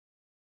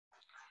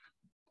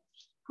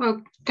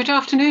Well, good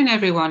afternoon,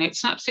 everyone.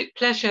 It's an absolute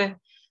pleasure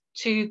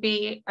to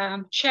be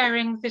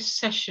chairing this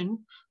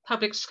session,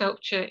 Public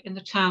Sculpture in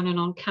the Town and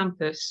on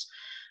Campus.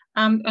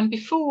 And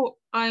before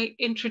I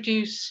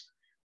introduce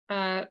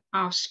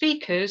our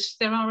speakers,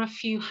 there are a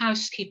few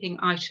housekeeping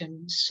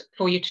items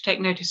for you to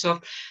take notice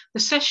of. The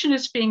session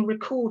is being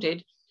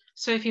recorded,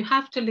 so if you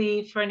have to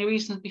leave for any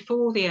reason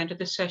before the end of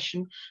the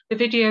session, the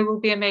video will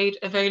be made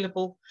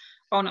available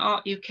on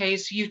Art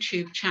UK's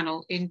YouTube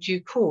channel in due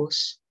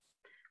course.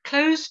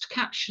 Closed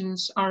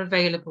captions are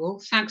available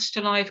thanks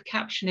to live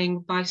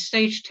captioning by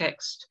stage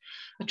text.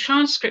 A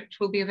transcript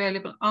will be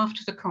available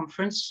after the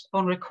conference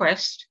on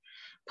request.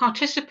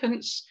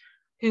 Participants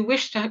who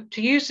wish to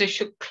use this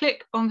should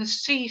click on the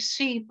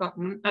CC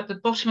button at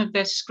the bottom of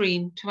their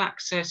screen to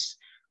access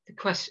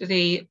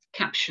the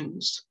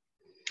captions.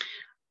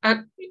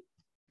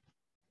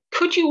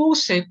 Could you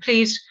also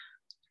please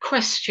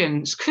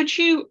could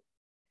you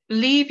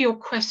leave your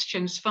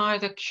questions via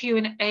the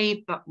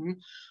Q&A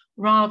button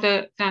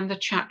rather than the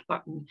chat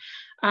button?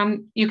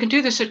 You can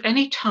do this at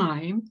any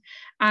time,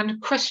 and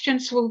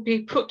questions will be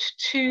put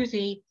to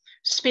the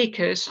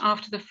speakers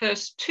after the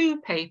first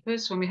two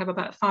papers, when we have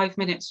about 5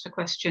 minutes for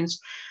questions,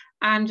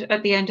 and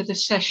at the end of the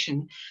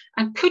session.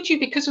 And could you,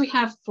 because we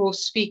have 4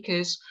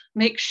 speakers,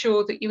 make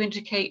sure that you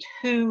indicate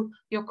who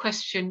your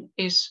question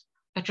is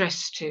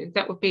addressed to?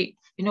 That would be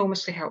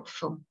enormously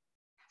helpful.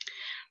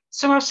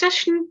 So our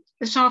session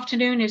this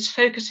afternoon is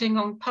focusing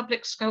on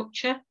public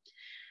sculpture,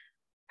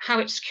 how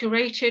it's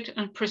curated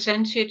and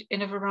presented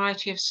in a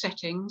variety of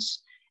settings,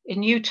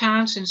 in new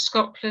towns in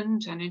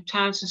Scotland and in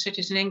towns and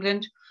cities in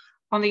England,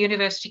 on the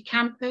university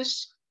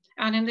campus,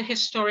 and in the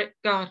historic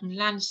garden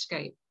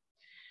landscape.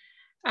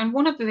 And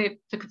one of the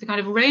kind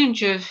of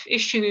range of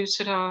issues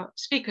that our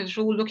speakers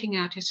are all looking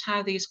at is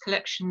how these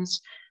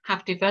collections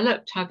have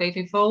developed, how they've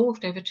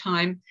evolved over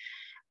time,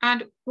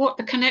 and what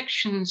the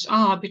connections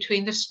are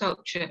between the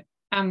sculpture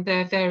and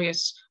their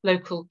various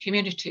local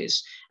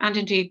communities, and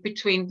indeed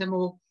between the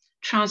more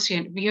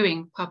transient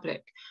viewing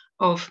public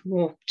of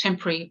more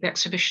temporary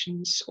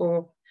exhibitions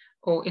or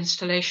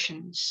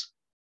installations.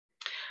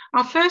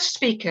 Our first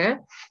speaker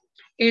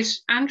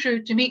is Andrew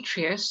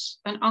Demetrius,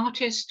 an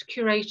artist,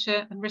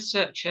 curator and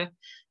researcher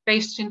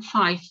based in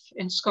Fife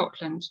in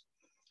Scotland.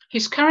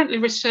 He's currently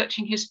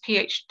researching his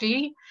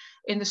PhD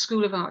in the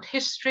School of Art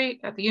History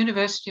at the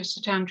University of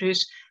St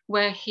Andrews,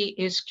 where he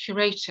is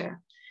curator.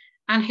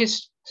 And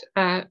his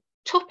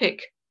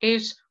topic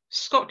is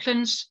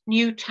Scotland's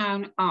New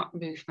Town art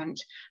movement.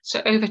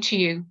 So over to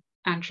you,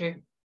 Andrew.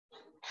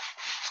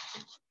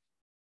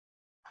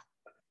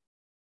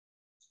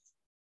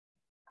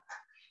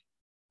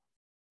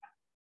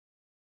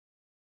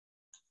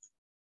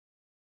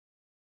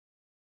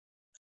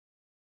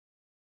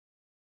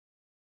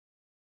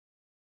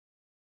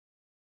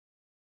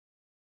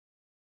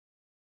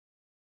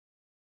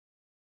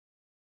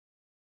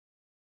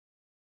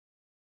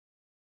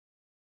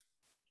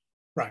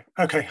 Right,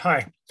 okay,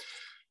 hi.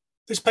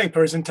 This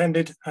paper is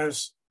intended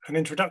as an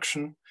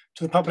introduction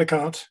to the public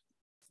art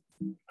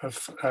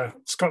of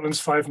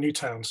Scotland's 5 new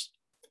towns,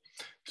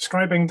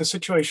 describing the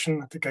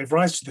situation that gave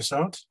rise to this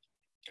art,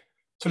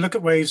 to look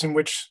at ways in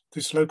which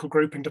this local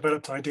grouping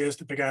developed ideas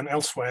that began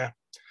elsewhere,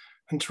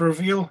 and to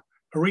reveal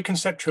a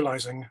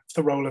reconceptualizing of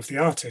the role of the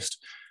artist,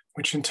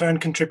 which in turn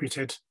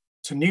contributed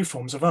to new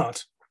forms of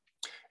art.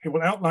 It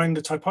will outline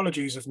the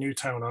typologies of new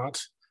town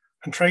art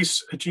and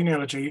trace a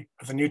genealogy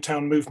of the new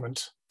town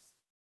movement.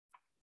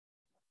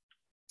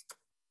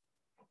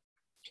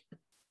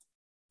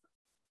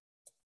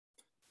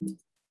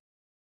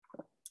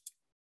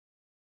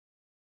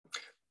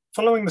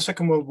 Following the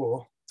Second World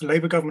War, the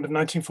Labour government of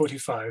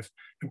 1945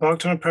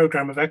 embarked on a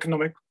programme of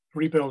economic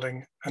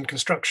rebuilding and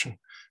construction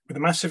with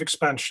a massive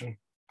expansion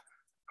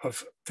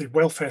of the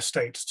welfare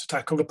state to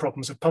tackle the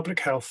problems of public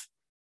health,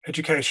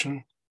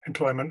 education,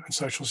 employment and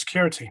social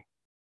security.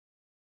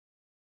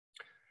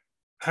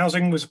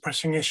 Housing was a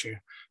pressing issue,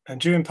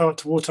 and due in part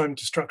to wartime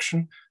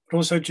destruction, but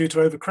also due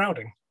to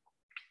overcrowding,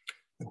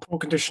 the poor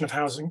condition of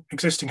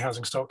existing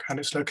housing stock and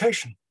its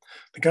location.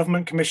 The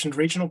government commissioned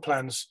regional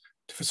plans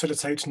to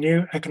facilitate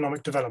new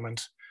economic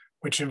development,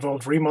 which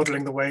involved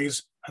remodelling the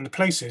ways and the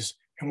places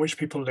in which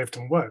people lived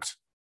and worked.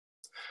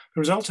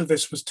 The result of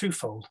this was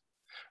twofold: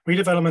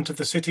 redevelopment of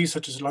the cities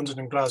such as London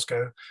and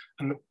Glasgow,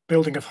 and the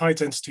building of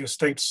high-density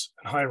estates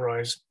and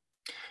high-rise,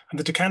 and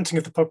the decanting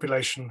of the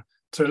population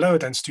to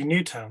lower-density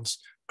new towns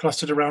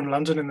clustered around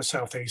London in the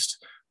southeast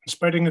and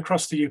spreading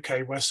across the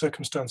UK where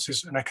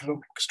circumstances and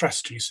economic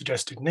strategy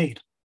suggested need.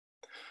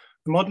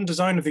 The modern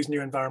design of these new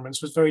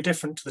environments was very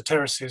different to the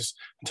terraces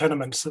and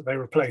tenements that they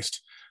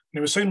replaced, and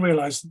it was soon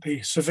realised that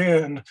the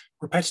severe and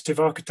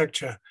repetitive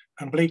architecture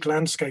and bleak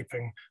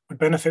landscaping would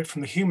benefit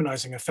from the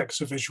humanising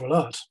effects of visual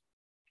art.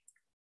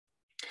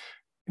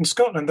 In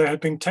Scotland, there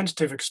had been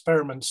tentative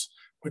experiments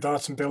with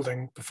art and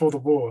building before the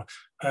war,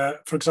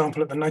 for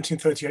example, at the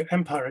 1938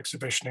 Empire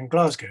exhibition in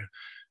Glasgow,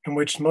 in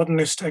which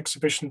modernist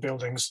exhibition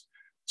buildings,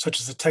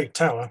 such as the Tate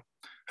Tower,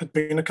 had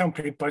been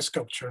accompanied by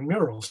sculpture and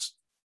murals.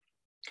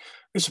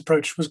 This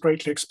approach was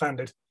greatly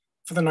expanded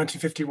for the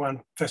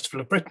 1951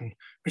 Festival of Britain,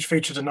 which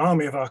featured an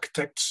army of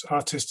architects,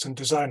 artists, and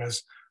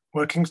designers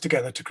working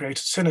together to create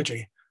a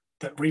synergy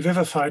that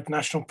revivified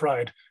national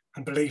pride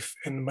and belief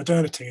in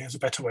modernity as a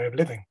better way of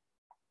living.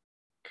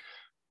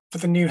 For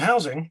the new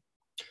housing,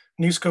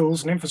 new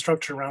schools and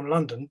infrastructure around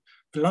London,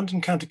 the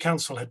London County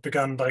Council had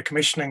begun by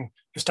commissioning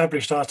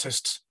established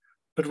artists,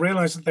 but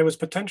realised that there was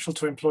potential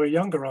to employ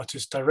younger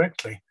artists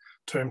directly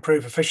to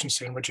improve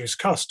efficiency and reduce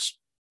costs.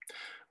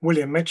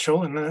 William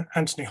Mitchell and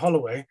Anthony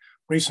Holloway,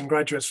 recent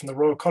graduates from the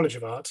Royal College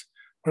of Art,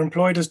 were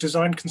employed as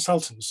design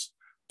consultants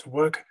to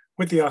work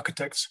with the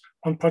architects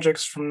on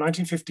projects from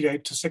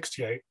 1958 to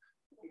 68,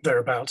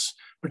 thereabouts,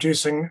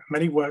 producing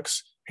many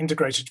works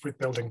integrated with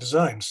building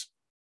designs.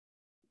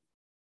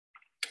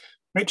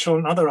 Mitchell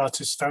and other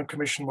artists found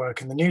commission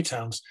work in the new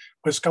towns,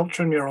 where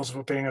sculpture and murals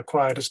were being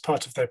acquired as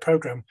part of their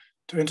programme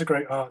to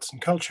integrate arts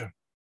and culture.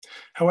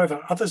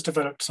 However, others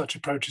developed such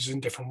approaches in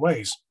different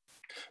ways,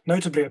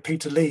 notably at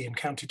Peterlee in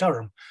County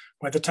Durham,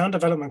 where the Town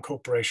Development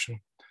Corporation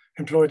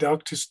employed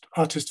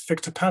artist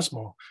Victor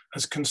Pasmore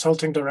as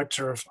consulting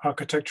director of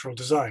architectural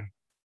design.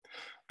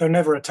 Though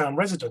never a town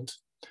resident,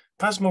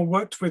 Pasmore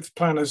worked with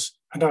planners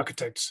and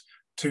architects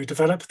to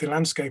develop the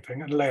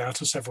landscaping and layout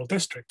of several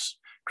districts,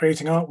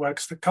 creating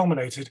artworks that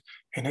culminated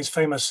in his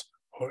famous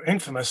or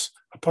infamous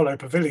Apollo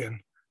Pavilion,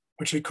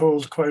 which he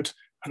called, quote,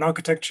 an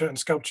architecture and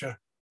sculpture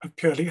of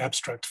purely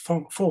abstract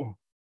form.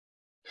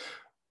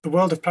 The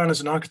world of planners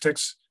and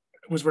architects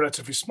was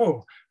relatively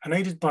small, and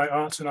aided by the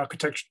Art and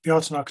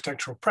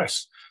Architectural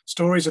Press,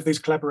 stories of these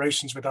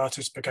collaborations with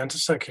artists began to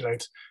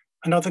circulate,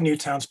 and other new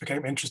towns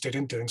became interested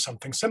in doing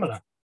something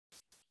similar.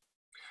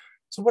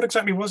 So what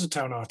exactly was a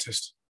town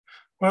artist?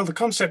 Well, the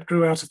concept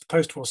grew out of the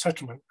post-war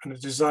settlement and a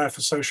desire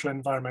for social and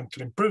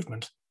environmental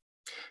improvement,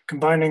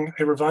 combining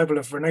a revival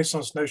of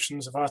Renaissance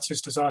notions of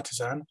artist as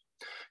artisan,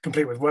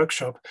 complete with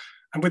workshop,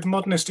 and with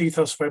modernist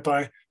ethos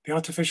whereby the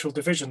artificial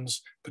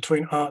divisions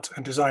between art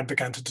and design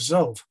began to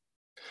dissolve.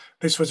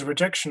 This was a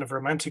rejection of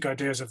romantic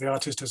ideas of the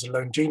artist as a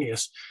lone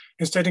genius,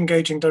 instead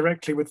engaging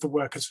directly with the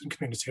workers and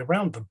community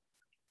around them.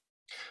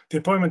 The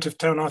appointment of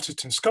town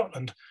artists in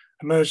Scotland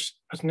emerged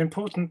at an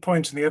important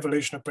point in the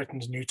evolution of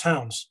Britain's new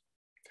towns.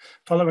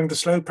 Following the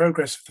slow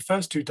progress of the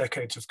first 2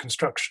 decades of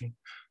construction,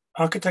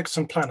 architects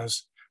and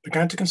planners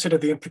began to consider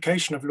the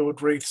implication of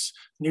Lord Reith's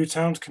New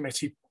Towns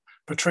Committee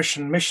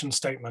patrician mission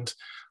statement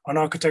on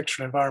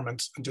architectural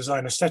environment and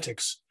design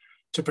aesthetics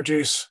to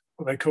produce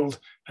what they called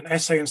an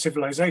essay in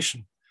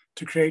civilization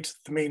to create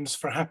the means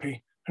for a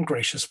happy and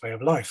gracious way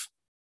of life.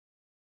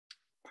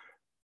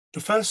 The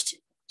first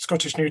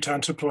Scottish new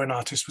town to employ an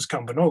artist was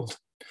Cumbernauld,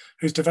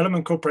 whose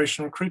development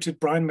corporation recruited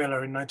Brian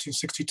Miller in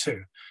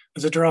 1962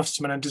 as a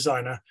draftsman and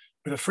designer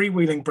with a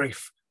freewheeling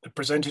brief that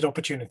presented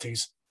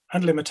opportunities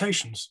and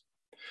limitations.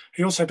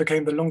 He also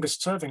became the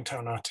longest serving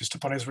town artist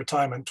upon his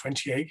retirement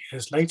 28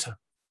 years later.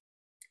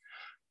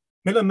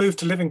 Miller moved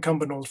to live in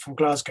Cumbernauld from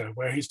Glasgow,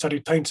 where he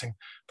studied painting,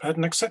 but had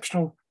an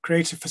exceptional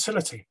creative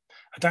facility,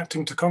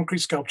 adapting to concrete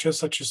sculpture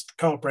such as the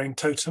Carl-Brain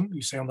totem,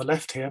 you see on the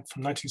left here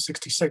from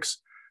 1966,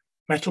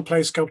 metal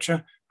play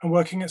sculpture, and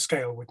working at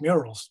scale with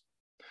murals.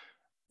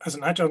 As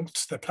an adjunct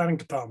to their planning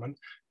department,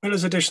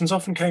 Miller's additions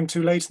often came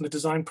too late in the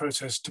design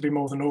process to be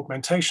more than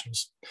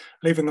augmentations,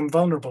 leaving them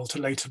vulnerable to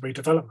later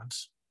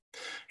redevelopments.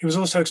 He was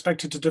also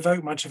expected to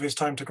devote much of his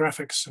time to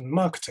graphics and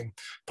marketing,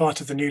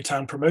 part of the new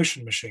town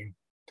promotion machine.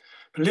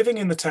 But living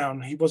in the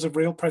town, he was a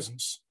real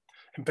presence,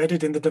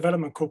 embedded in the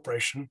development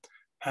corporation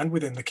and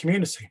within the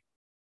community.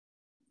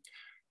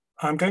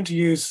 I'm going to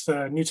use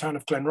the new town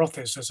of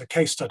Glenrothes as a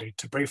case study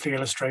to briefly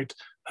illustrate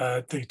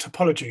the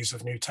topologies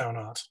of new town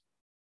art.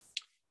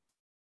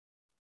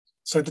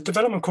 So the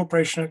Development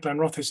Corporation at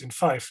Glenrothes in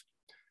Fife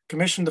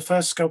commissioned the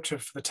first sculpture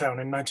for the town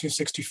in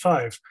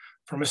 1965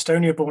 from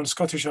Estonia-born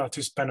Scottish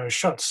artist Benno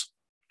Schutz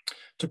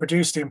to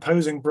produce the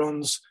imposing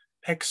bronze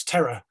Ex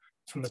Terra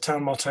from the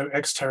town motto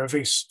Ex Terra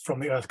Vis, from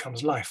the earth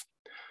comes life,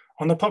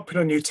 on the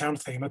popular new town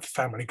theme of the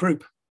family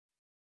group.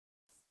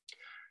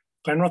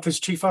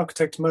 Glenrothes chief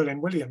architect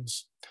Merlin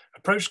Williams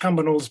approached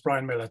Cumbernauld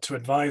Brian Miller to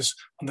advise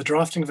on the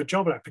drafting of a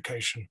job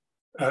application,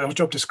 or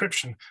job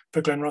description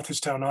for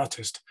Glenrothes town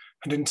artist,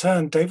 and in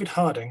turn David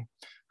Harding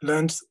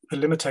learned the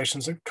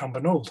limitations at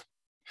Cumbernauld.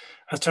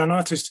 As town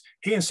artist,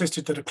 he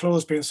insisted that a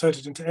clause be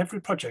inserted into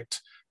every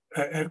project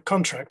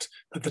contract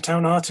that the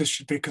town artist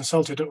should be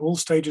consulted at all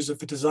stages of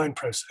the design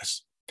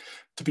process,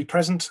 to be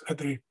present at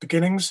the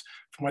beginnings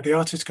from where the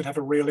artist could have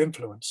a real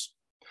influence.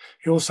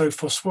 He also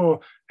forswore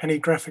any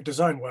graphic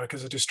design work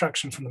as a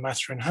distraction from the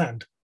matter in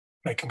hand,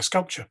 making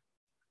sculpture.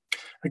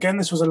 Again,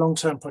 this was a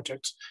long-term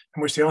project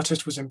in which the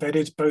artist was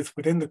embedded both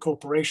within the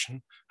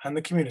corporation and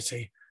the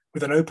community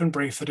with an open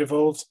brief that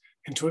evolved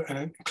into an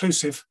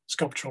inclusive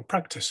sculptural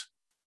practice.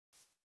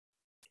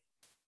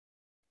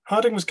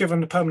 Harding was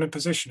given a permanent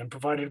position and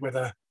provided with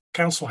a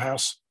council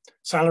house,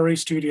 salary,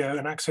 studio,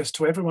 and access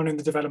to everyone in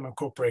the development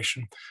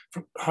corporation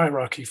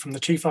hierarchy from the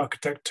chief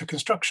architect to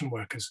construction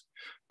workers,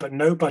 but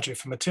no budget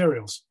for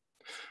materials.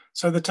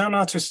 So the town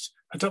artist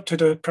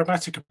adopted a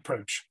pragmatic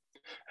approach.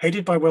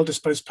 Aided by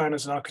well-disposed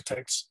planners and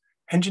architects,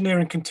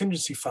 engineering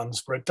contingency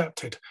funds were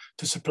adapted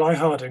to supply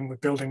Harding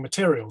with building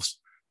materials,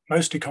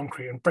 mostly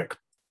concrete and brick,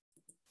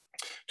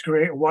 to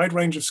create a wide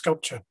range of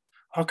sculpture,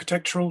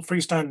 architectural,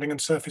 freestanding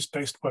and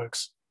surface-based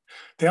works.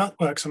 The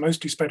artworks are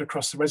mostly spread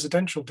across the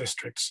residential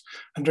districts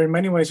and are in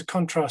many ways a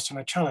contrast and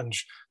a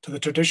challenge to the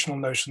traditional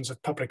notions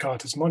of public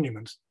art as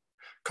monument.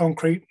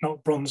 Concrete,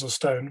 not bronze or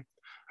stone,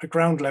 at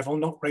ground level,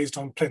 not raised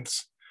on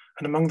plinths,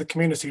 and among the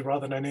community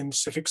rather than in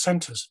civic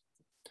centres.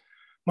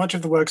 Much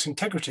of the work's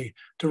integrity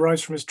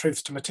derives from its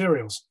truths to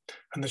materials,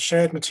 and the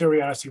shared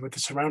materiality with the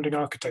surrounding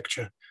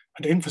architecture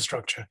and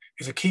infrastructure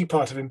is a key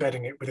part of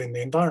embedding it within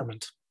the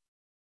environment.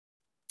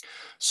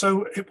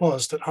 So it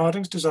was that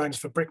Harding's designs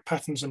for brick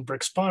patterns and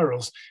brick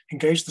spirals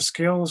engaged the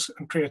skills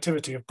and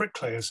creativity of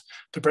bricklayers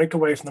to break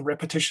away from the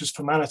repetitious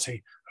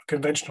formality of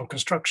conventional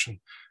construction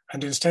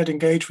and instead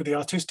engage with the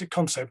artistic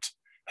concept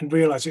and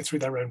realize it through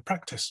their own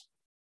practice.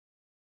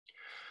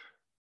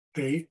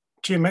 The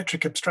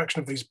geometric abstraction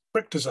of these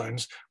brick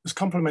designs was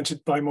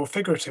complemented by more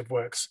figurative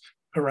works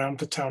around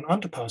the town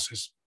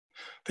underpasses.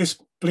 This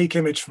bleak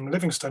image from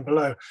Livingstone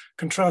below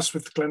contrasts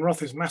with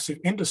Glenrothes' massive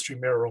industry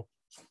mural,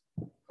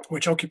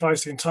 which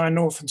occupies the entire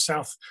north and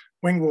south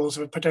wing walls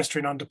of a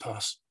pedestrian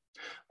underpass.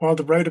 While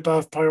the road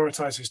above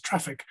prioritizes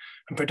traffic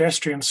and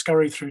pedestrians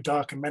scurry through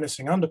dark and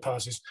menacing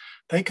underpasses,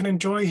 they can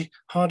enjoy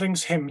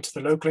Harding's hymn to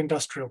the local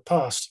industrial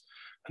past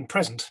and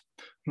present.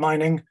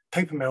 Mining,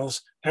 paper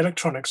mills, and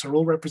electronics are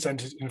all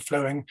represented in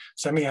flowing,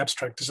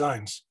 semi-abstract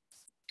designs.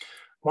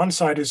 One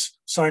side is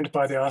signed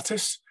by the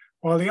artists,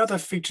 while the other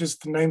features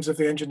the names of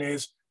the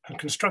engineers and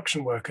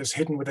construction workers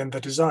hidden within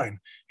the design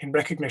in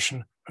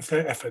recognition of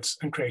their efforts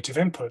and creative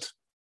input.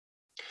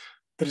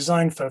 The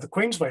design for the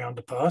Queensway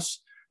underpass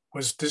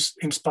was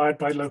inspired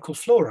by local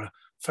flora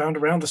found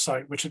around the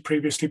site, which had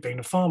previously been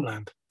a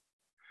farmland.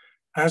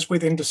 As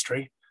with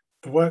industry,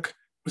 the work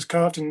was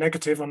carved in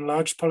negative on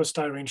large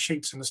polystyrene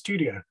sheets in the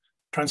studio,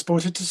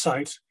 transported to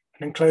site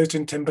and enclosed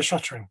in timber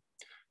shuttering.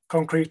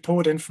 Concrete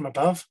poured in from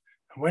above,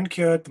 and when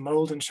cured, the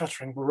mold and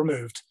shuttering were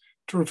removed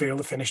to reveal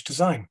the finished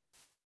design.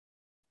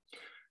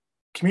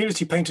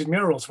 Community painted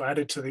murals were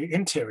added to the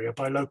interior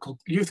by local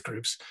youth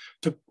groups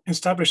to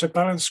establish a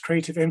balanced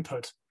creative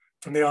input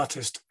from the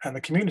artist and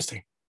the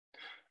community.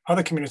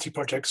 Other community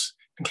projects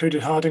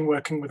included Harding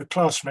working with a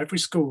class from every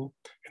school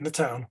in the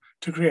town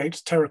to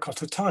create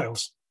terracotta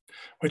tiles,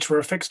 which were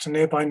affixed to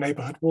nearby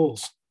neighbourhood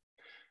walls.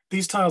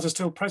 These tiles are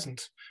still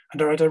present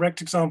and are a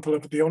direct example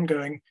of the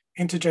ongoing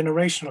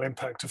intergenerational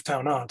impact of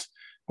town art,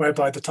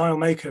 whereby the tile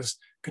makers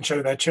can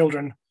show their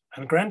children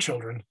and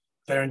grandchildren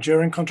their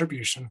enduring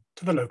contribution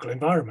to the local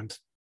environment.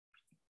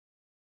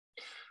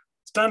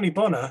 Stanley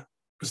Bonner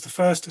was the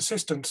first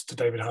assistant to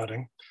David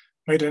Harding,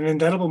 made an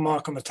indelible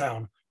mark on the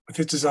town with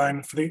his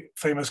design for the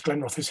famous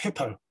Glenrothes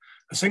hippo,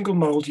 a single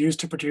mould used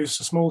to produce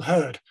a small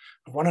herd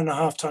of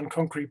 1.5-ton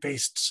concrete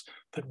beasts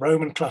that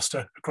roam and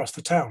cluster across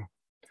the town.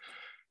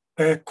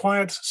 Their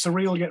quiet,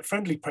 surreal yet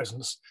friendly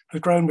presence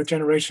has grown with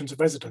generations of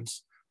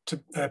residents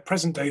to their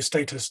present-day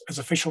status as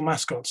official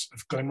mascots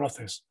of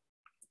Glenrothes.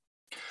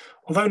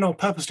 Although not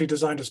purposely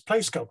designed as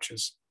play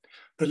sculptures,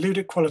 the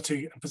ludic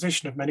quality and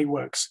position of many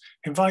works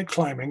invite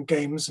climbing,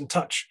 games and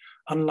touch,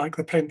 unlike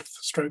the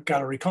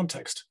plinth/gallery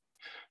context.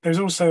 There is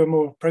also a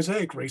more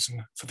prosaic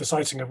reason for the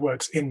siting of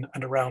works in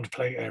and around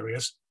play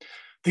areas.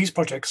 These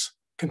projects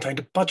contained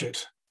a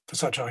budget for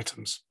such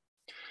items.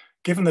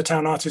 Given the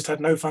town artist had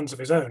no funds of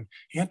his own,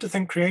 he had to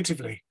think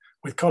creatively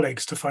with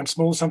colleagues to find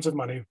small sums of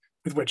money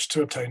with which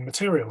to obtain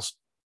materials.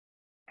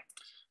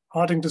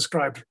 Harding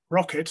described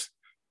Rocket,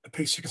 the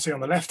piece you can see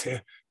on the left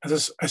here,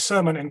 as a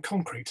sermon in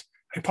concrete,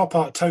 a pop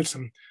art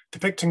totem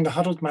depicting the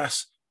huddled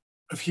mass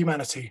of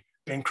humanity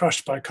being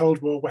crushed by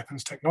Cold War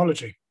weapons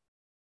technology.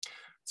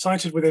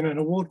 Sited within an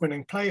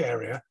award-winning play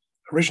area,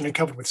 originally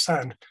covered with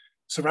sand,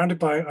 surrounded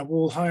by a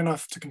wall high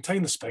enough to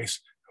contain the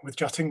space, with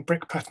jutting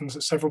brick patterns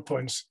at several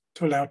points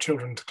to allow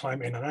children to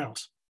climb in and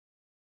out.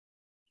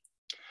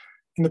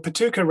 In the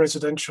Patuca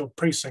residential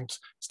precinct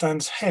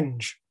stands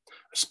Henge,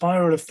 a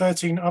spiral of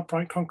 13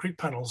 upright concrete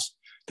panels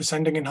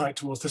descending in height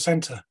towards the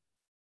centre.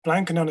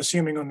 Blank and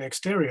unassuming on the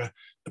exterior,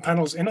 the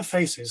panel's inner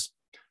faces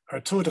are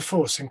a tour de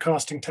force in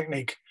casting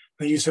technique,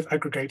 the use of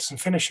aggregates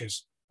and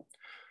finishes.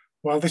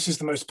 While this is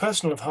the most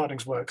personal of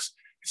Harding's works,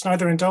 it's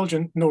neither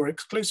indulgent nor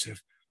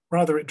exclusive.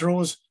 Rather, it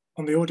draws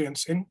the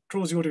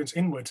audience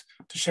inward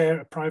to share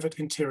a private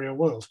interior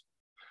world.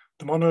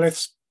 The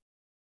monoliths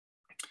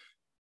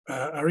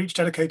are each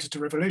dedicated to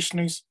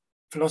revolutionaries,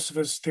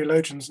 philosophers,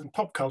 theologians, and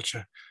pop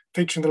culture,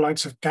 featuring the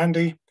likes of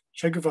Gandhi,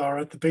 Che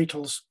Guevara, the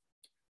Beatles,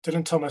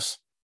 Dylan Thomas,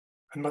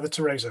 and Mother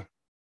Teresa,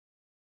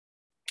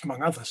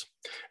 among others.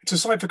 It's a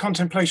site for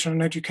contemplation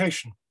and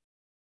education,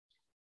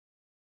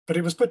 but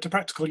it was put to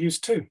practical use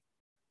too.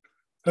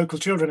 Local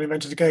children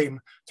invented a game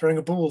throwing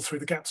a ball through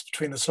the gaps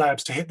between the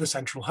slabs to hit the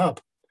central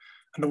hub,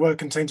 and the work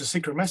contains a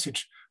secret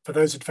message for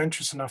those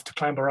adventurous enough to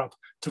clamber up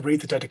to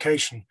read the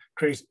dedication,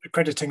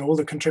 crediting all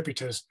the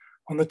contributors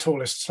on the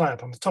tallest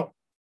slab on the top.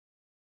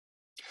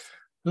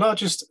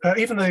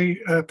 Even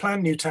the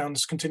planned new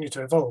towns continue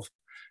to evolve,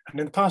 and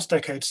in the past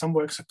decade, some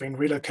works have been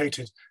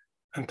relocated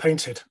and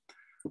painted.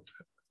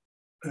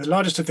 The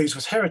largest of these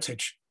was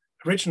Heritage,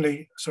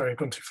 originally, sorry, I've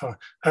gone too far,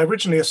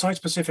 originally a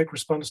site-specific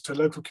response to a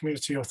local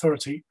community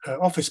authority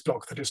office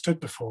block that it stood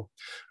before,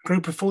 a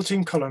group of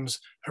 14 columns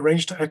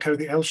arranged to echo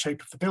the L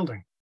shape of the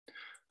building.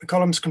 The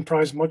columns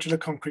comprise modular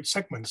concrete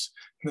segments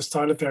in the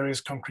style of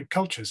various concrete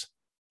cultures.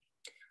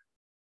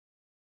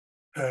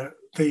 But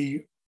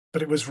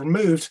it was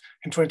removed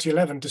in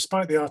 2011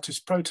 despite the artist's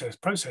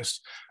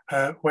protest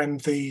when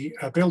the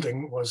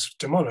building was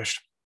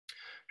demolished.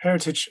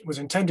 Heritage was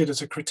intended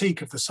as a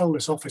critique of the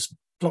soulless office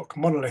block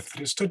monolith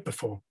that it stood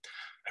before,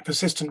 a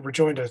persistent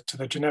rejoinder to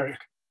the generic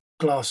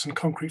glass and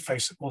concrete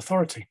face of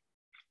authority.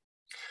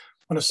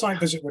 On a site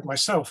visit with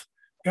myself,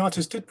 the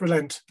artist did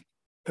relent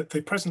that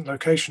the present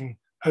location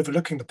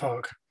overlooking the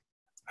park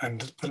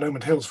and the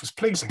Lomond Hills was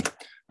pleasing,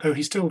 though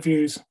he still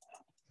views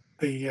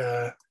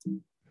the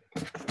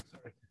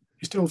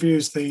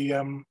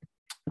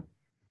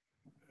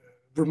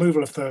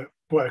removal of the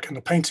work and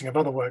the painting of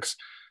other works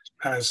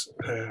as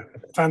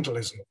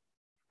vandalism.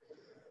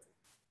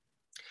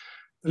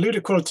 The lewd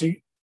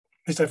equality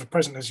is ever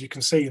present, as you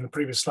can see in the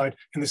previous slide,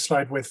 in this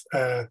slide with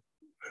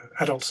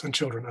adults and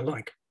children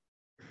alike.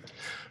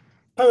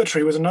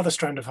 Poetry was another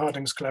strand of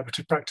Harding's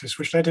collaborative practice,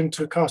 which led him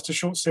to cast a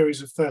short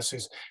series of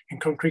verses in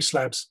concrete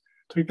slabs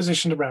to be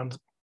positioned around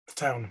the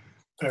town,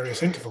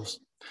 various intervals,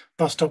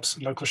 bus stops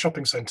and local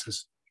shopping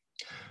centres.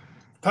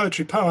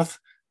 Poetry Path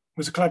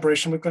was a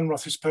collaboration with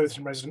Glenrothes poet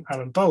and resident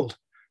Alan Bold.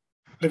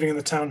 Living in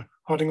the town,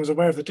 Harding was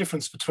aware of the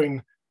difference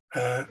between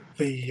what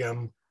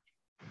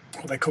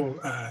they call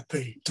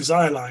the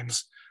desire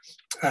lines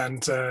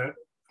and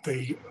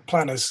the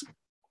planner's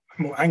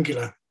more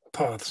angular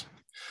paths.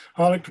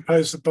 Harlow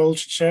proposed that Bold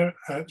should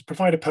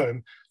provide a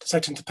poem to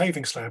set into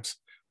paving slabs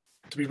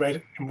to be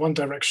read in one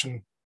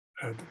direction,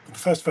 the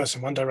first verse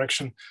in one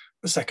direction,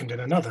 the second in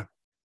another.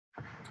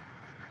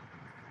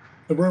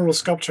 The rural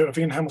sculpture of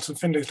Ian Hamilton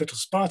Finley's Little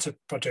Sparta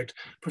project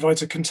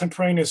provides a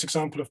contemporaneous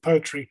example of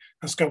poetry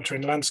and sculpture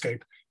in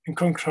landscape in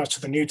contrast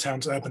to the new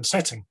town's urban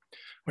setting,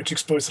 which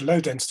exploits the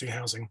low-density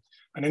housing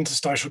and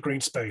interstitial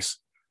green space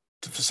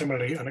for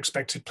similarly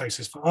unexpected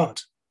places for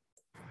art.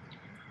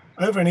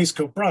 Over in East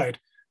Kilbride,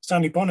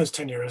 Stanley Bonner's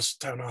tenure as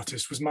town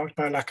artist was marked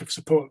by a lack of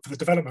support for the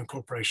Development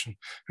Corporation,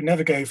 who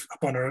never gave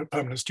Bonner a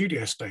permanent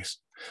studio space.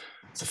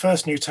 As the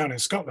first new town in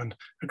Scotland,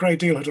 a great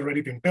deal had already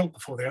been built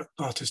before the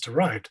artist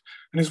arrived,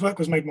 and his work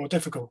was made more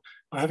difficult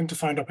by having to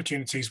find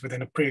opportunities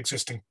within a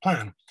pre-existing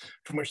plan,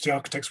 from which the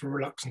architects were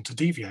reluctant to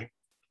deviate.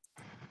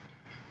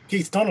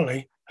 Keith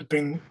Donnelly had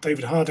been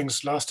David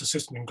Harding's last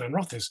assistant in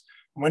Glenrothes,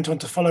 and went on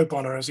to follow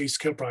Bonner as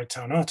East Kilbride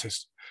town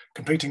artist,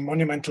 completing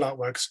monumental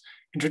artworks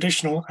in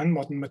traditional and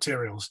modern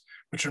materials,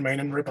 which remain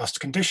in robust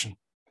condition.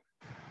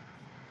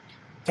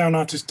 Town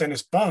artist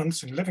Dennis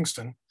Barnes in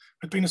Livingston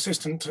had been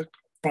assistant at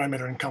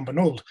Brymiller in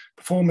Cumbernauld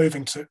before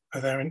moving to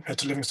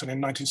Livingston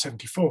in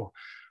 1974,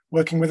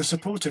 working with a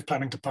supportive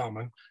planning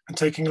department and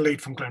taking a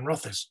lead from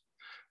Glenrothes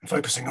and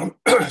focusing on,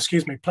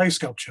 play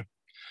sculpture.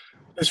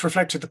 This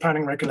reflected the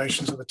planning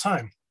regulations at the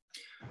time.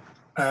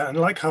 And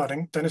like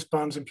Harding, Dennis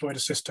Barnes employed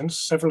assistants,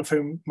 several of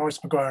whom, Maurice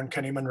Maguire and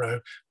Kenny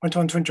Munro, went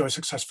on to enjoy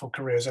successful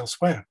careers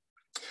elsewhere.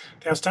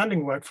 The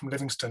outstanding work from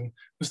Livingston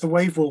was the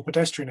Wave Wall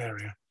pedestrian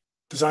area,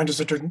 designed as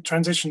a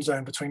transition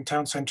zone between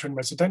town centre and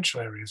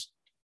residential areas.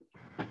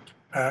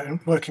 And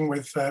working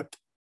with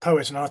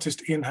poet and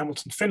artist Ian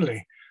Hamilton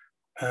Finley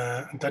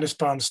and Dennis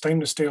Barnes'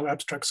 stainless steel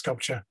abstract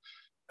sculpture,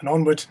 and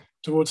onward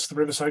towards the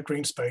riverside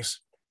green space,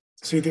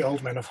 see the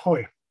Old Men of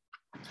Hoy.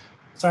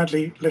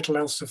 Sadly, little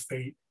else of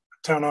the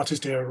town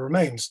artist era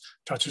remains,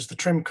 such as the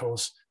trim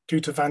course, due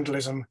to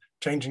vandalism,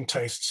 changing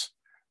tastes,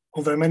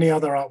 although many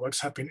other artworks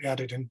have been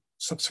added in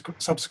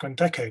subsequent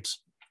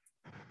decades.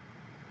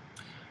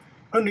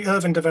 Only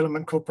Irvine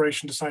Development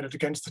Corporation decided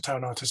against the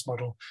town artist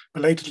model,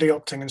 belatedly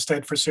opting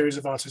instead for a series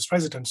of artist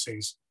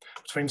residencies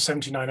between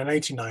 79 and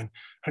 89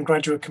 and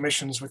graduate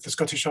commissions with the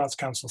Scottish Arts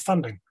Council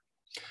funding,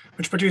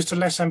 which produced a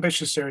less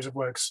ambitious series of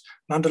works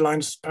and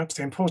underlines perhaps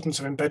the importance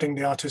of embedding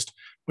the artist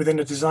within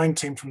a design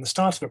team from the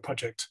start of a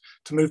project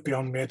to move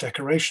beyond mere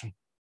decoration.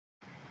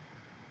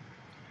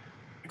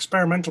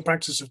 Experimental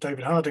practice of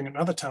David Harding and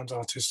other towns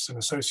artists and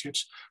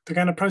associates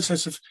began a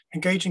process of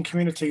engaging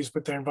communities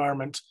with their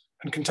environment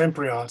and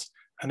contemporary art,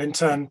 and in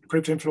turn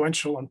proved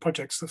influential on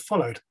projects that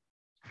followed.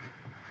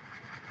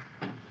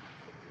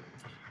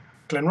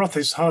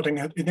 Glenrothes, Harding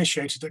had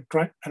initiated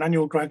an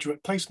annual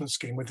graduate placement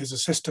scheme with his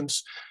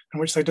assistants in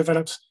which they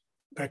developed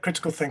their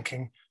critical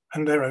thinking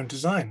and their own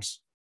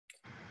designs.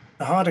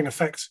 The Harding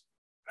effect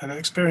and an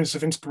experience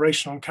of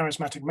inspirational and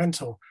charismatic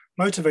mentor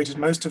motivated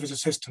most of his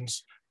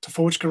assistants to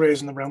forge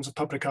careers in the realms of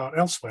public art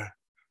elsewhere.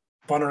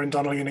 Bonner and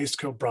Donnelly in East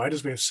Kilbride,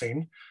 as we have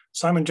seen.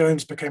 Simon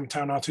Jones became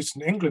town artist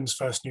in England's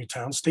first new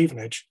town,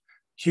 Stevenage.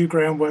 Hugh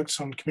Graham worked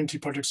on community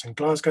projects in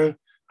Glasgow,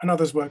 and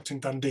others worked in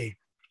Dundee.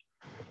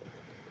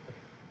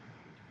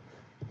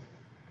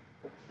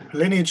 A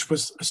lineage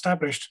was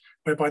established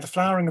whereby the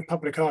flowering of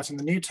public art in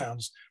the new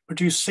towns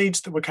produced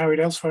seeds that were carried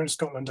elsewhere in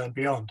Scotland and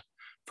beyond,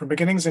 from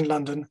beginnings in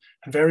London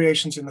and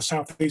variations in the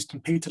southeast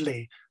and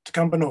Peterlee to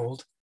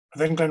Cumbernauld, but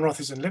then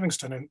Glenrothes and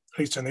Livingston, at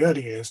least in the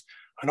early years,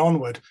 and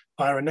onward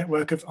via a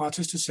network of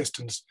artist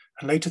assistants,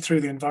 and later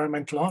through the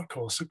environmental art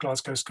course at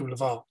Glasgow School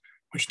of Art,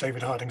 which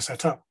David Harding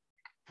set up.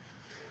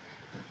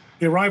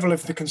 The arrival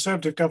of the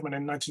Conservative government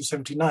in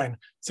 1979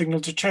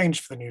 signalled a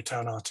change for the new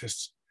town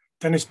artists.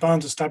 Dennis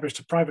Barnes established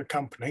a private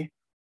company,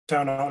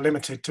 Town Art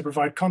Limited, to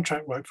provide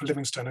contract work for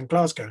Livingston and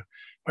Glasgow,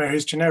 where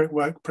his generic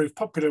work proved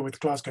popular with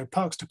Glasgow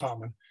Parks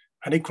Department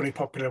and equally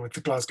popular with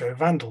the Glasgow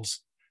Vandals,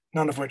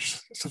 none of which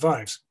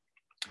survives.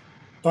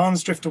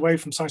 Barnes' drift away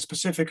from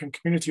site-specific and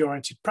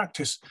community-oriented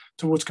practice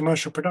towards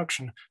commercial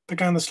production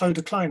began the slow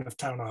decline of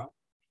town art.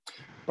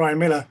 Brian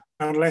Miller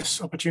found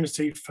less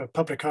opportunity for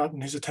public art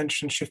and his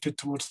attention shifted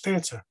towards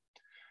theatre.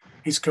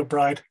 East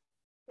Kilbride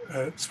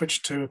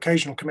switched to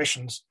occasional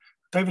commissions.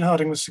 David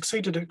Harding was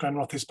succeeded at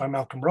Glenrothes by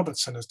Malcolm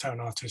Robertson as town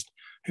artist,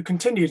 who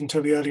continued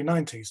until the early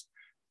 90s,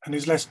 and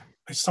his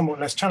somewhat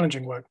less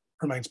challenging work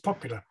remains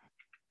popular.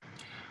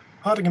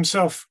 Harding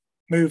himself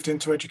moved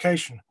into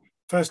education,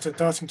 first at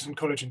Dartington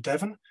College in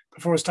Devon,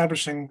 before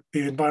establishing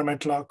the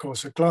environmental art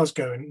course at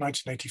Glasgow in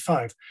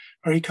 1985,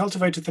 where he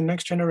cultivated the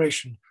next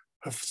generation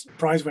of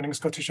prize-winning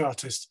Scottish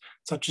artists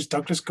such as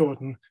Douglas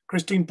Gordon,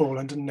 Christine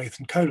Borland and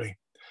Nathan Coley.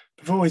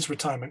 Before his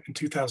retirement in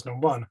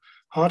 2001,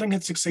 Harding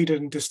had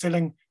succeeded in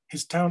distilling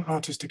his town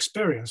artist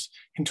experience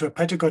into a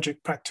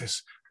pedagogic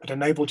practice that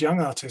enabled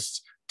young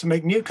artists to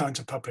make new kinds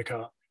of public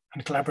art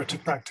and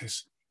collaborative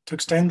practice to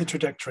extend the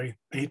trajectory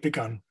that he'd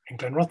begun in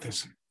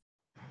Glenrothes.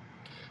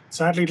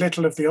 Sadly,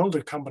 little of the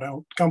older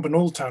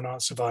Cumbernauld town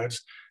art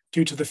survives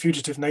due to the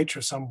fugitive nature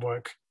of some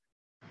work.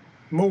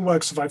 More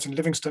work survives in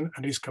Livingston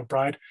and East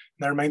Kilbride, and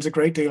there remains a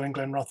great deal in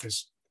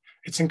Glenrothes.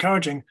 It's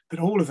encouraging that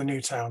all of the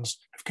new towns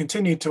have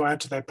continued to add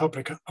to their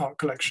public art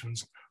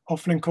collections,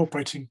 often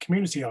incorporating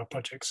community art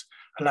projects,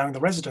 allowing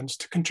the residents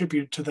to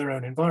contribute to their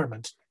own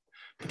environment.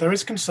 But there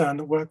is concern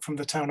that work from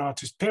the town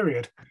artist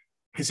period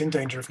is in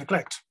danger of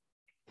neglect.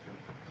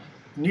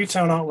 The new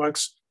town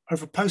artworks are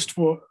of a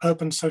post-war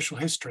urban social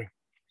history,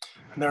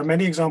 and there are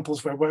many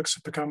examples where works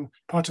have become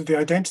part of the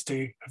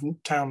identity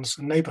of towns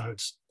and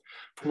neighbourhoods.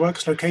 For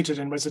works located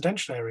in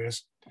residential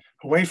areas,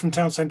 away from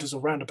town centres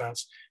or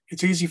roundabouts,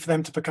 it's easy for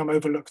them to become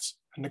overlooked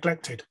and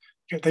neglected,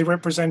 yet they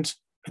represent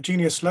a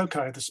genius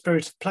loci, the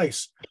spirit of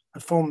place,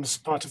 that forms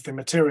part of the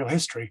material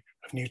history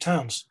of new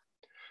towns.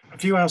 A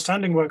few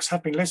outstanding works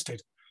have been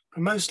listed,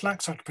 but most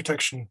lack such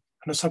protection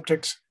and are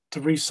subject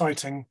to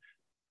reciting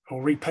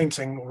or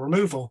repainting or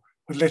removal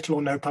with little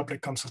or no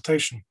public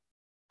consultation.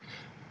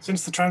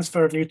 Since the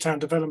transfer of the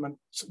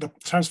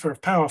transfer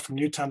of power from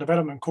new town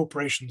development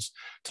corporations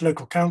to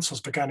local councils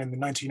began in the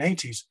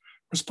 1980s,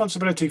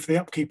 responsibility for the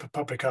upkeep of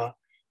public art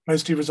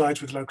mostly resides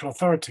with local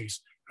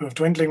authorities who have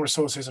dwindling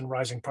resources and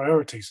rising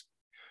priorities.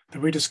 The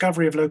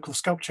rediscovery of local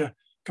sculpture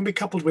can be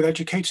coupled with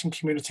educating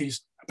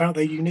communities about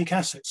their unique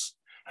assets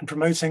and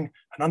promoting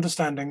an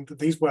understanding that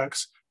these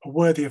works are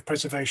worthy of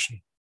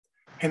preservation.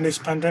 In this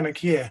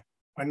pandemic year,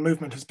 when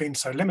movement has been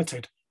so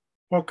limited,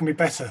 what can be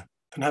better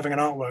than having an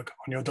artwork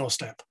on your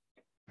doorstep?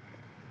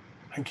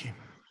 Thank you.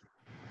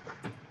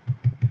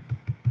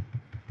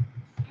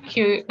 Thank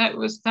you. That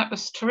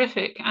was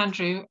terrific,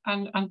 Andrew,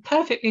 and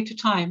perfectly to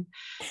time.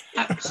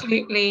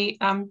 Absolutely,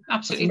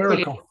 absolutely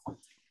brilliant.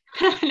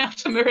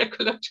 Not a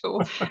miracle at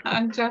all.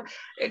 And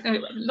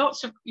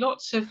lots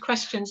of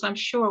questions. I'm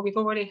sure we've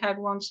already had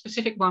one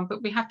specific one,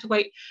 but we have to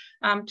wait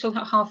till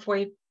the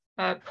halfway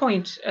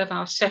point of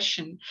our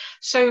session.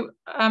 So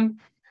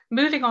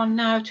moving on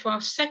now to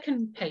our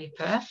second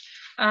paper.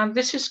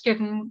 This is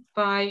given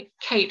by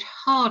Kate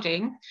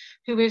Harding,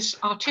 who is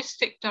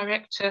Artistic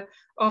Director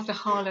of the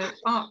Harlow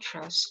Art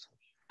Trust.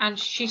 And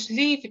she's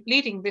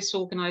leading this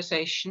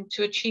organisation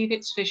to achieve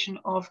its vision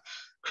of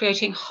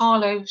creating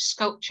Harlow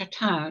Sculpture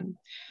Town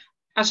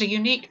as a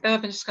unique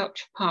urban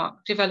sculpture park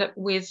developed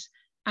with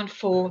and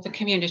for the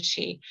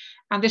community.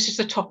 And this is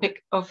the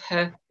topic of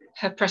her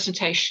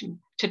presentation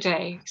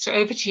today. So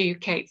over to you,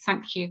 Kate.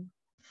 Thank you.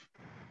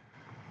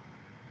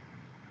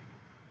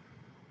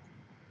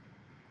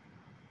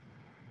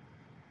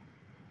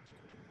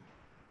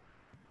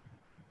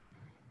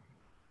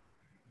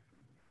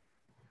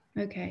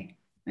 Okay,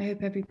 I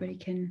hope everybody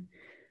can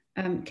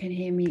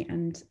hear me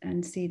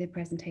and see the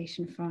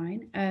presentation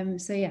fine.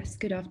 So yes,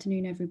 good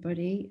afternoon,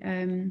 everybody.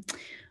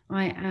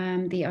 I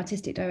am the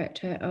Artistic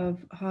Director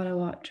of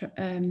Harlow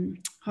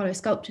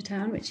Sculpture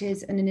Town, which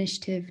is an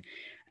initiative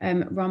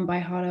run by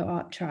Harlow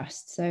Art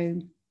Trust.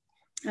 So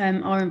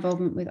our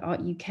involvement with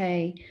Art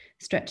UK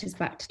stretches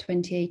back to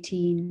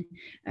 2018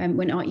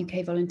 when Art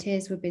UK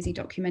volunteers were busy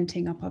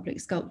documenting our public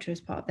sculpture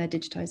as part of their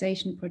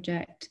digitisation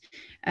project.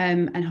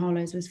 And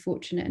Harlow's was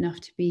fortunate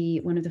enough to be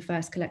one of the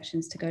first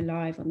collections to go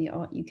live on the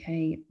Art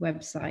UK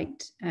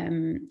website.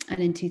 And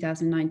in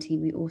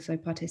 2019, we also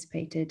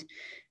participated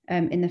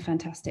in the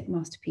Fantastic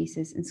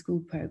Masterpieces and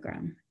School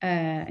programme.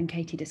 And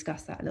Katie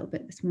discussed that a little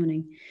bit this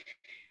morning.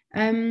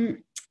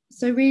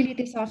 So really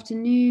this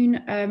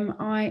afternoon,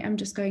 I am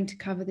just going to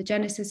cover the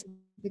genesis of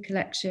the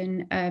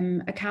collection,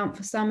 account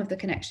for some of the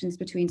connections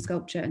between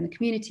sculpture and the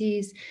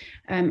communities,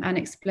 and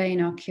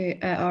explain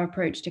our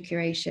approach to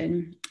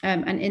curation.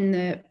 And in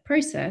the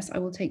process, I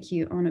will take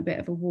you on a bit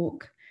of a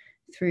walk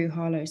through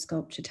Harlow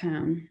Sculpture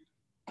Town.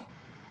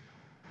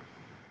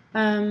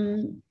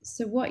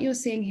 So what you're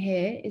seeing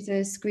here is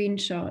a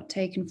screenshot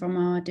taken from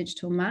our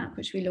digital map,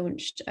 which we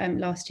launched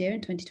last year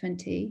in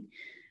 2020.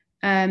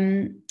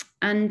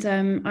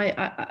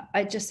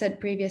 I just said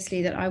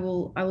previously that I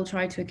will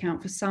try to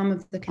account for some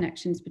of the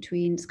connections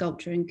between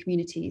sculpture and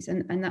communities,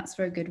 and that's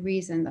for a good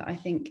reason that I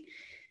think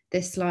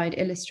this slide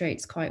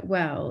illustrates quite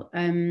well,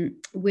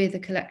 with a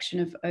collection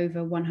of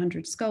over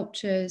 100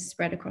 sculptures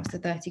spread across a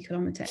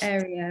 30-kilometre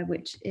area,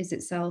 which is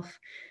itself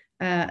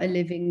a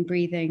living,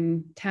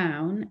 breathing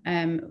town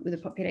with a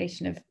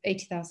population of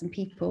 80,000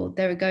 people.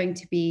 There are going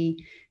to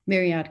be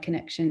myriad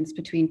connections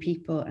between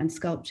people and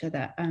sculpture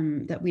that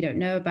that we don't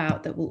know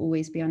about, that will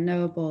always be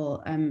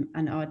unknowable,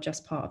 and are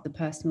just part of the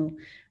personal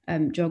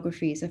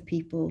geographies of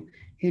people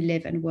who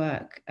live and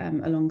work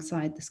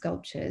alongside the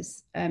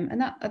sculptures,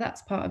 and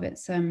that's part of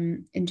its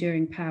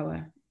enduring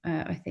power,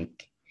 I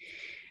think.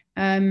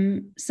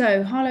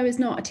 So Harlow is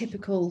not a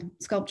typical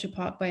sculpture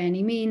park by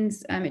any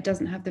means. It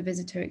doesn't have the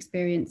visitor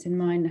experience in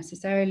mind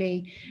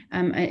necessarily.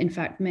 In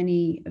fact,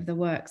 many of the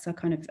works are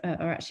kind of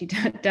are actually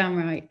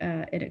downright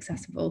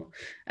inaccessible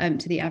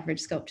to the average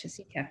sculpture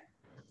seeker.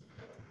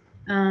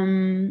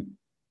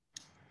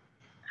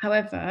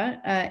 However,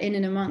 in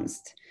and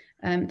amongst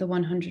the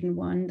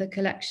 101, the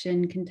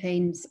collection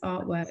contains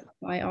artwork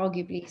by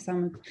arguably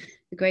some of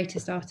the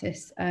greatest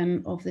artists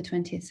of the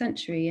 20th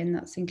century, and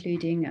that's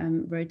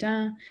including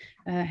Rodin,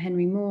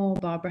 Henry Moore,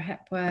 Barbara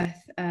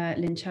Hepworth,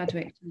 Lynn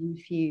Chadwick, to name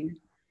a few.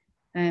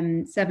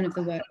 7 of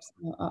the works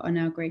are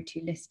now Grade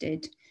 2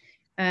 listed.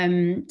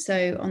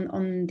 So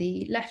on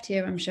the left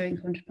here, I'm showing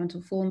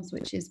Contrapuntal Forms,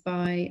 which is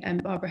by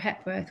Barbara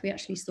Hepworth. We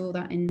actually saw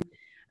that in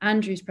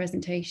Andrew's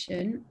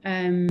presentation,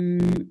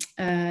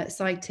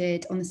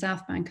 cited on the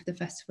south bank of the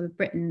Festival of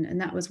Britain, and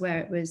that was where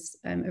it was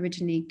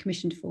originally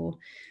commissioned for.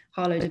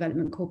 Harlow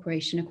Development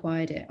Corporation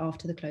acquired it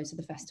after the close of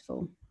the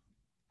festival.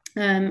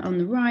 On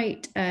the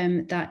right,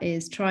 that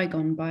is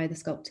Trigon by the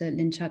sculptor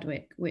Lynn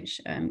Chadwick, which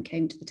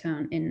came to the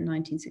town in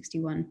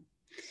 1961.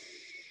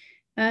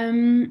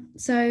 The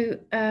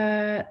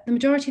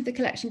majority of the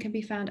collection can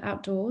be found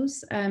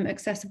outdoors,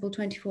 accessible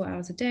 24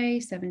 hours a day,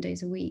 7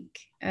 days a week.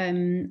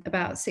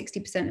 About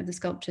 60% of the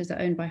sculptures are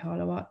owned by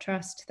Harlow Art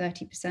Trust,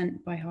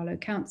 30% by Harlow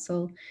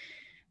Council,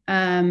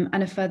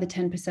 and a further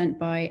 10%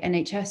 by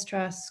NHS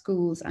trusts,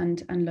 schools,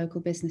 and local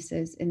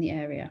businesses in the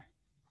area.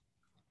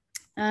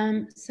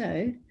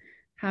 So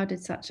how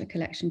did such a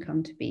collection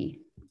come to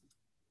be?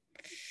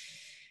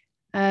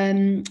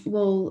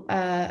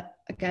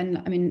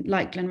 Again, I mean,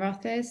 like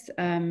Glenrothes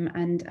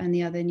and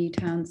the other new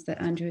towns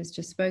that Andrew has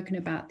just spoken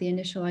about, the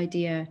initial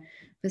idea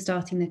for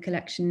starting the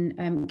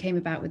collection came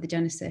about with the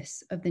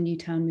genesis of the New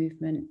Town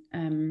movement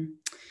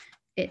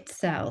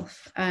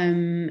itself.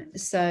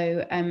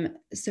 So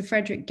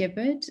Frederick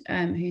Gibbard,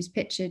 who's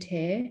pictured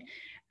here,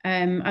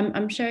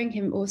 I'm showing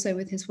him also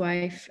with his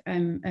wife,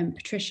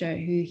 Patricia,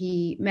 who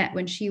he met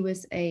when she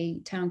was a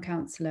town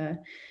councillor,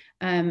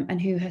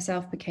 and who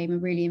herself became a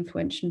really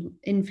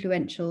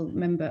influential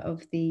member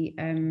of the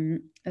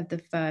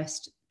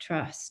first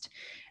trust.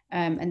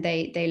 And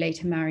they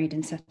later married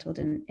and settled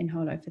in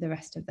Harlow for the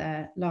rest of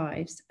their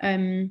lives.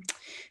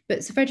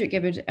 But Sir Frederick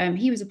Gibbard,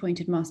 he was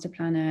appointed master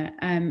planner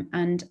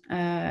and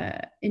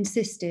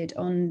insisted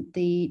on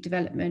the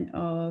development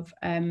of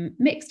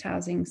mixed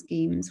housing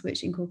schemes,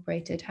 which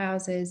incorporated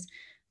houses,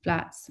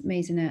 flats,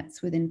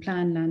 maisonettes within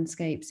planned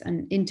landscapes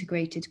and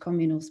integrated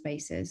communal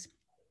spaces.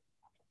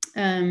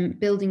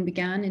 Building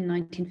began in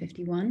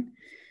 1951.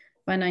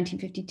 By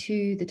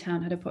 1952, the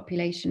town had a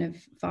population of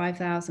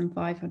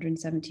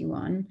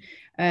 5,571,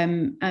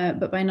 but by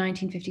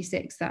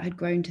 1956, that had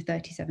grown to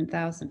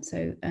 37,000,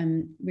 so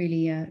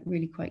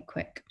really quite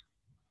quick.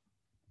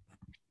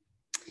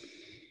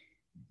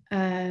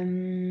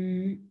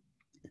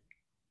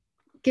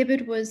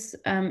 Gibbard was,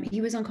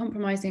 he was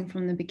uncompromising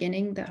from the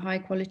beginning that high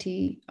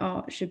quality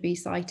art should be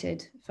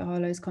cited for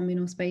Harlow's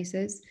communal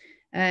spaces,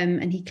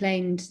 and he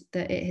claimed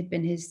that it had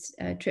been his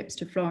trips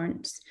to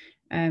Florence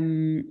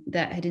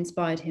that had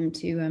inspired him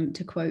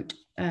to quote,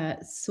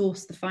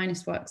 source the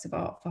finest works of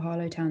art for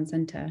Harlow Town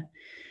Centre.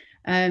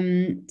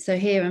 So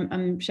here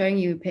I'm showing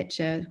you a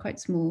picture,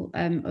 quite small,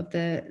 of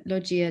the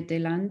Loggia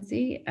dei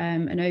Lanzi,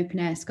 an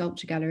open-air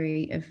sculpture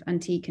gallery of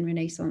antique and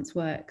Renaissance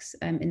works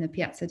in the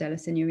Piazza della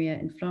Signoria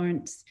in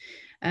Florence,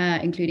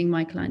 including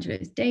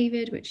Michelangelo's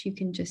David, which you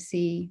can just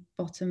see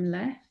bottom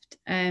left.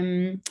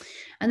 And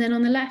then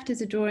on the left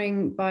is a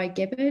drawing by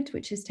Gibbard,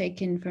 which is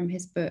taken from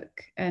his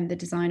book, The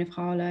Design of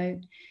Harlow.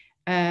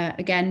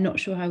 Again, not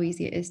sure how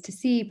easy it is to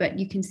see, but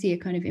you can see a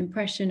kind of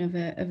impression of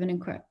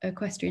an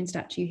equestrian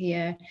statue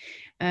here,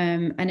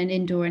 and an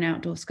indoor and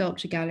outdoor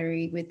sculpture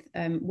gallery with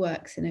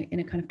works in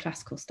a kind of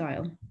classical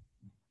style.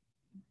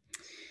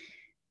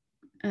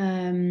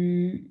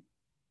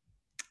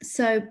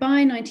 So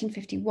by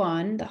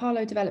 1951, the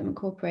Harlow Development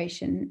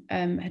Corporation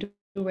had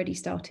already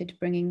started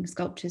bringing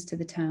sculptures to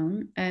the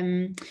town.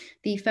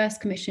 The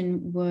first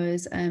commission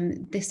was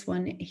this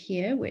one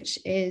here, which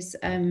is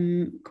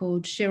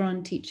called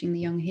Chiron Teaching the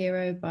Young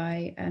Hero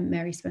by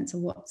Mary Spencer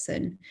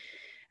Watson.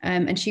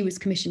 And she was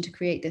commissioned to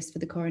create this for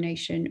the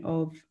coronation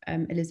of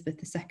Elizabeth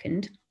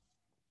II.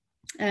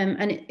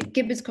 And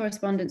Gibber's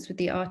correspondence with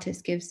the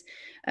artist gives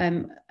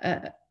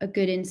a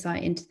good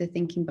insight into the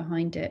thinking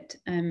behind it.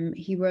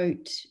 He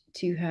wrote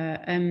to her,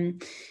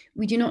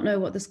 "We do not know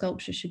what the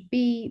sculpture should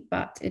be,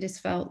 but it is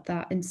felt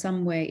that in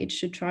some way it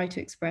should try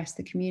to express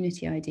the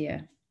community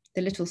idea.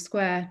 The little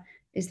square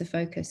is the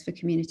focus for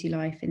community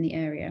life in the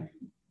area."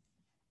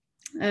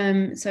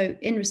 So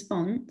in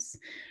response,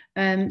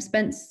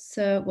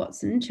 Spencer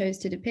Watson chose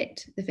to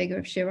depict the figure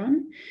of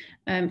Chiron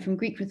from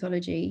Greek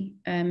mythology.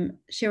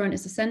 Chiron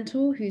is a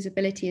centaur whose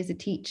ability as a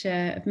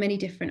teacher of many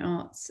different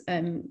arts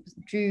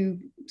drew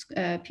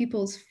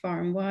pupils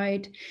far and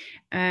wide,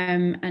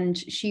 and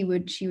she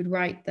would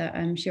write that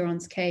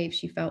Chiron's cave,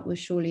 she felt, was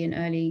surely an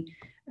early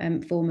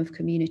form of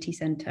community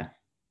centre.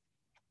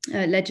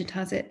 Legend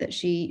has it that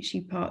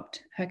she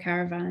parked her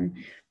caravan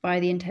by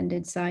the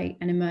intended site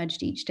and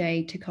emerged each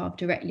day to carve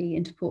directly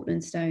into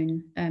Portland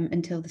stone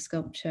until the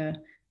sculpture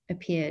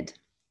appeared.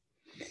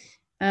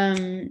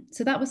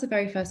 So that was the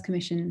very first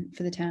commission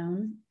for the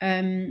town.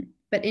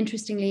 But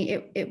interestingly,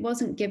 it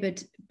wasn't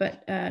Gibbard,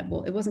 but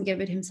well, it wasn't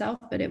Gibbard himself,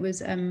 but it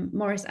was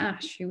Maurice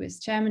Ash, who was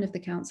chairman of the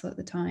council at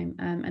the time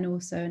and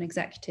also an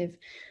executive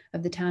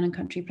of the Town and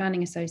Country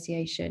Planning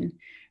Association,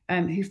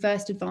 who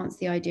first advanced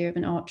the idea of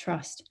an art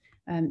trust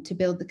to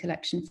build the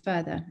collection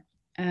further.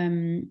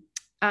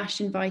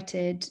 Ash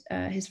invited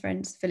his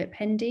friend Philip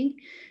Hendy,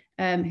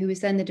 who was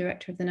then the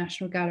director of the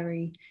National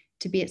Gallery,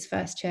 to be its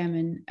first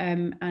chairman,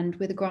 and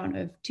with a grant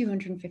of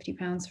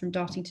 £250 from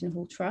Dartington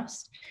Hall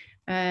Trust,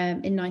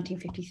 in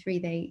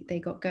 1953 they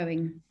got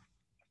going.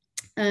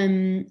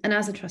 And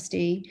as a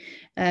trustee,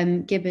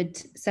 Gibbard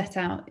set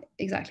out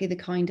exactly the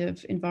kind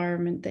of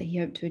environment that he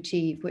hoped to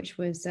achieve, which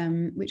was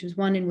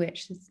one in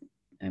which,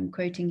 I'm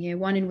quoting here,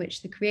 one in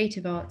which the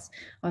creative arts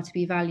are to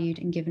be valued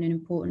and given an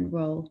important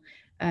role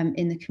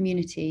in the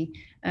community.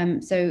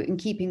 So in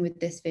keeping with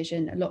this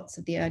vision, lots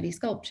of the early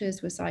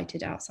sculptures were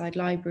sited outside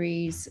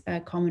libraries,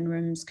 common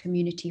rooms,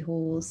 community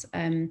halls,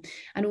 and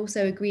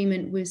also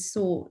agreement was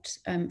sought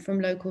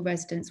from local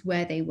residents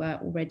where they were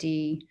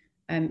already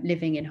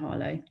living in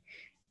Harlow.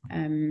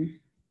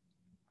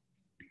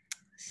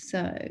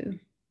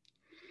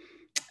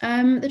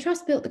 The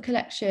trust built the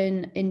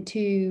collection in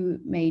two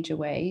major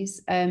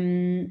ways.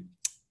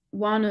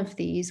 One of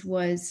these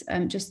was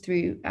just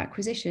through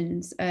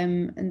acquisitions,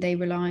 and they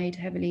relied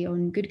heavily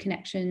on good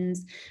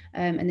connections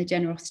and the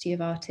generosity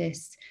of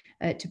artists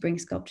to bring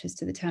sculptures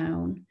to the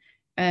town.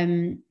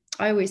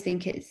 I always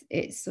think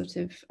it's sort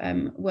of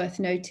worth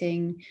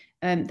noting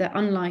that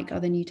unlike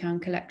other Newtown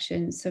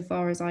collections, so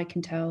far as I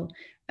can tell,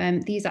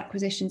 these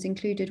acquisitions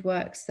included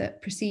works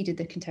that preceded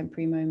the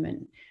contemporary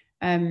moment.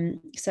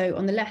 So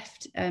on the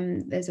left,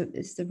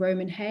 there's the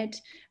Roman head,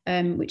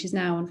 which is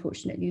now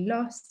unfortunately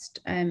lost.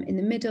 In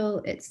the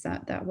middle, it's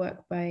that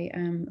work by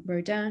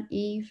Rodin,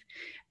 Eve,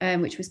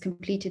 which was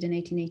completed in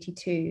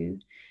 1882.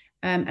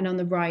 And on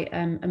the right,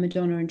 a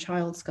Madonna and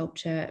Child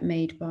sculpture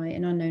made by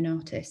an unknown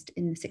artist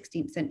in the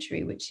 16th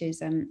century, which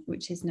is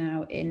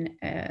now in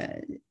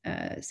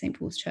St.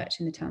 Paul's Church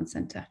in the town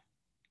centre.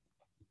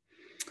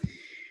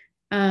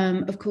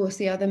 Of course,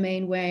 the other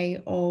main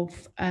way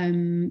of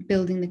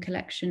building the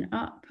collection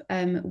up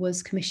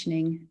was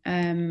commissioning,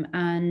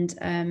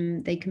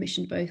 and they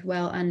commissioned both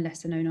well and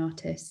lesser known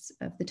artists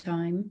of the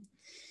time.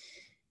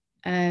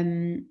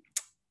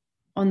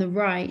 On the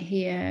right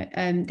here,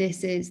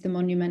 this is the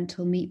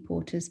monumental Meat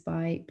Porters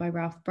by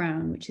Ralph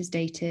Brown, which is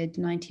dated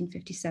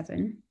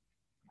 1957.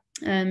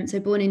 So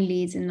born in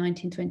Leeds in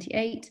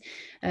 1928,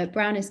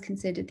 Brown is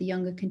considered the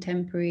younger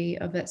contemporary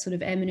of that sort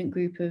of eminent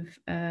group of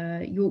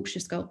Yorkshire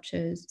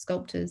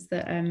sculptors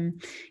that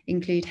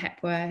include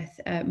Hepworth,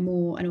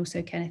 Moore, and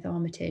also Kenneth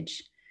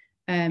Armitage.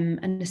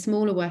 And a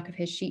smaller work of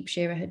his, Sheep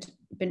Shearer, had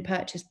been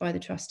purchased by the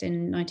Trust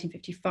in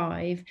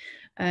 1955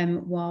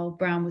 while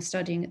Brown was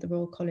studying at the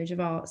Royal College of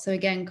Art. So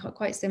again,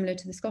 quite similar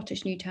to the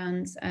Scottish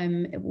Newtowns,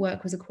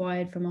 work was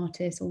acquired from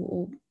artists,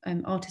 or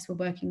artists were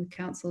working with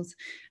councils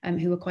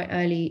who were quite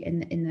early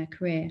in their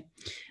career.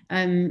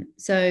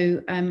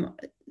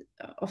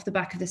 Off the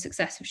back of the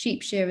success of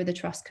Sheep Shearer, the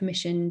Trust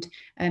commissioned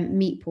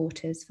Meat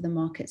Porters for the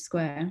Market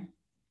Square.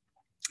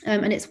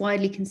 And it's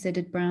widely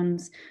considered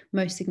Brown's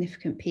most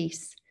significant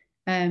piece.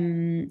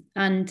 And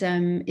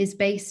is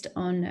based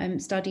on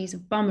studies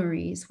of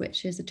bummeries,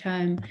 which is a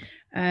term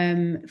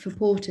for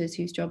porters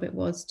whose job it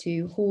was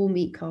to haul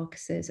meat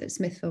carcasses at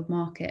Smithfield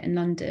Market in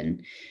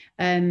London.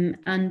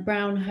 And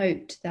Brown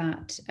hoped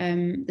that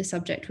the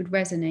subject would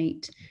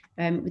resonate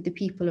with the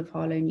people of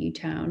Harlow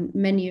Newtown,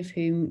 many of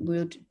whom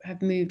would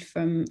have moved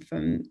from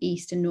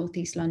East and North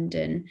East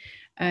London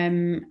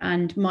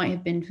and might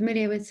have been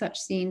familiar with such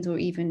scenes or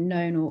even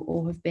known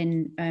or have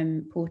been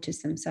porters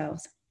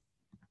themselves.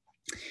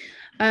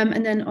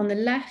 And then on the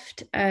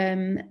left,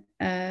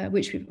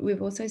 which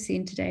we've also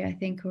seen today, I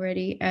think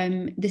already.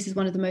 This is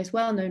one of the most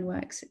well-known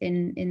works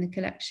in the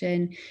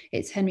collection.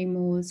 It's Henry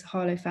Moore's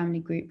Harlow Family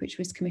Group, which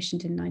was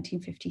commissioned in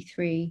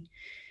 1953.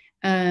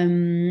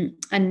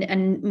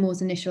 And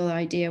Moore's initial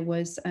idea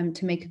was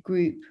to make a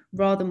group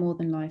rather more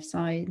than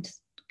life-size,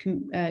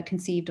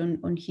 conceived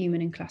on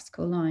human and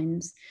classical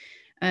lines.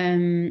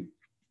 And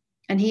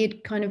he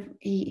had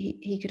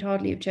he could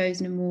hardly have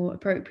chosen a more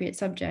appropriate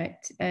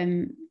subject.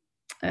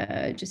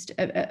 Just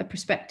a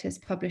prospectus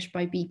published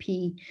by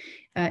BP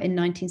in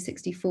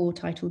 1964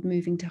 titled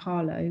Moving to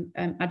Harlow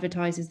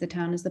advertises the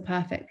town as the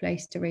perfect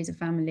place to raise a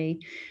family.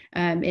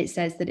 It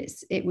says that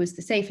it was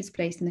the safest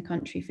place in the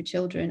country for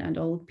children and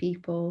old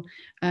people,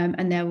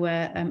 and there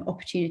were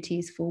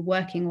opportunities for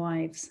working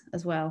wives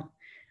as well.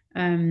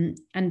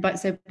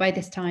 So by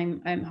this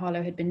time,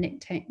 Harlow had been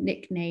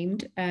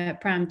nicknamed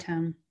Pram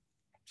Town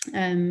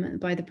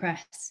by the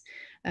press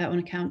on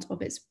account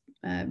of its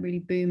really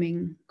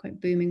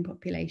quite booming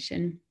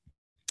population.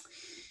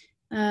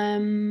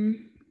 The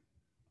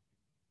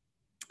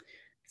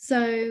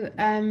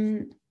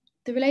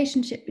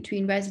relationship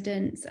between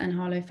residents and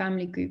Harlow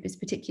Family Group is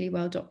particularly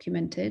well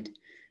documented.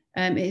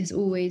 It has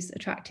always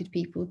attracted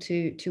people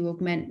to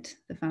augment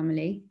the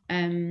family.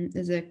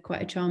 There's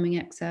quite a charming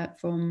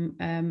excerpt from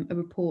a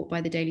report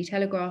by the Daily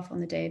Telegraph on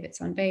the day of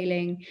its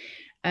unveiling,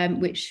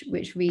 which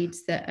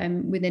reads that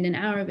within an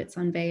hour of its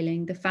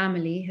unveiling, the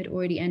family had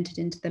already entered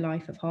into the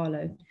life of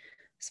Harlow.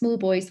 Small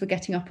boys were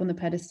getting up on the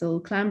pedestal,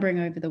 clambering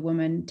over the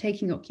woman,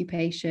 taking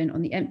occupation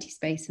on the empty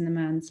space in the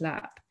man's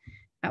lap.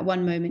 At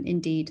one moment,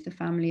 indeed, the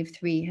family of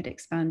 3 had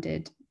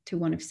expanded to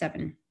one of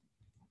 7.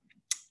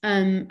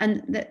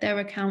 And there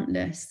are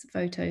countless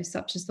photos,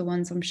 such as the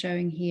ones I'm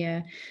showing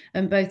here,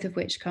 both of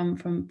which come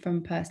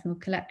from personal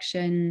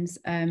collections.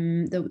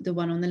 The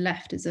one on the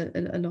left is a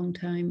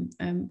long-time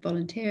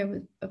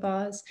volunteer of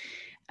ours.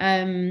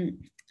 And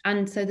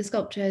so the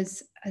sculpture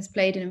has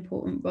played an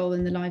important role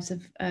in the lives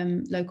of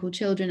local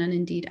children and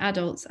indeed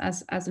adults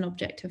as an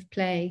object of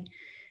play.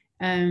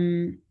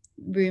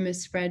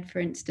 Rumours spread, for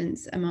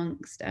instance,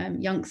 amongst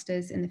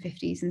youngsters in the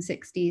 50s and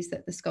 60s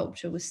that the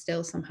sculpture was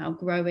still somehow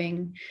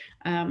growing.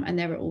 And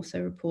there are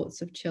also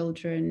reports of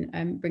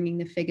children bringing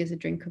the figures a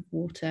drink of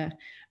water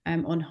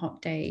on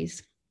hot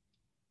days.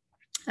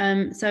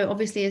 So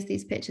obviously, as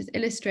these pictures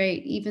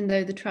illustrate, even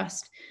though the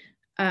Trust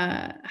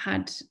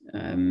had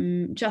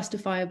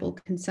justifiable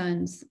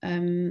concerns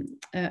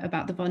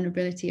about the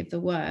vulnerability of the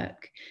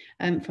work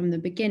from the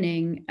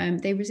beginning,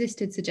 they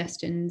resisted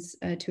suggestions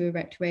to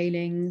erect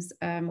railings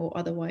or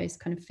otherwise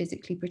kind of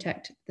physically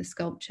protect the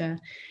sculpture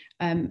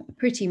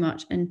pretty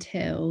much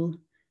until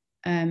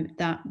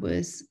that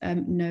was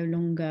no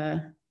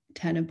longer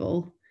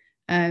tenable.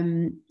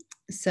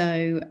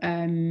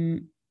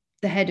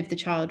 The head of the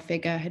child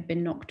figure had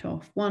been knocked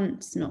off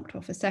once, knocked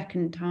off a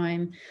second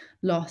time,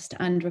 lost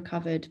and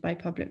recovered by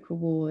public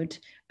reward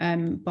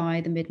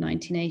by the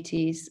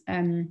mid-1980s.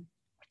 And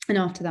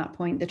after that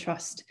point, the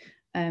Trust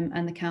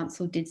and the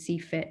Council did see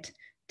fit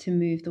to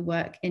move the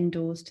work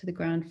indoors to the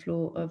ground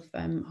floor of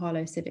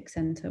Harlow Civic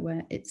Centre,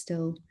 where it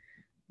still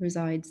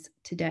resides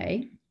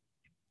today.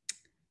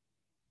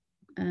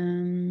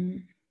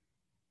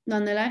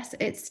 Nonetheless,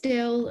 it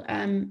still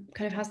kind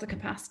of has the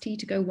capacity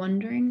to go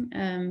wandering,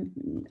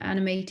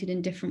 animated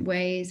in different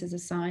ways as a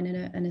sign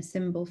and a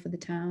symbol for the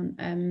town.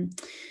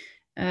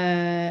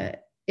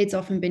 It's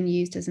often been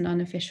used as an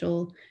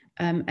unofficial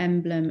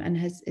emblem and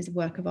is a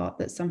work of art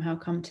that's somehow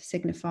come to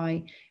signify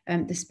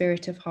the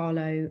spirit of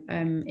Harlow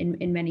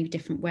in many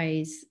different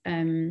ways.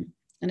 And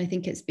I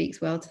think it speaks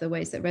well to the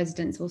ways that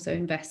residents also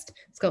invest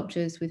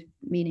sculptures with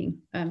meaning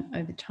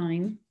over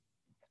time.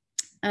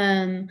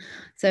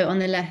 So on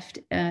the left,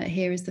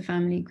 here is the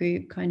family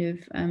group kind of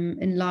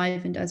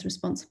enlivened as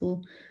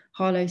responsible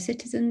Harlow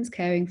citizens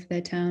caring for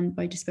their town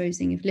by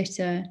disposing of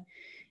litter.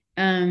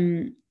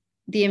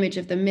 The image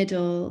of the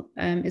middle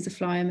is a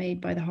flyer made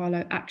by the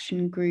Harlow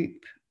Action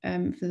Group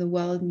for the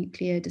World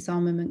Nuclear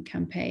Disarmament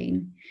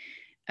Campaign.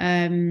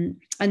 And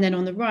then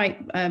on the right,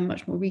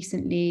 much more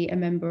recently, a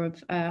member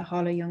of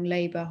Harlow Young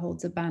Labour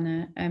holds a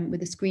banner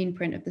with a screen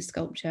print of the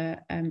sculpture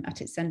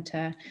at its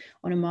centre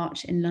on a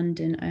march in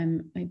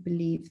London. I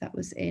believe that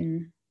was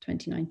in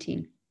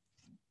 2019.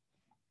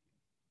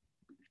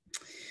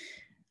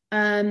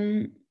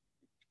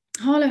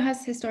 Harlow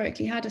has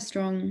historically had a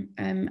strong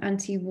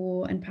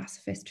anti-war and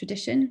pacifist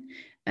tradition,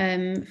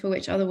 for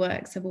which other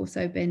works have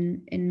also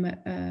been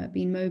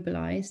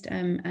mobilised.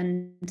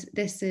 And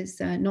this is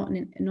Not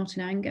in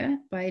Anger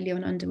by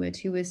Leon Underwood,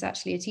 who was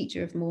actually a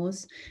teacher of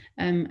Moore's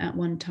at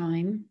one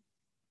time.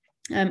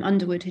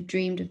 Underwood had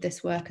dreamed of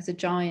this work as a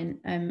giant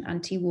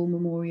anti-war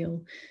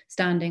memorial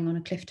standing on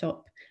a cliff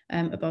top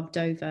above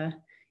Dover.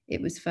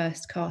 It was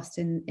first cast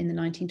in the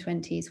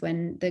 1920s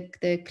when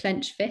the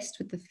clenched fist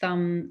with the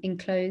thumb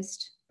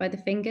enclosed by the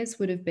fingers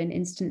would have been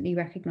instantly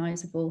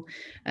recognisable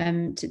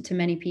to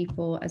many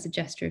people as a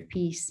gesture of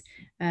peace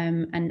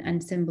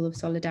and symbol of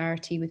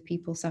solidarity with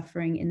people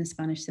suffering in the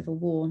Spanish Civil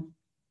War.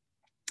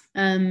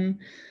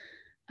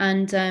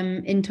 And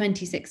in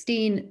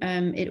 2016,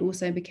 it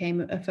also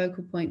became a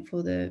focal point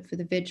for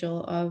the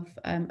vigil of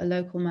a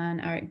local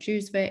man, Eric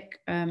Juzvik,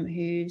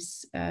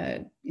 whose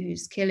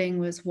killing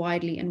was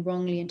widely and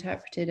wrongly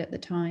interpreted at the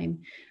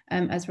time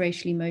as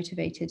racially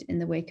motivated in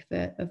the wake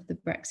of the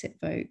Brexit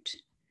vote.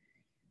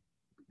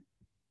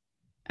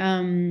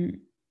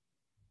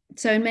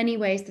 So in many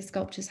ways, the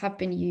sculptures have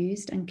been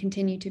used and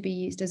continue to be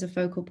used as a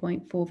focal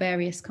point for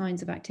various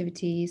kinds of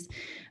activities,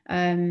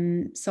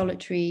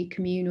 solitary,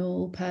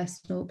 communal,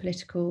 personal,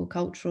 political,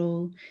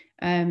 cultural,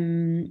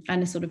 and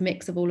a sort of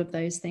mix of all of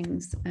those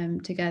things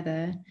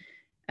together.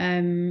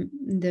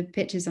 The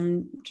pictures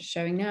I'm just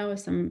showing now are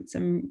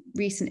some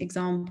recent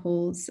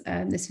examples.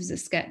 This was a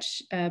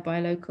sketch by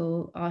a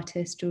local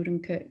artist,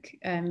 Jordan Cook,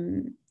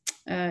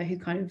 who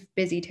kind of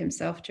busied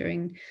himself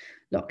during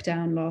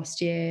lockdown last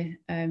year,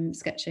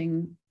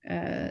 sketching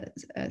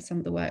some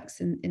of the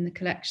works in the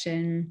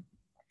collection.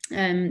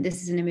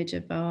 This is an image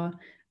of our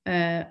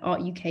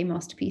Art UK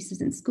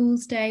Masterpieces in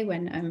Schools Day,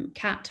 when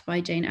Cat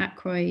by Jane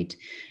Ackroyd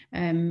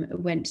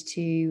went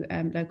to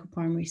local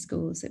primary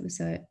schools. It was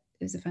a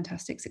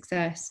fantastic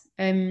success.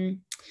 And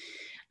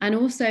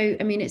also,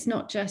 I mean, it's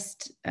not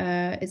just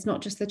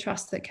the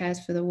trust that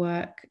cares for the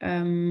work.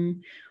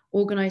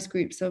 Organised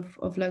groups of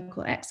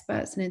local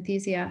experts and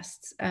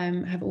enthusiasts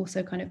have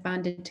also kind of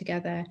banded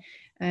together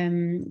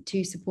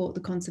to support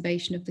the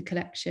conservation of the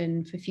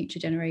collection for future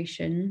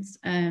generations.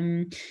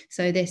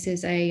 So this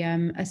is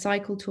a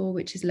cycle tour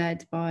which is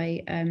led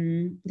by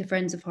the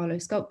Friends of Harlow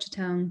Sculpture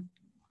Town,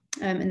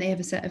 and they have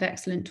a set of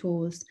excellent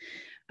tours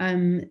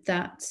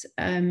that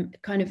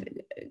kind of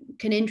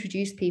can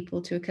introduce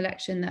people to a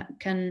collection that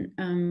can,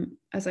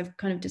 as I've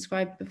kind of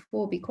described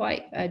before, be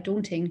quite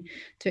daunting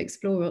to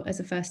explore as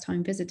a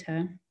first-time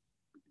visitor.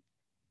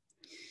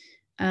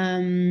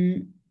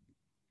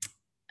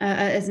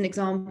 As an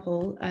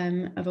example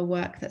of a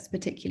work that's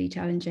particularly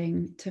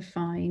challenging to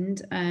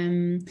find,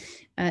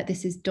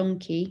 this is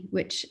Donkey,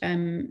 which,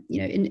 even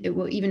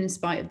in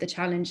spite of the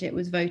challenge, it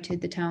was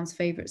voted the town's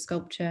favourite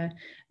sculpture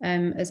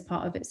as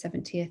part of its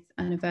 70th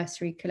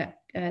anniversary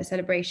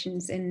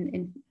celebrations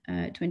in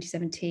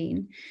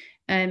 2017.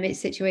 It's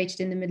situated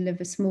in the middle of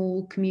a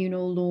small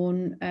communal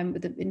lawn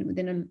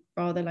within a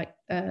rather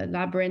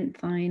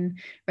labyrinthine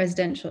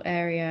residential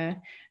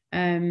area.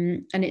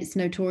 And it's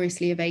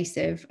notoriously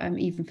evasive,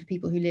 even for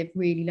people who live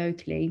really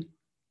locally.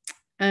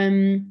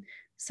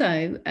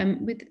 So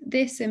with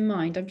this in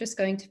mind, I'm just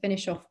going to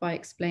finish off by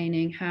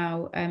explaining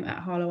how at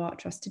Harlow Art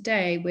Trust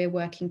today, we're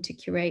working to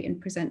curate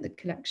and present the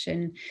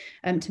collection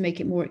to make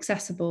it more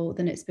accessible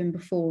than it's been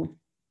before.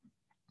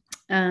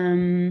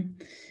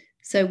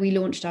 So we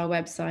launched our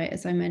website,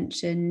 as I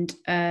mentioned,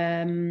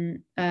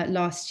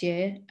 last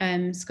year.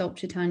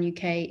 Sculpture Town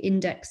UK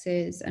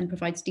indexes and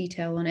provides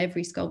detail on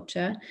every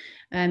sculpture,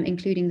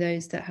 including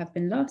those that have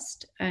been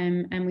lost.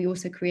 And we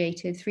also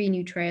created 3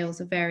 new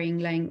trails of varying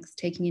lengths,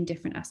 taking in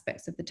different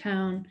aspects of the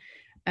town,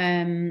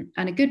 and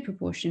a good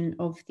proportion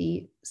of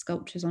the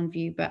sculptures on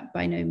view, but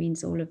by no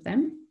means all of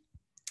them.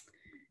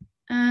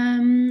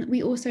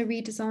 We also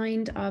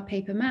redesigned our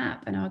paper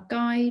map and our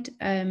guide,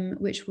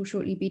 which will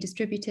shortly be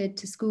distributed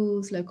to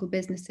schools, local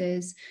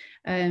businesses,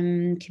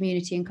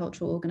 community and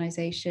cultural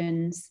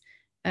organisations.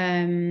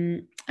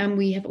 And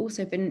we have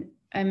also been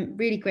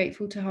really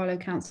grateful to Harlow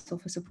Council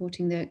for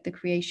supporting the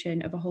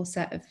creation of a whole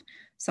set of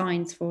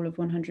signs for all of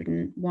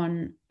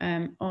 101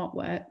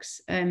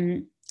 artworks.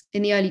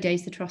 In the early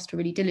days, the trust were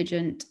really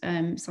diligent,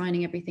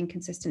 signing everything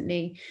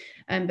consistently,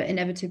 but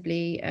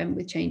inevitably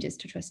with changes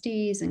to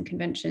trustees and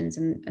conventions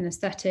and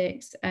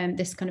aesthetics,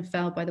 this kind of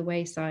fell by the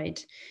wayside.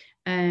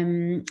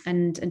 And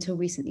until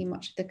recently,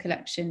 much of the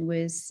collection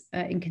was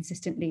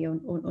inconsistently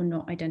or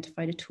not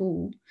identified at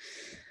all.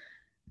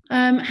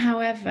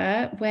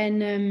 However,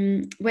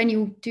 when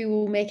you do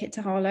all make it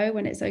to Harlow,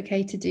 when it's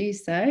okay to do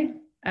so,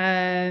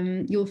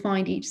 you'll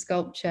find each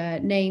sculpture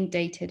named,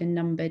 dated and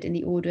numbered in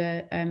the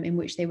order in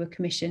which they were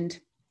commissioned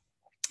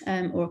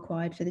or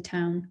acquired for the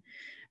town.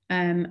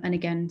 And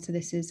again, so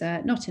this is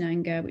Not in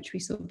Anger, which we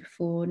saw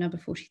before, number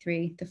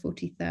 43, the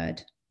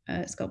 43rd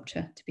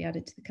sculpture to be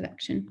added to the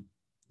collection.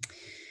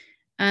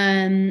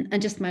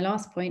 And just my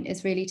last point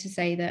is really to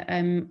say that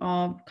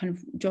our kind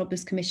of job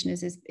as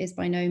commissioners is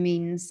by no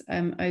means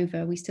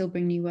over. We still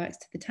bring new works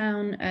to the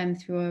town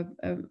through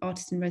an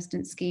artist in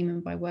residence scheme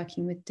and by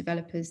working with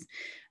developers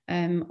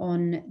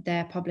on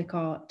their public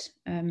art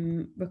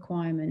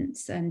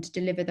requirements and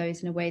deliver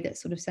those in a way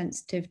that's sort of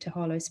sensitive to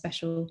Harlow's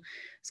special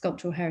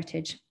sculptural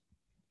heritage.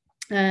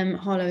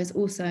 Harlow is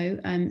also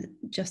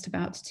just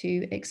about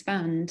to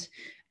expand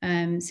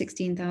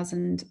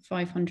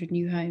 16,500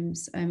 new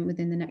homes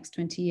within the next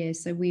 20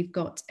 years. So we've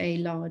got a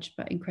large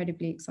but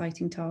incredibly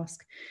exciting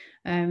task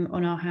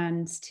on our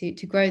hands to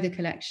grow the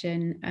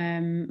collection,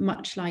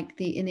 much like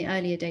in the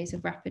earlier days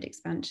of rapid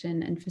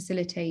expansion, and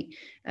facilitate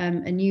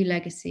a new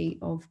legacy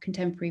of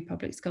contemporary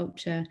public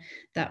sculpture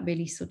that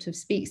really sort of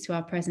speaks to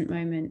our present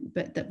moment,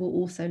 but that will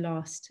also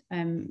last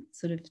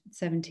sort of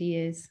 70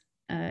 years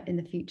in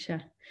the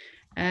future.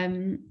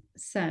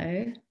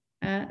 So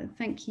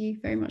Thank you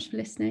very much for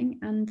listening,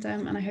 and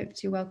I hope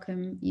to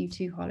welcome you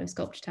to Harlow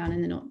Sculpture Town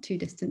in the not too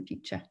distant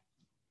future.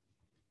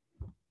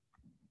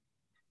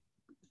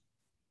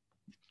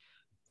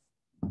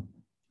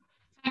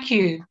 Thank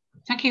you.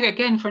 Thank you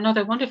again for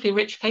another wonderfully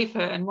rich paper,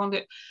 and one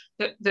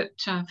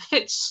that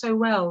fits so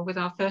well with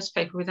our first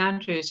paper with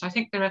Andrews. I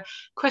think there are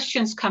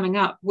questions coming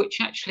up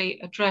which actually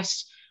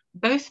address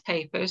both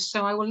papers,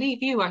 so I will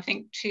leave you, I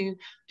think, to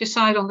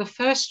decide on the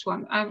first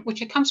one,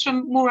 which comes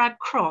from Murad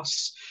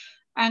Cross.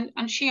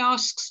 And she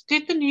asks,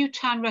 did the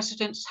Newtown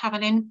residents have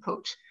an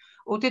input,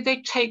 or did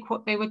they take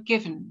what they were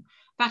given?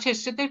 That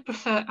is, did they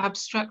prefer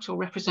abstract or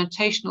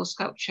representational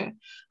sculpture?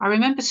 I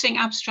remember seeing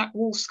abstract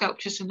wall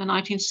sculptures in the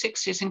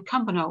 1960s in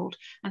Cumbernauld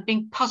and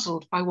being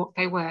puzzled by what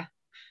they were.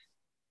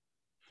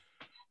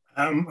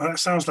 That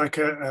sounds like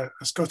a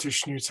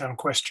Scottish Newtown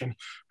question.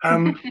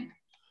 Cumbernauld,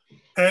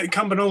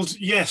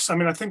 yes. I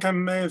mean, I think I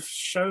may have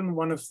shown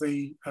one of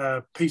the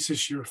pieces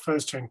she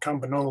refers to in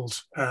Cumbernauld,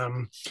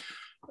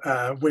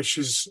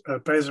 which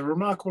bears a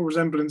remarkable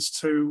resemblance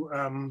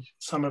to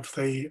some of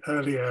the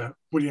earlier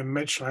William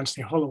Mitchell,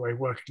 Anthony Holloway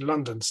work in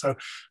London. So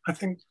I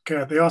think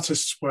the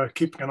artists were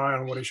keeping an eye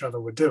on what each other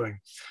were doing.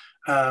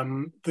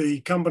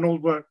 The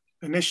Cumbernauld work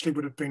initially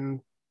would have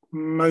been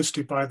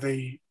mostly by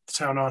the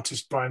town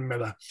artist Brian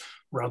Miller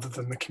rather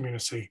than the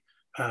community.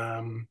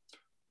 It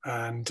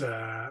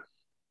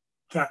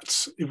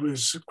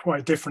was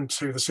quite different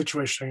to the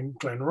situation in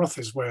Glen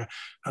Rothes, where,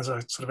 as I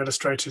sort of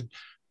illustrated,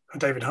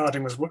 David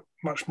Harding was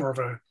much more of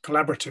a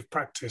collaborative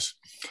practice.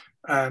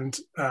 And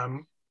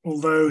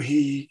although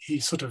he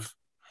sort of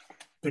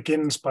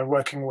begins by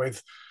working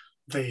with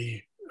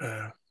the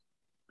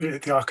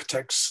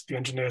architects, the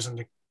engineers, and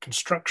the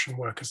construction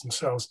workers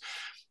themselves,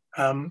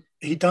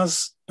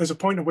 there's a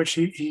point at which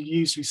he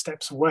usually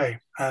steps away,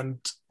 and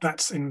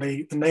that's in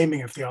the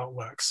naming of the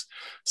artworks.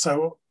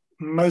 So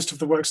most of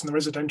the works in the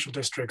residential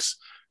districts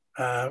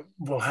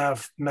will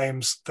have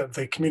names that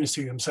the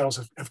community themselves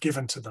have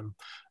given to them,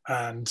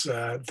 and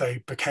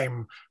they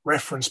became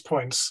reference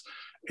points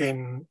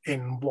in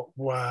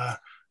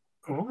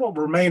what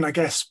remain, I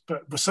guess,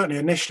 but were certainly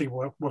initially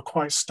were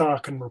quite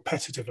stark and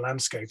repetitive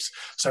landscapes.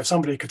 So if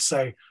somebody could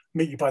say,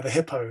 meet you by the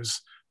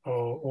hippos,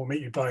 or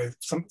meet you by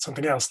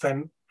something else,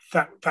 then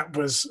that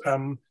was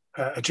a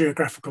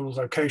geographical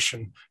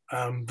location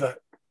that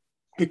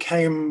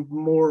became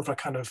more of a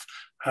kind of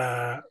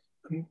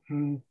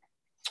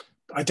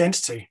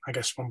identity, I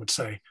guess one would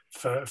say,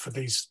 for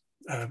these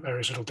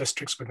various little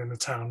districts within the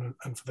town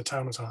and for the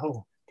town as a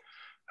whole.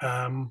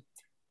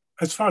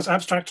 As far as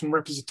abstract and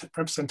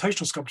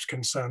representational sculpture is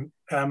concerned,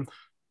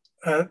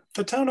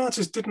 the town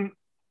artists didn't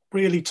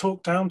really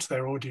talk down to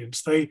their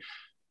audience.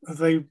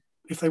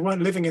 If they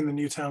weren't living in the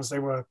new towns, they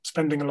were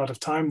spending a lot of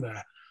time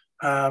there.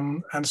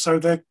 And so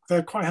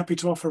they're quite happy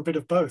to offer a bit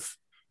of both.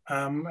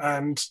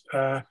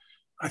 I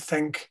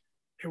think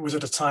it was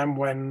at a time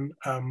when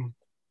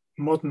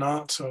modern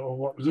art, or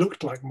what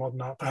looked like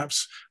modern art,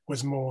 perhaps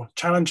was more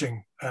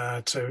challenging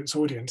to its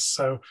audience.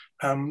 So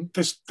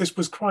this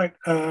was quite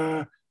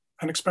an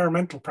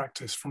experimental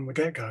practice from the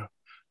get-go.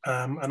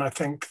 And I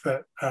think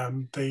that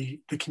the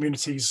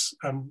communities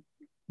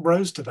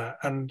rose to that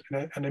and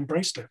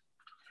embraced it.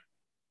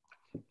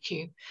 Thank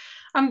you.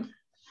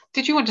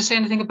 Did you want to say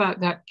anything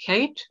about that,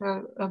 Kate,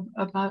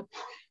 about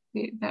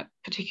that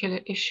particular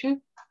issue,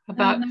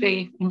 about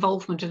the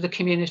involvement of the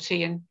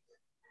community in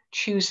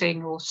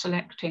choosing or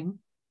selecting?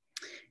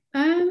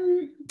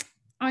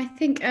 I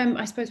think,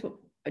 I suppose,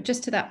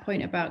 just to that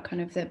point about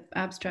kind of the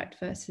abstract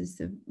versus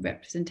the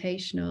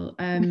representational,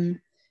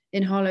 in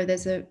Harlow,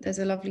 there's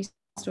a lovely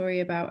story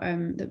about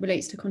that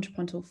relates to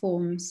contrapuntal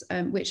forms,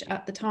 which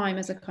at the time,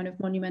 as a kind of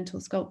monumental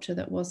sculpture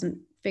that wasn't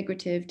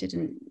figurative,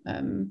 didn't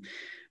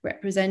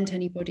represent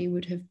anybody,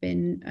 would have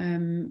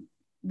been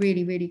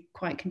really, really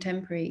quite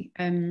contemporary.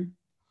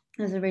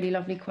 There's a really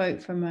lovely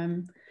quote from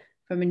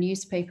a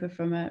newspaper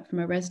from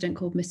a resident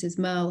called Mrs.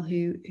 Merle,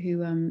 who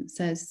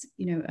says,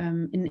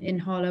 in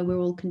Harlow we're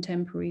all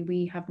contemporary.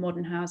 We have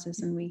modern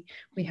houses and we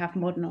have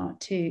modern art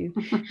too.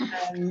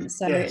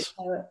 So yes.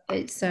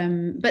 It's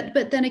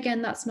but then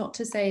again, that's not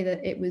to say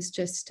that it was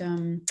just.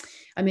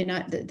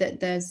 That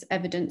there's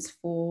evidence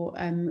for.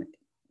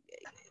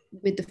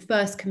 With the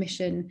first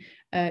commission,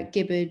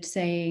 Gibbard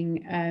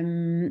saying,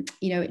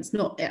 it's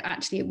not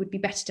actually, it would be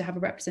better to have a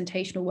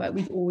representational work.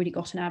 We've already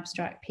got an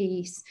abstract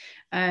piece.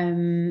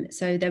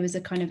 So there was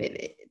a kind of,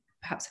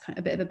 perhaps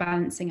a bit of a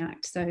balancing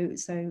act. So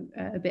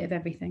a bit of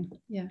everything.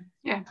 Yeah.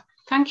 Yeah.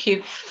 Thank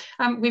you.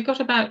 We've got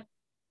about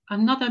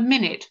another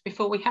minute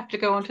before we have to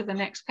go on to the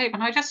next paper.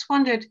 And I just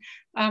wondered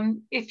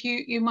if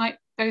you might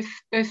both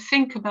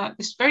think about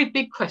this very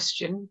big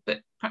question,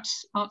 but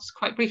perhaps answer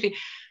quite briefly.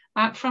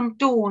 From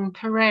Dawn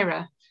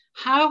Pereira,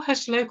 how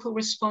has local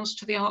response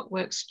to the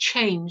artworks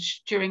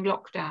changed during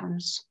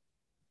lockdowns?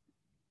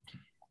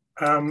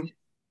 Well,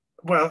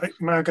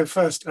 may I go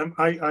first?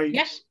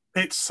 Yes.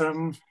 It's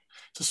a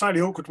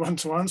slightly awkward one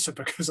to answer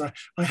because I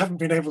haven't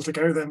been able to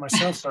go there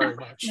myself very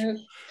much. No.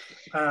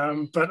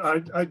 But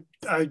I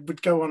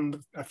would go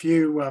on a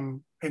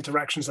few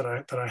interactions that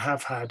I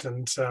have had,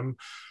 and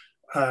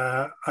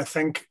I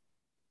think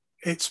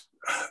it's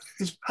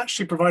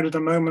actually provided a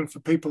moment for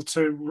people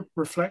to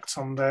reflect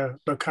on their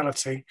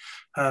locality.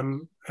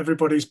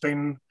 Everybody's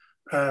been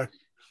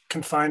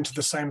confined to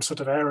the same sort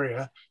of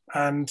area,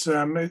 and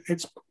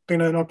it's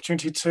been an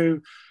opportunity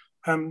to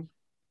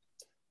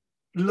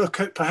look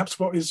at perhaps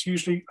what is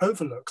usually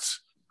overlooked,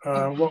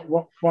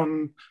 what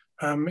one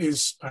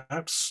is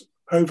perhaps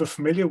over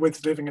familiar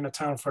with living in a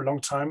town for a long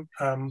time.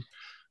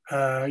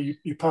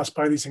 You pass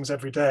by these things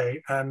every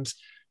day, and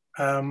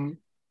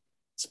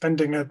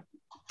spending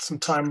some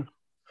time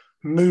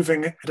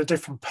moving at a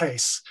different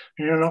pace.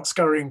 You're not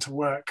scurrying to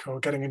work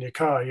or getting in your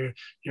car.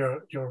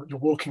 You're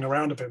walking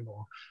around a bit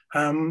more.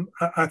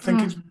 I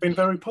think it's been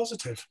very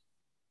positive.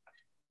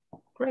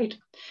 Great.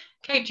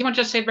 Kate, do you want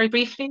to just say very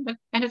briefly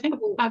anything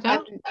about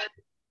that?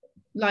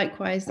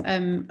 Likewise,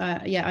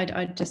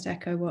 I'd just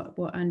echo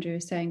what Andrew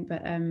is saying,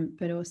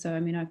 but also, I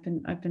mean,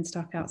 I've been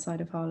stuck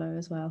outside of Harlow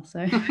as well, so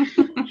I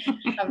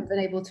haven't been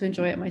able to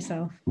enjoy it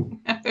myself.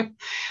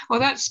 Well,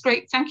 that's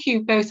great. Thank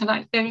you both.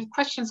 And there are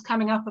questions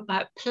coming up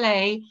about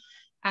play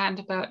and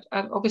about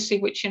obviously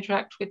which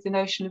interact with the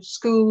notion of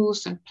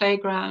schools and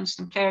playgrounds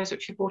and players,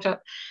 which you brought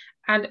up.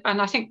 And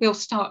I think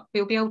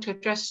we'll be able to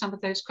address some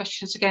of those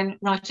questions again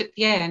right at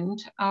the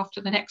end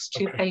after the next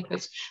two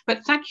papers.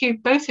 But thank you,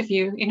 both of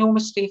you,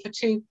 enormously for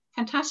two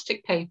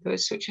fantastic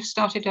papers, which have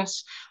started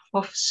us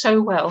off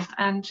so well.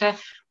 And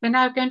we're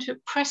now going to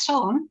press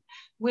on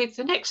with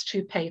the next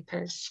two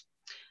papers.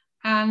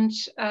 And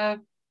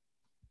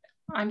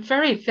I'm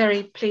very,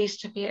 very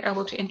pleased to be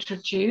able to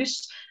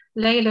introduce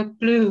Layla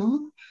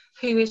Bloom,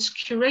 who is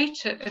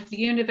curator of the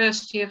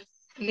University of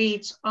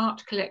Leeds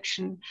Art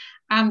Collection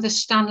and the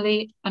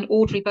Stanley and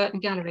Audrey Burton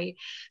Gallery.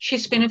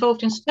 She's been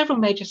involved in several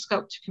major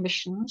sculpture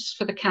commissions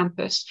for the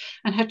campus,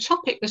 and her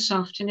topic this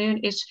afternoon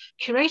is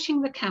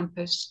Curating the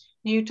Campus,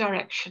 New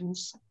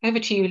Directions. Over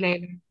to you,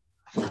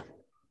 Layla.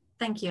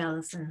 Thank you,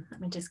 Alison.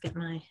 Let me just get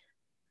my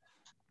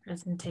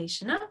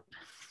presentation up.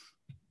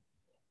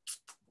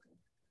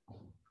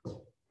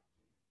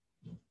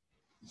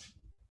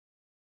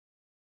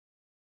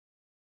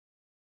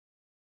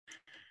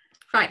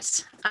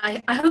 Right,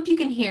 I hope you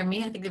can hear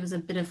me. I think there was a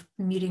bit of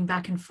muting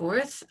back and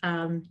forth.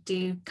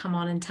 Do come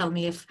on and tell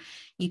me if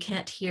you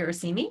can't hear or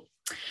see me.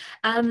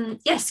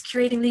 Yes,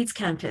 Curating Leeds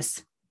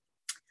campus.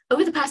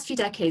 Over the past few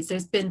decades,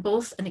 there's been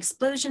both an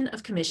explosion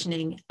of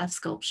commissioning of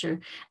sculpture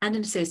and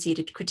an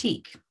associated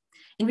critique.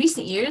 In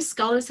recent years,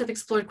 scholars have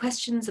explored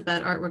questions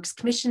about artworks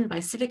commissioned by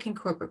civic and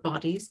corporate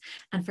bodies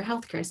and for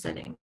healthcare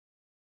settings.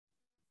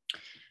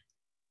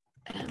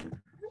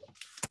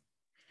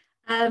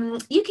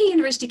 UK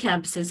university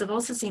campuses have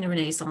also seen a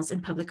renaissance in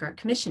public art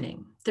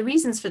commissioning. The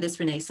reasons for this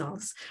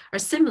renaissance are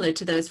similar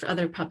to those for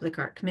other public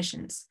art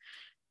commissions: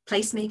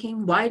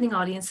 placemaking, widening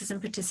audiences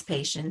and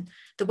participation,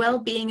 the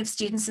well-being of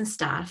students and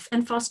staff,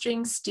 and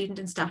fostering student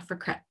and staff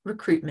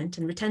recruitment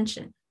and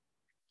retention.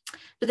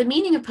 But the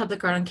meaning of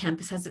public art on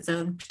campus has its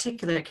own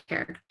particular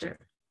character.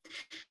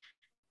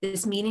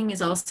 This meaning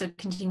is also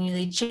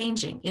continually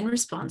changing in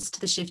response to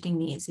the shifting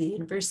needs of the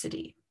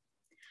university.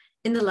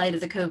 In the light of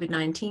the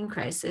COVID-19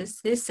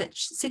 crisis, this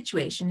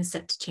situation is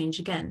set to change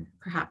again,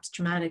 perhaps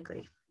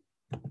dramatically.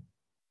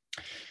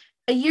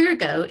 A year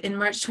ago, in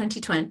March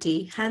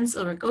 2020,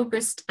 Hans-Ulrich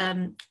Obrist,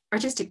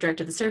 artistic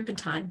director of the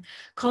Serpentine,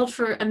 called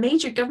for a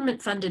major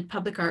government-funded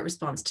public art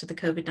response to the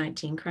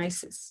COVID-19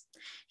 crisis.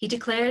 He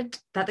declared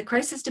that the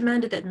crisis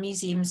demanded that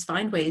museums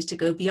find ways to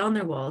go beyond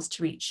their walls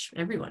to reach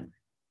everyone.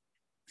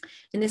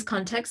 In this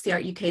context, the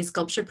Art UK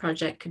Sculpture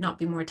Project could not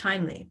be more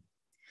timely.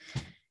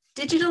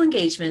 Digital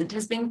engagement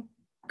has been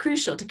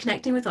crucial to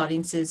connecting with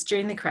audiences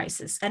during the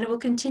crisis, and it will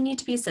continue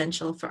to be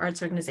essential for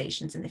arts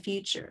organisations in the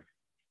future.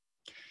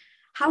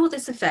 How will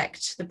this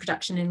affect the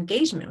production and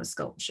engagement with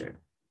sculpture?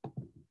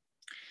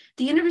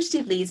 The University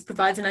of Leeds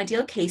provides an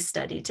ideal case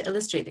study to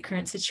illustrate the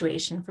current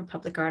situation for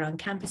public art on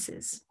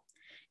campuses.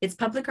 Its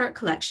public art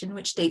collection,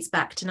 which dates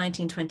back to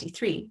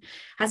 1923,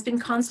 has been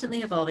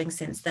constantly evolving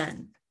since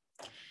then.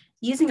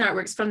 Using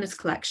artworks from this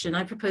collection,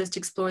 I propose to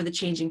explore the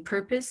changing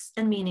purpose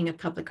and meaning of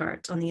public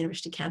art on the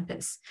university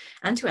campus,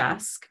 and to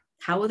ask,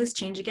 how will this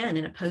change again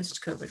in a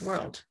post-COVID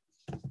world?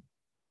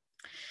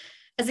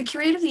 As a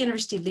curator of the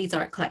University of Leeds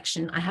Art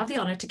Collection, I have the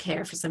honour to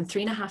care for some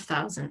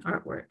 3,500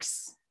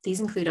 artworks. These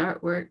include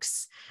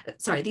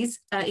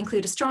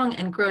include a strong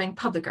and growing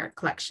public art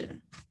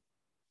collection.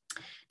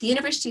 The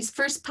university's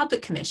first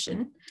public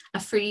commission, a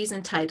frieze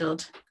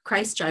entitled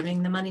Christ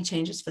Driving the Money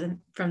Changers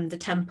from the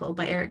Temple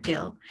by Eric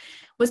Gill,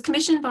 was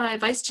commissioned by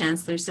Vice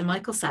Chancellor Sir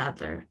Michael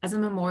Sadler as a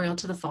memorial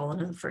to the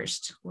fallen of the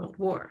First World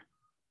War.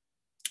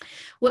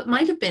 What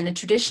might have been a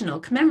traditional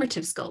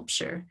commemorative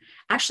sculpture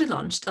actually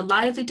launched a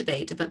lively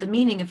debate about the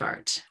meaning of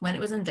art when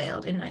it was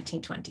unveiled in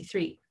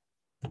 1923.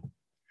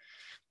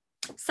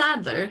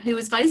 Sadler, who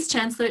was Vice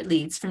Chancellor at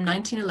Leeds from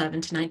 1911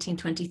 to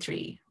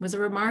 1923, was a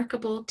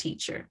remarkable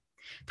teacher,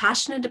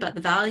 passionate about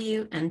the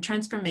value and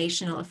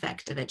transformational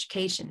effect of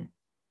education.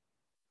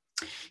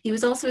 He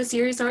was also a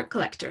serious art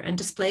collector and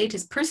displayed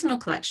his personal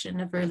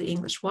collection of early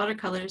English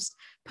watercolours,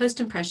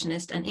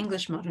 post-impressionist and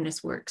English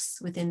modernist works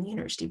within the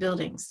university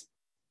buildings.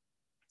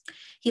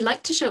 He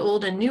liked to show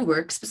old and new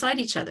works beside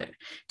each other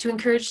to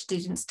encourage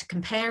students to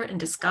compare and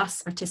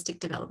discuss artistic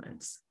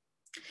developments.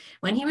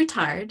 When he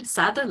retired,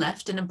 Sadler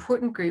left an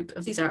important group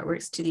of these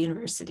artworks to the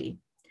university.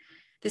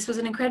 This was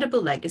an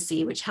incredible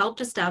legacy which helped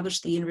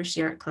establish the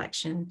University Art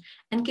Collection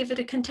and give it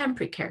a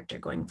contemporary character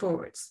going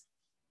forwards.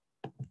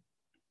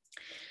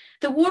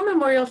 The War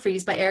Memorial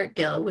frieze by Eric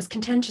Gill was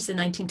contentious in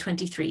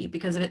 1923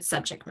 because of its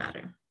subject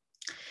matter.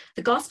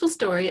 The gospel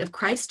story of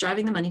Christ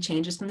driving the money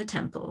changers from the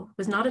temple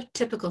was not a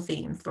typical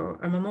theme for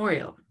a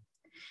memorial.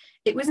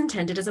 It was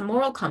intended as a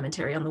moral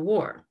commentary on the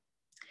war.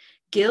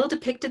 Gill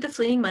depicted the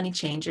fleeing money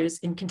changers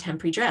in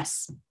contemporary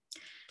dress.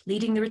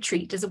 Leading the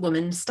retreat is a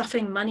woman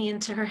stuffing money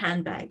into her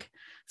handbag,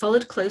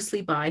 followed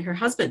closely by her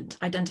husband,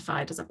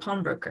 identified as a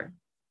pawnbroker.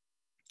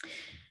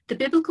 The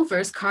biblical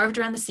verse carved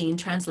around the scene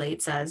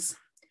translates as,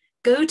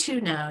 "Go to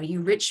now,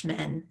 you rich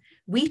men,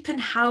 weep and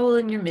howl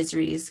in your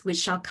miseries, which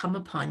shall come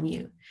upon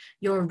you.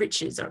 Your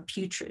riches are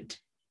putrid."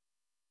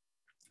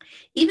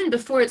 Even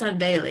before its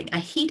unveiling, a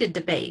heated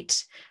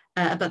debate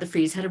about the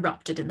frieze had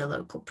erupted in the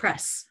local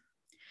press.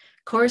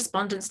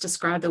 Correspondents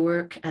described the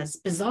work as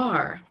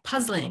bizarre,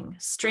 puzzling,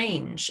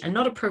 strange, and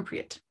not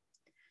appropriate.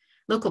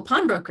 Local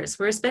pawnbrokers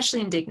were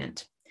especially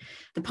indignant.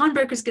 The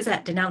Pawnbrokers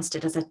Gazette denounced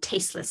it as a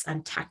tasteless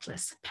and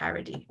tactless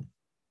parody.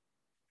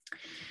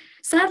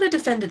 Sadler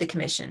defended the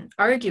commission,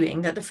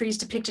 arguing that the frieze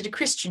depicted a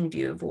Christian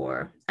view of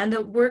war and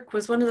the work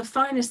was one of the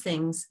finest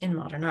things in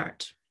modern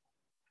art.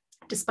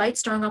 Despite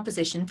strong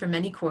opposition from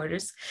many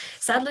quarters,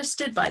 Sadler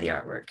stood by the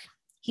artwork.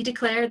 He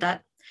declared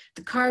that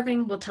the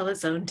carving will tell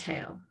its own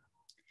tale.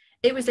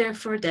 It was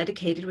therefore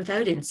dedicated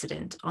without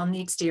incident on the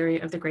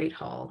exterior of the Great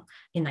Hall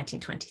in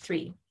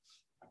 1923.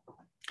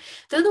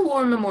 Though the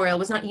War Memorial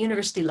was not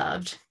universally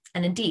loved,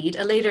 and indeed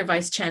a later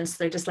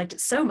vice-chancellor disliked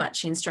it so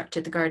much he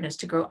instructed the gardeners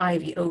to grow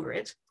ivy over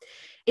it,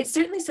 it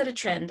certainly set a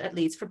trend at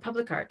Leeds for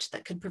public art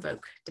that could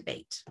provoke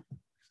debate.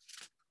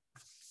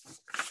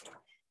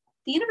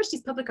 The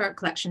university's public art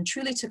collection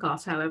truly took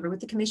off, however,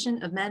 with the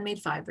commission of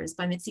Man-Made Fibres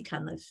by Mitzi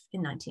Cunliffe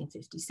in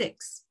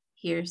 1956.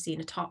 Here seen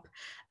atop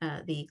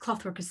the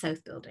Clothworkers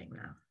South building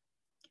now.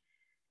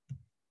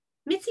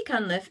 Mitzi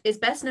Cunliffe is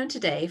best known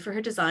today for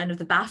her design of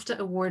the BAFTA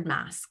Award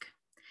mask.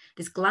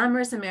 This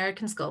glamorous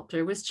American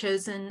sculptor was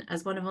chosen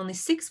as one of only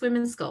 6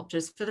 women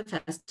sculptors for the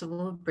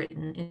Festival of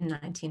Britain in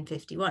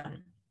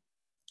 1951.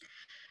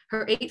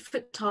 Her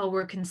 8-foot-tall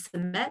work in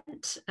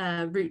cement,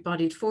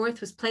 root-bodied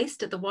forth, was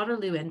placed at the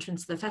Waterloo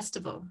entrance of the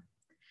festival.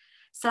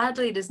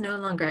 Sadly, it is no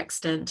longer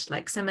extant,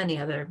 like so many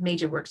other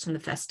major works from the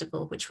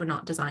festival, which were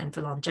not designed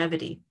for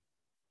longevity.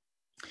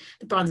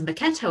 The bronze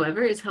maquette,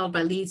 however, is held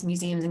by Leeds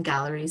museums and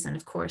galleries, and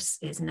of course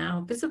is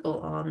now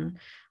visible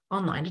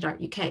online at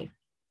Art UK.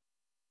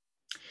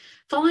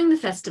 Following the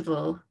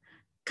festival,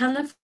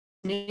 Cunliffe's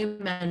new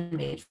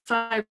Man-Made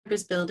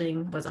Fibres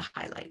building was a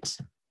highlight.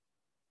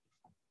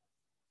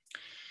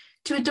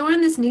 To adorn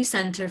this new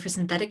centre for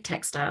synthetic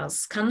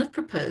textiles, Cunliffe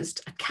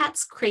proposed a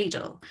cat's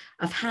cradle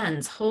of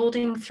hands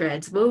holding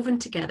threads woven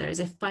together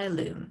as if by a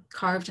loom,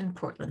 carved in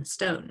Portland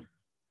stone.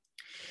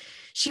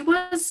 She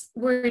was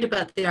worried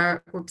about the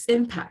artwork's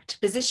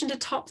impact, positioned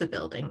atop the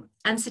building,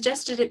 and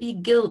suggested it be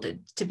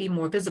gilded to be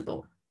more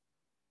visible.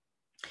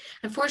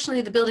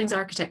 Unfortunately, the building's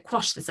architect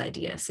quashed this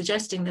idea,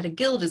 suggesting that a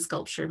gilded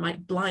sculpture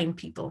might blind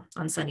people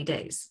on sunny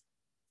days.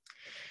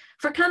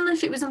 For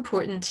Cunliffe, it was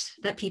important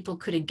that people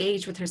could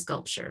engage with her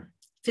sculpture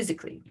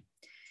physically.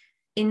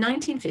 In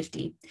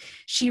 1950,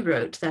 she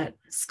wrote that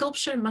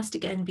sculpture must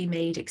again be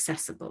made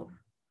accessible.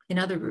 In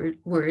other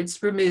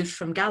words, removed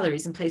from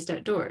galleries and placed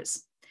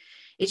outdoors.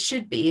 It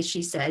should be, as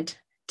she said,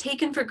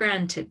 taken for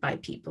granted by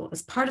people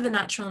as part of the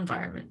natural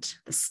environment,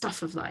 the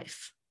stuff of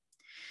life.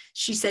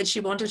 She said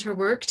she wanted her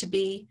work to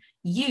be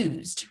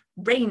used,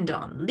 rained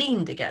on,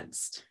 leaned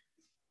against.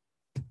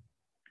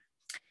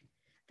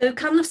 Though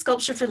Cunliffe's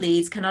sculpture for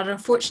Leeds cannot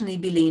unfortunately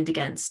be leaned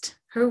against,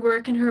 her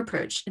work and her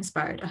approach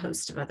inspired a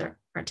host of other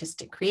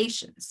artistic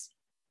creations.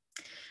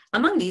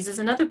 Among these is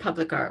another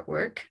public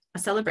artwork, a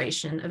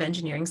celebration of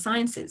engineering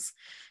sciences,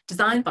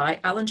 designed by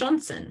Alan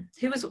Johnson,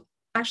 who was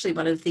actually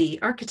one of the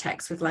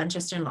architects with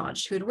Lanchester and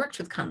Lodge who had worked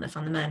with Cunliffe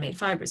on the Man-Made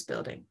Fibres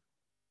building.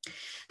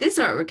 This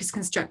artwork is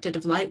constructed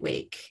of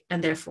lightweight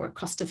and therefore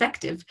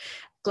cost-effective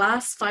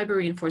glass fibre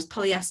reinforced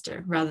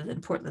polyester rather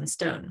than Portland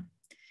stone.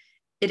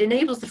 It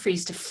enables the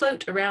frieze to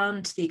float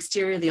around the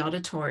exterior of the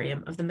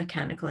auditorium of the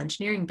mechanical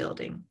engineering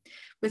building,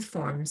 with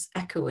forms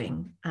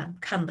echoing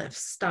Cunliffe's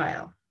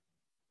style.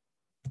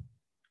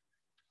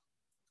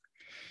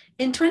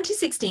 In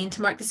 2016,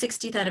 to mark the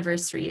 60th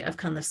anniversary of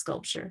Cunliffe's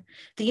sculpture,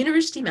 the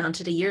university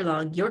mounted a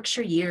year-long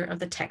Yorkshire Year of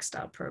the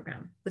Textile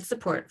programme with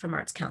support from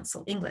Arts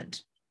Council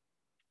England.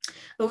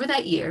 Over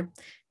that year,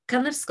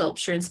 Cunliffe's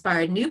sculpture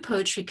inspired new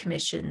poetry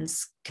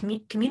commissions,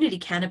 community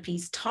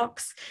canopies,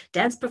 talks,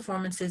 dance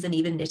performances, and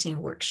even knitting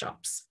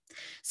workshops.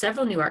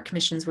 Several new art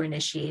commissions were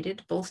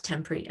initiated, both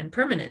temporary and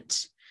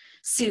permanent.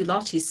 Sue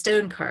Lottie's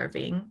stone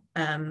carving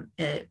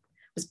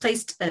was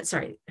placed,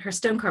 her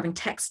stone carving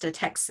text to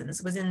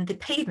Texans was in the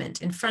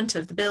pavement in front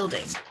of the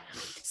building,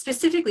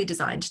 specifically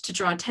designed to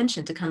draw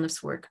attention to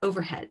Cunliffe's work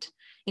overhead,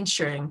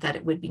 ensuring that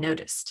it would be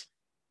noticed.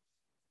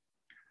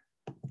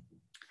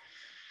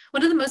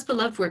 One of the most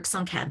beloved works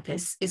on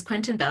campus is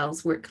Quentin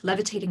Bell's work,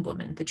 Levitating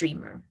Woman, the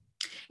Dreamer.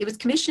 It was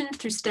commissioned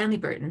through Stanley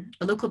Burton,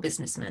 a local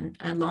businessman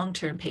and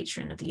long-term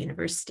patron of the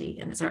university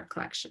and its art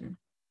collection.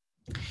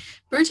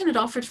 Burton had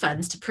offered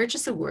funds to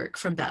purchase a work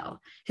from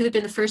Bell, who had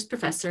been the first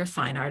professor of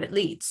fine art at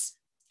Leeds.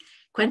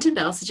 Quentin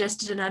Bell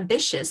suggested an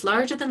ambitious,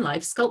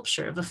 larger-than-life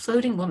sculpture of a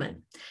floating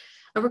woman,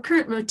 a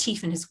recurrent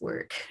motif in his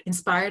work,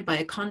 inspired by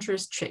a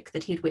conjurer's trick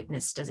that he had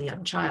witnessed as a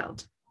young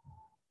child.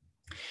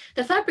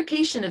 The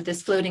fabrication of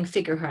this floating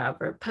figure,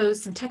 however,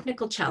 posed some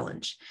technical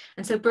challenge,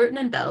 and so Burton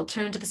and Bell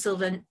turned to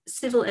the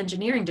civil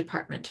engineering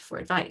department for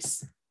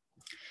advice.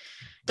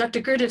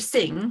 Dr. Gurdev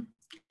Singh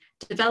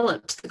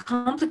developed the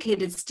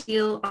complicated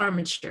steel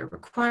armature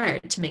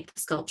required to make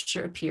the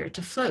sculpture appear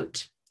to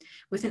float,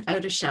 with an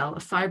outer shell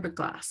of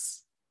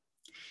fiberglass.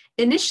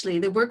 Initially,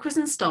 the work was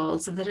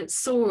installed so that it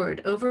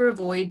soared over a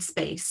void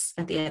space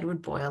at the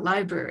Edward Boyle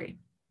Library.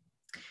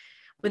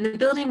 When the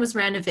building was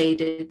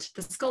renovated,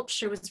 the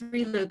sculpture was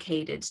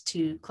relocated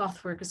to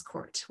Clothworkers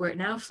Court, where it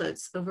now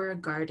floats over a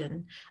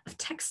garden of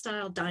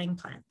textile dyeing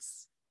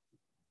plants.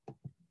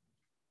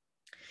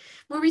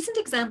 More recent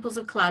examples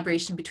of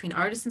collaboration between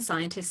artists and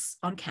scientists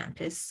on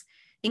campus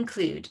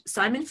include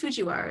Simon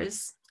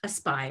Fujiwara's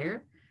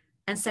Aspire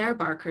and Sarah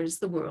Barker's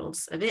The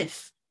Worlds of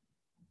If.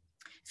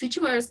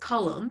 Fujiwara's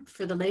column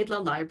for the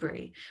Layla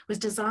Library was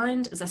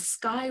designed as a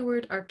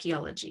skyward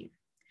archaeology,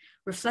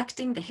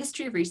 reflecting the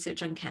history of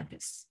research on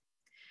campus.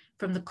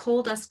 From the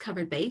coal dust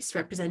covered base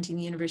representing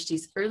the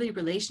university's early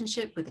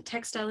relationship with the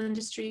textile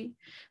industry,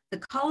 the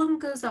column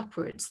goes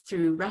upwards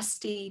through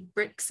rusty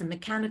bricks and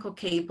mechanical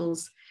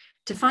cables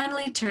to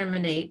finally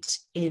terminate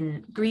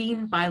in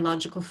green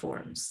biological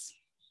forms.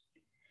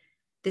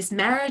 This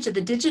marriage of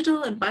the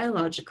digital and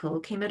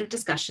biological came out of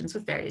discussions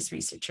with various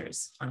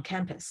researchers on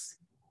campus.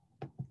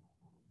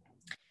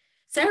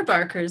 Sarah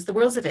Barker's The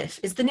Worlds of If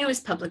is the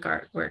newest public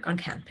artwork on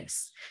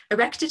campus,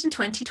 erected in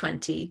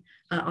 2020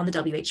 on the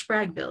W.H.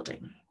 Bragg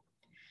building.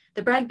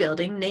 The Bragg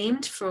building,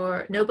 named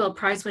for Nobel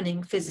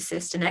Prize-winning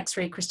physicist and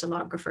X-ray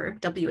crystallographer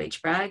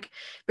W.H. Bragg,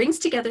 brings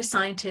together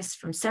scientists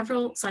from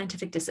several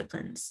scientific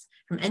disciplines,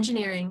 from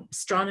engineering,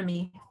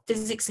 astronomy,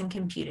 physics, and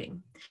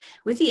computing,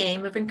 with the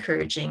aim of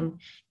encouraging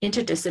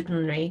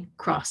interdisciplinary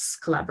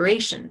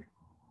cross-collaboration.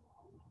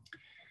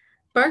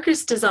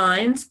 Barker's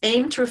designs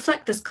aim to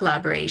reflect this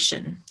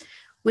collaboration,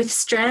 with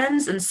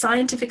strands and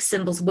scientific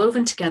symbols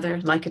woven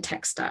together like a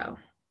textile.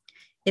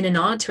 In a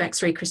nod to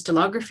X-ray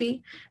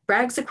crystallography,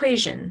 Bragg's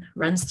equation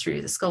runs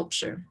through the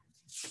sculpture.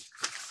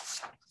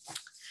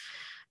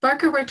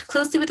 Barker worked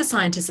closely with the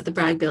scientists at the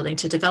Bragg building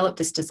to develop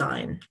this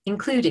design,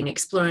 including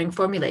exploring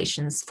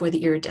formulations for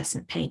the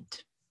iridescent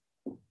paint.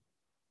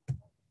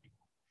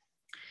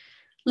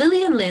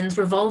 Lillian Lynn's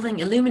revolving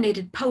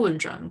illuminated poem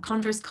drum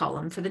converse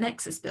column for the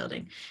Nexus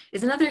building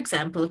is another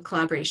example of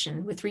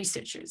collaboration with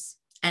researchers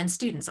and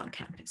students on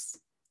campus.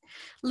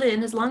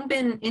 Lynn has long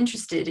been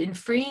interested in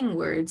freeing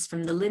words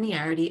from the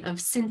linearity of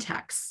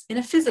syntax in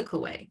a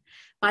physical way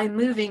by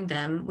moving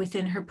them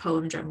within her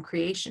poem drum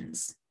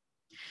creations.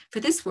 For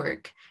this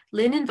work,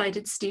 Lynn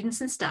invited students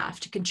and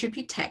staff to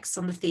contribute texts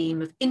on the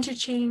theme of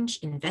interchange,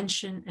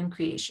 invention, and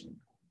creation.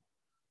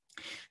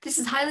 This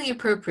is highly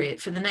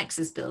appropriate for the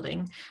Nexus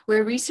building,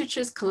 where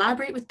researchers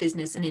collaborate with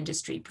business and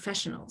industry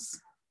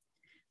professionals.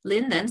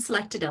 Lynn then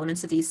selected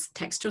elements of these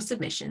textual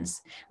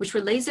submissions, which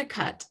were laser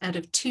cut out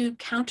of 2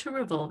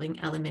 counter-revolving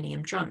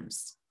aluminium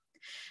drums.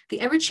 The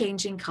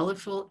ever-changing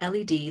colorful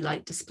LED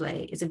light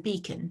display is a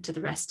beacon to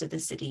the rest of the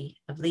city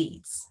of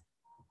Leeds.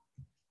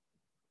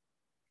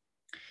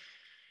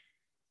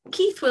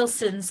 Keith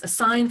Wilson's A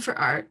Sign for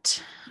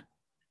Art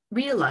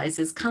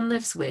realizes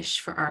Cunliffe's wish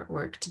for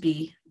artwork to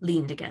be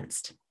leaned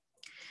against.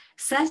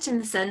 Set in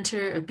the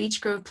center of Beech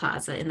Grove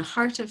Plaza in the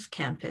heart of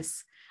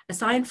campus, A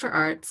Sign for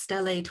Art,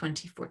 Stele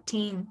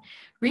 2014,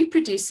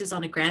 reproduces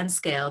on a grand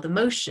scale the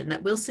motion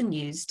that Wilson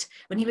used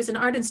when he was an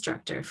art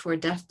instructor for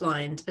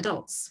deafblind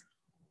adults.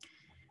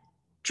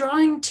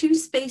 Drawing 2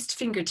 spaced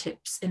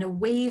fingertips in a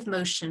wave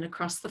motion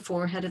across the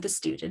forehead of the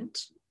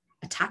student,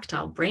 a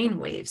tactile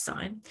brainwave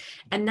sign,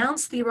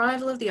 announced the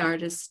arrival of the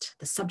artist,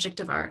 the subject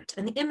of art,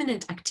 and the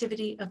imminent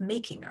activity of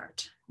making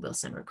art,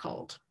 Wilson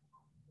recalled.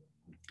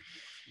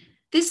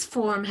 This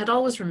form had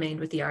always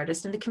remained with the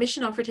artist, and the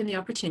commission offered him the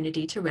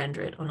opportunity to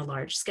render it on a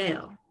large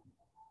scale.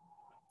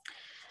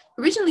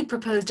 Originally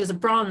proposed as a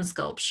bronze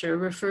sculpture,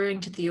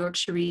 referring to the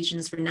Yorkshire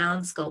region's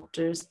renowned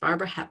sculptors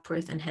Barbara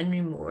Hepworth and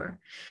Henry Moore,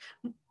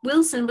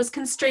 Wilson was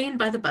constrained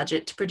by the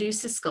budget to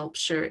produce a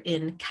sculpture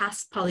in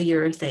cast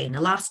polyurethane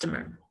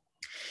elastomer.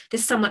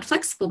 This somewhat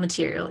flexible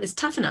material is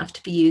tough enough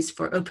to be used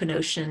for open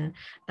ocean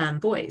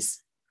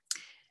buoys.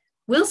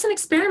 Wilson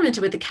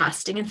experimented with the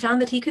casting and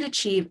found that he could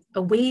achieve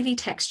a wavy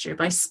texture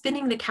by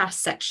spinning the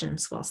cast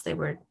sections whilst they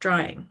were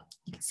drying.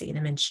 You can see an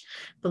image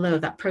below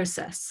that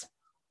process.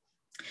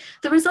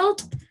 The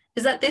result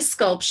is that this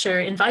sculpture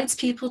invites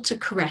people to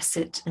caress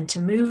it and to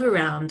move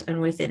around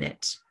and within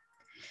it.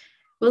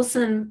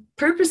 Wilson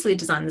purposely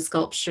designed the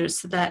sculpture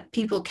so that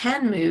people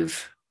can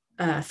move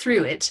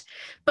through it,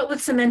 but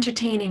with some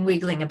entertaining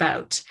wiggling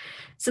about.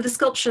 So the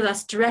sculpture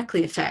thus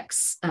directly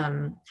affects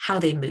how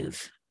they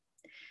move.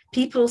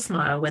 People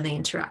smile when they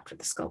interact with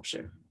the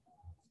sculpture.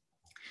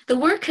 The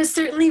work has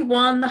certainly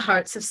won the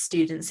hearts of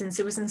students since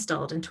it was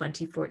installed in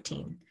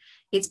 2014.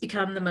 It's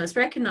become the most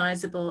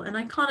recognizable and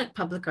iconic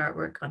public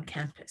artwork on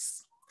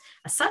campus.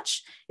 As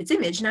such, its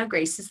image now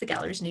graces the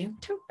gallery's new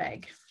tote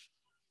bag.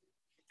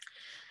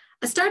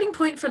 A starting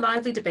point for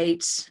lively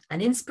debate,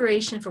 an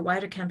inspiration for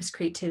wider campus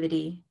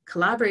creativity,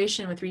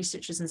 collaboration with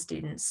researchers and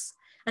students,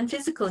 and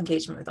physical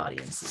engagement with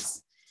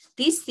audiences.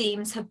 These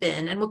themes have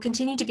been and will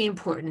continue to be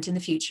important in the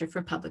future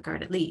for public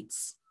art at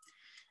Leeds.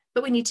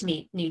 But we need to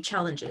meet new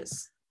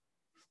challenges.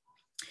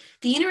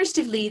 The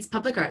University of Leeds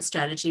Public Art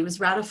Strategy was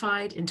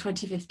ratified in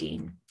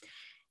 2015.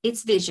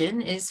 Its vision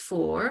is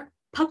for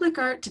public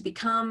art to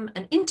become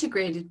an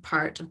integrated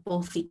part of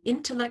both the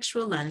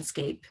intellectual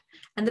landscape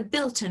and the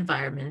built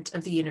environment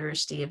of the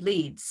University of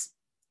Leeds.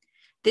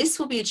 This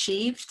will be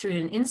achieved through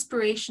an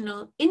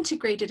inspirational,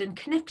 integrated and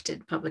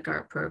connected public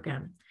art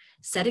program,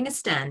 setting a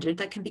standard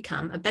that can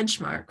become a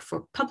benchmark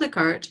for public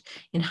art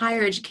in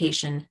higher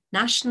education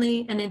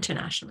nationally and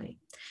internationally,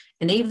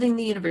 enabling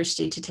the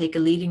university to take a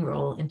leading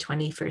role in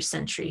 21st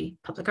century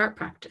public art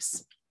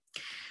practice.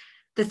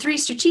 The three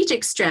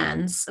strategic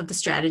strands of the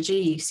strategy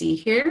you see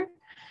here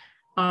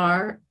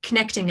are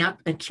connecting up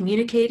and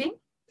communicating,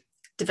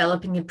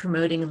 developing and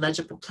promoting a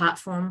legible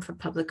platform for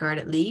public art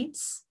at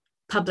Leeds,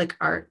 public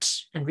art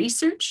and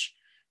research,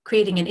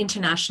 creating an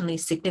internationally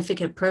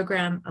significant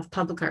program of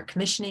public art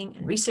commissioning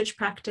and research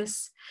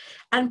practice,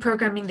 and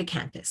programming the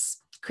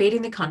campus,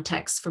 creating the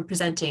context for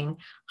presenting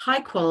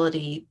high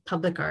quality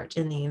public art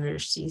in the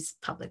university's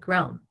public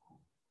realm.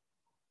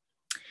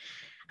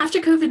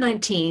 After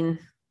COVID-19,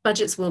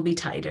 budgets will be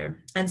tighter,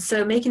 and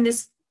so making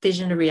this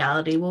vision a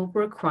reality will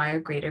require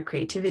greater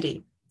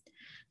creativity.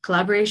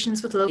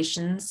 Collaborations with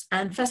locations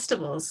and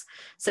festivals,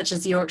 such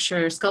as the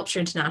Yorkshire Sculpture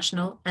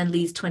International and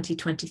Leeds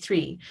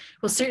 2023,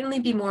 will certainly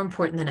be more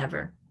important than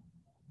ever.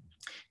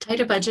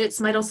 Tighter budgets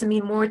might also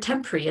mean more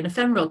temporary and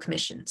ephemeral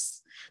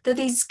commissions, though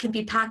these can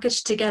be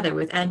packaged together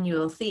with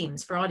annual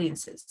themes for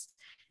audiences,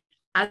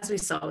 as we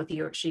saw with the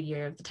Yorkshire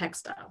Year of the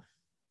Textile.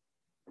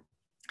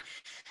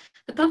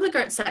 The public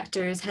art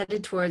sector is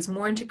headed towards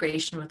more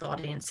integration with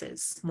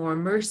audiences, more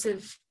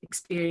immersive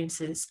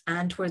experiences,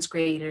 and towards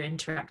greater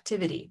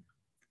interactivity.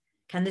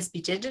 Can this be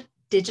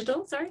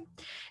digital?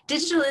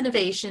 Digital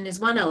innovation is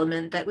one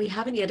element that we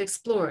haven't yet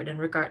explored in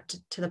regard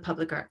to the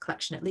public art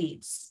collection at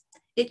Leeds.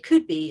 It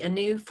could be a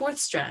new fourth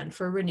strand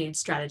for a renewed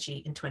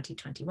strategy in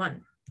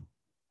 2021.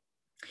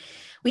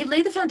 We've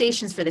laid the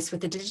foundations for this with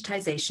the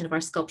digitization of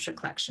our sculpture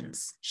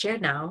collections,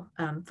 shared now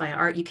via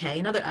Art UK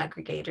and other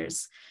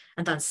aggregators,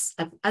 and thus,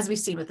 as we've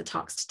seen with the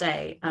talks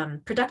today,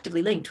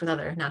 productively linked with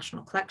other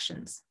national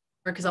collections.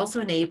 Work has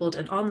also enabled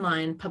an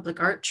online public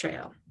art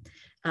trail,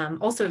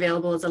 also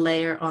available as a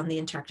layer on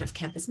the interactive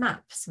campus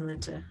map, similar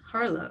to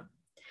Harlow.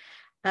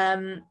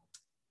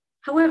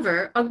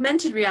 However,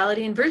 augmented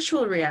reality and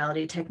virtual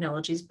reality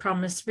technologies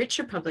promise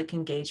richer public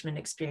engagement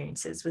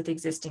experiences with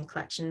existing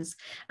collections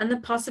and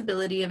the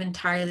possibility of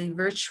entirely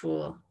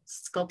virtual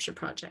sculpture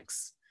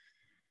projects.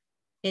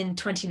 In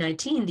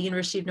 2019, the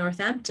University of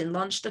Northampton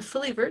launched a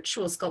fully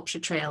virtual sculpture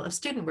trail of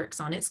student works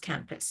on its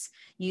campus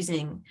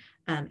using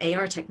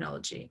AR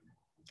technology.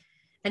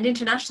 And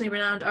internationally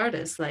renowned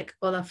artists like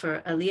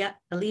Olafur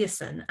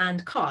Eliasson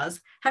and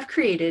Cause have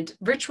created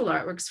virtual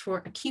artworks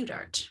for Acute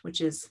Art, which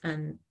is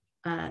an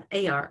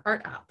AR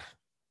art app.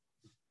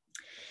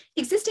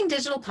 Existing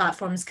digital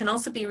platforms can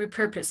also be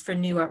repurposed for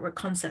new artwork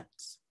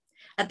concepts.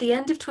 At the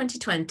end of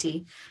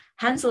 2020,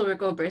 Hans Ulrich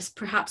Obrist,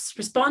 perhaps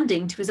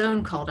responding to his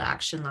own call to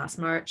action last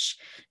March,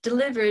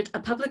 delivered a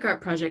public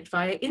art project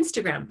via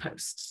Instagram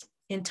posts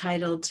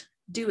entitled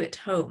Do It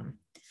Home.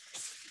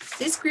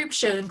 This group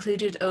show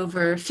included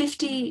over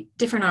 50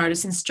 different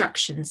artists'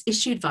 instructions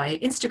issued via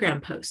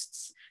Instagram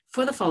posts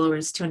for the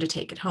followers to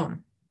undertake at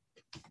home.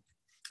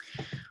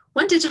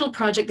 One digital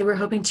project that we're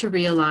hoping to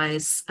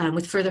realize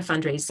with further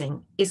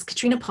fundraising is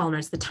Katrina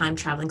Palmer's The Time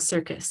Traveling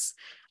Circus,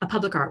 a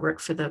public artwork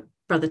for the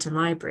Brotherton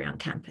Library on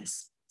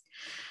campus.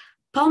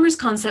 Palmer's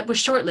concept was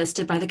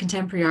shortlisted by the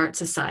Contemporary Art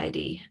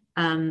Society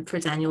for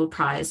its annual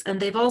prize, and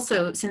they've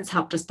also since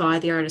helped us buy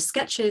the artist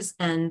sketches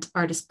and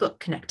artist book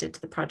connected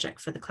to the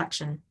project for the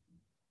collection.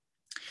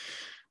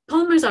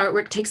 Palmer's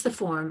artwork takes the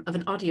form of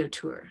an audio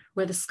tour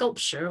where the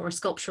sculpture or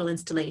sculptural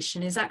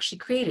installation is actually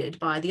created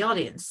by the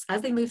audience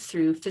as they move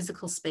through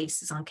physical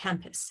spaces on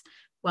campus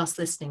whilst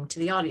listening to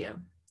the audio.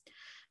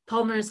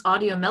 Palmer's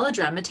audio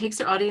melodrama takes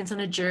their audience on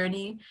a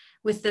journey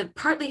with the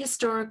partly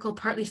historical,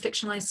 partly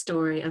fictionalized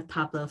story of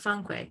Pablo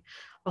Fanque,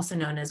 also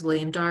known as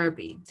William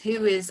Darby,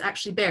 who is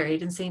actually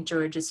buried in St.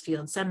 George's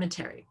Field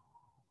Cemetery.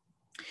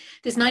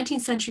 This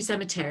 19th century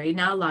cemetery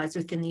now lies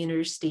within the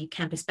university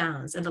campus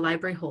bounds, and the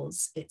library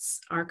holds its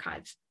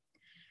archive.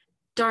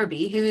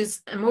 Darby, who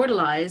is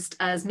immortalized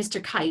as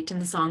Mr. Kite in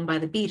the song by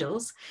the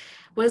Beatles,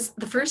 was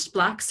the first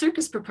Black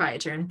circus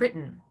proprietor in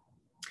Britain.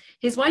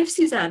 His wife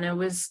Susanna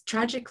was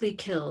tragically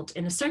killed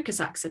in a circus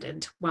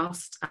accident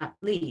whilst at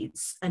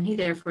Leeds, and he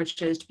therefore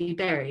chose to be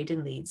buried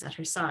in Leeds at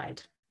her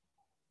side.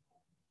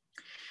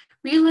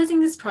 Realising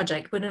this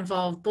project would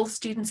involve both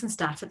students and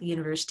staff at the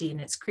university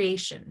in its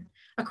creation,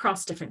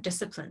 across different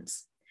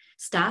disciplines.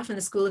 Staff in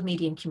the School of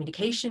Media and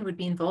Communication would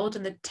be involved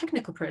in the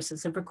technical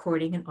process of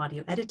recording and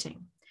audio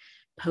editing.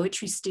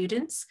 Poetry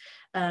students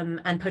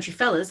and poetry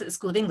fellows at the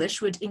School of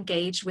English would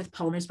engage with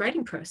Palmer's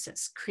writing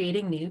process,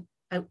 creating new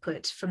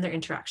output from their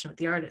interaction with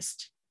the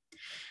artist.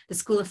 The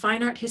School of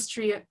Fine Art,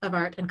 History of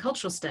Art and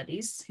Cultural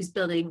Studies, whose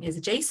building is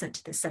adjacent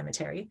to this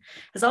cemetery,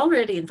 has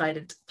already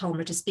invited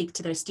Palmer to speak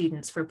to their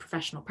students for a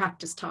professional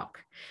practice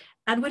talk,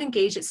 and would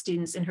engage its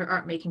students in her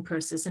art-making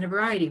process in a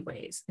variety of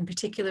ways, in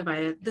particular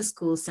via the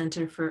school's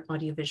Centre for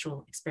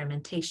Audiovisual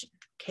Experimentation,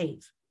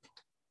 CAVE.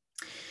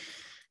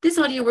 This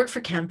audio work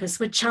for campus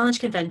would challenge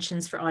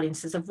conventions for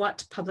audiences of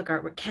what public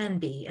artwork can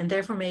be, and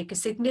therefore make a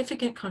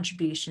significant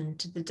contribution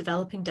to the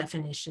developing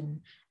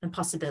definition and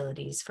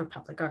possibilities for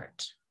public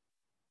art.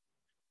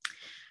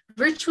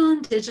 Virtual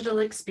and digital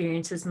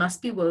experiences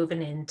must be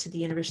woven into the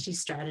university's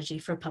strategy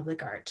for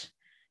public art.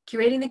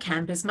 Curating the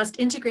campus must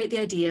integrate the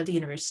idea of the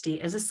university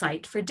as a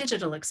site for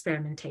digital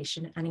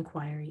experimentation and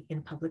inquiry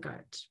in public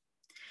art.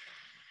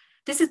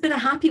 This has been a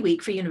happy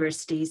week for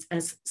universities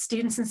as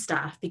students and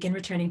staff begin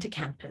returning to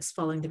campus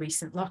following the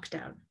recent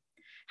lockdown.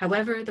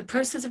 However, the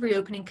process of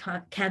reopening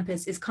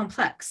campus is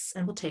complex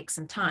and will take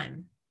some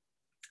time.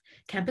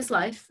 Campus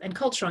life and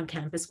culture on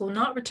campus will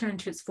not return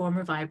to its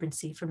former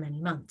vibrancy for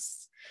many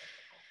months.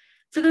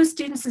 For those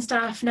students and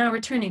staff now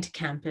returning to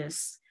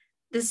campus,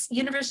 this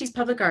university's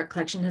public art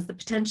collection has the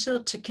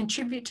potential to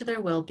contribute to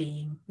their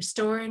well-being,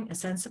 restoring a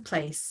sense of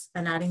place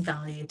and adding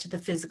value to the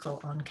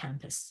physical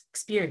on-campus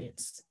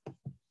experience.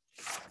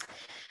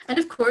 And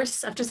of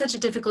course, after such a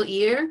difficult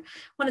year,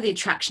 one of the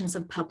attractions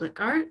of public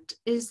art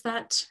is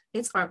that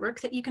it's artwork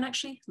that you can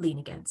actually lean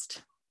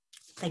against.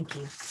 Thank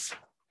you.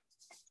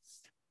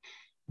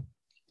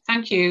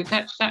 Thank you.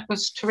 That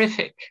was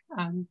terrific,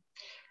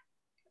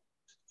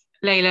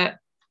 Layla.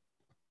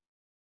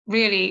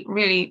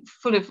 Really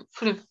full of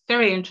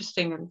very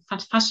interesting and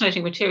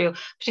fascinating material.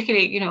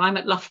 Particularly, I'm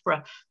at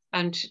Loughborough,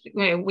 and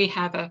we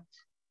have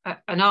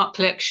an art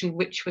collection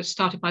which was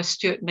started by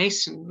Stuart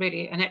Mason,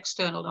 really an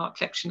external art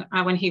collection.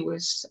 When he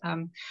was,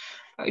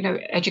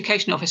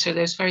 education officer,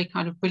 those very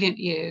kind of brilliant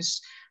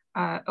years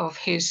of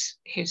his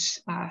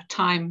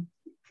time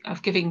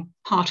of giving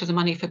part of the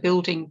money for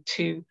building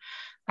to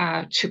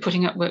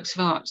putting up works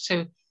of art.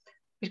 So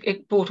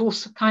it brought all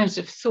kinds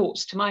of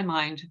thoughts to my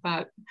mind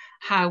about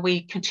how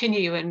we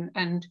continue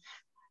and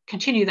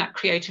continue that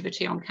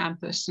creativity on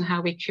campus and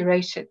how we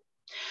curate it.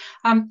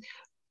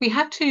 We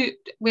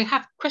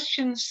have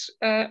questions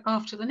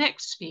after the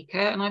next speaker,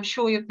 and I'm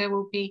sure there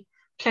will be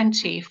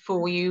plenty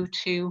for you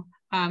to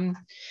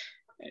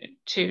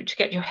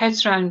get your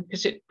heads around,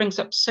 because it brings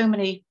up so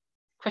many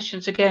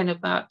questions again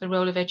about the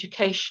role of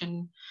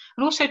education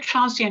and also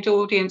transient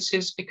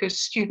audiences, because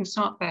students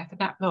aren't there for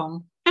that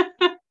long.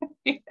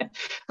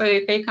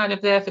 They're kind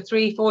of there for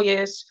 3-4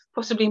 years,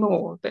 possibly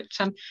more, but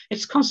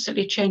it's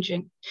constantly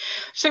changing.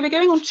 So we're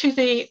going on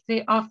to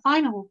our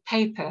final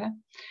paper.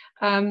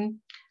 I'm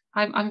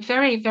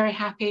very, very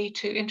happy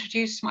to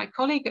introduce my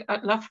colleague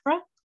at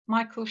Loughborough,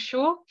 Michael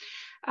Shaw,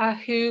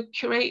 who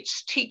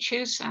curates,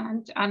 teaches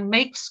and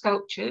makes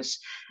sculptures.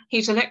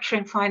 He's a lecturer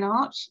in fine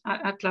art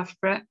at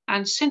Loughborough,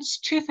 and since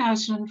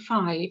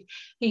 2005,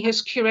 he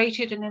has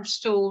curated and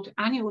installed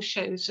annual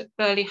shows at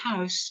Burley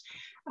House,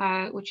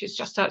 which is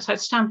just outside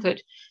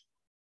Stamford.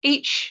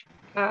 Each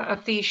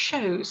of these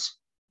shows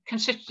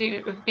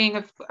consisting of being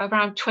of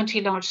around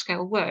 20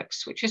 large-scale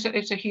works, which is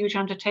a huge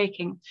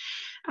undertaking.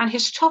 And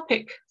his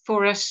topic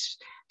for us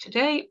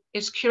today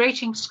is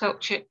curating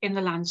sculpture in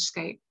the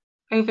landscape.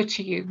 Over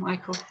to you,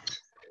 Michael.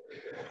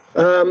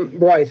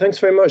 Right, thanks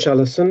very much,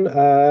 Alison.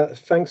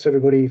 Thanks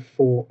everybody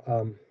for,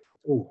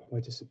 oh, I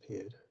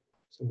disappeared.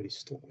 Somebody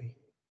stop me.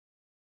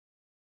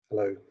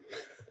 Hello.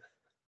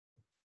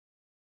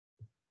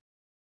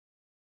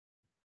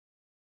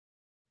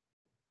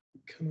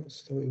 Cannot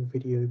start your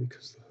video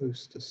because the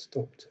host has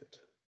stopped it.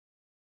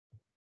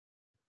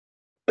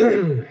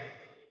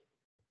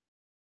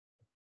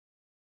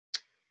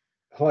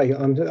 Hi,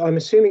 I'm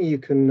assuming you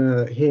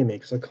can hear me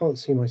because I can't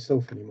see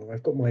myself anymore.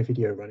 I've got my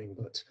video running,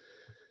 but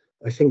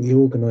I think the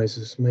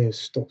organisers may have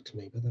stopped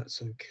me, but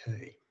that's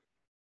okay.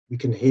 We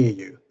can hear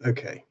you.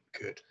 Okay,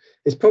 good.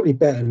 It's probably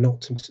better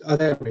not to. Oh,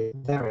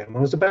 there I am. I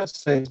was about to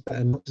say it's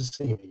better not to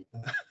see me.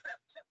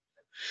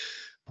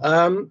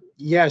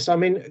 Yes, I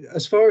mean,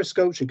 as far as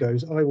sculpture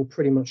goes, I will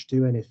pretty much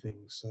do anything.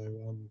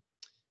 So,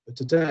 but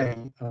today,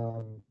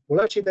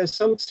 well, actually, there's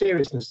some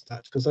seriousness to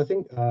that, because I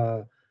think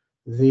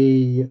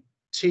the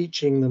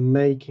teaching, the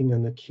making,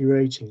 and the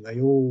curating, they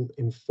all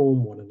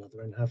inform one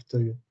another and have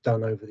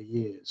done over the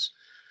years.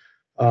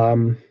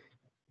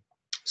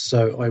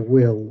 So I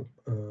will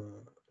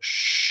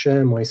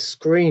share my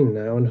screen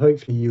now, and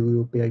hopefully you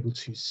will be able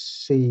to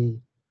see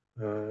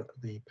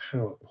the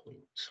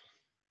PowerPoint.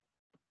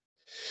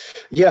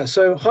 Yeah,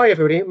 so hi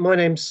everybody, my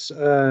name's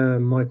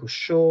Michael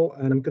Shaw,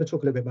 and I'm going to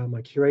talk a little bit about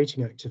my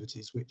curating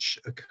activities which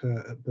occur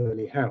at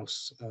Burley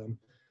House.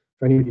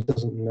 For anybody who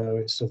doesn't know,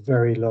 it's a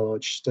very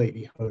large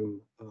stately home.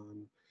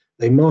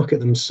 They market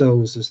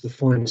themselves as the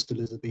finest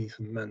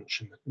Elizabethan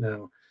mansion.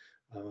 Now,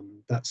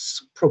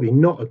 that's probably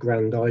not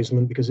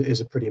aggrandizement because it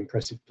is a pretty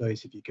impressive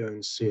place if you go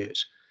and see it.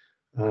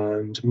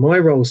 And my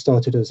role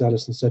started, as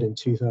Alison said, in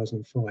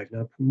 2005.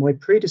 Now, my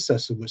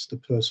predecessor was the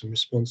person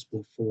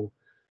responsible for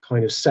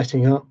kind of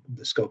setting up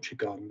the sculpture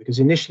garden, because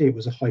initially it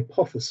was a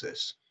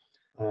hypothesis.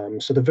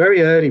 So the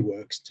very early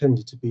works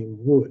tended to be in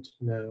wood.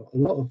 Now, a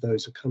lot of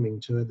those are coming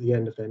to the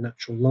end of their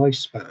natural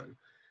lifespan,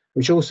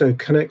 which also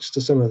connects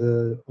to some of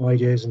the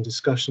ideas and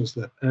discussions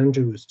that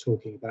Andrew was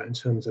talking about in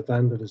terms of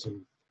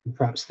vandalism, and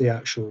perhaps the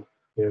actual,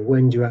 you know,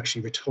 when do you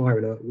actually retire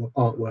an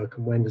artwork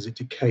and when does it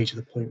decay to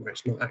the point where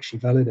it's not actually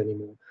valid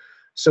anymore?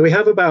 So we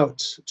have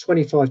about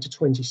 25 to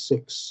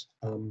 26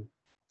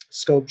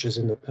 sculptures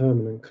in the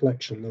permanent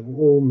collection that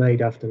were all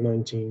made after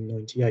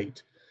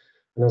 1998.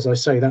 And as I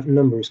say, that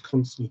number is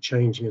constantly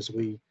changing as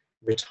we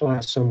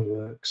retire some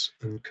works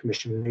and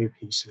commission new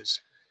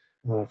pieces.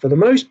 For the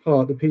most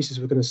part, the pieces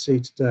we're going to see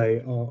today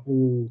are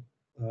all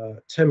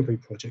temporary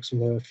projects,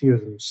 although a few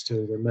of them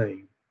still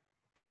remain.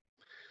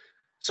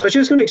 So I'm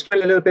just going to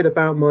explain a little bit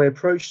about my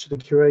approach to the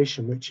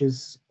curation, which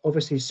is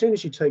obviously as soon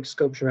as you take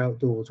sculpture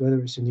outdoors, whether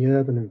it's in the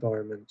urban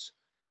environment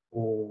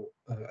or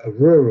a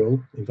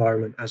rural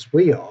environment as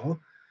we are,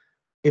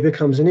 it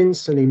becomes an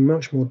instantly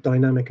much more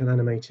dynamic and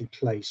animated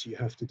place. You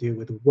have to deal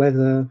with the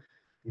weather.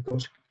 You've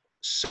got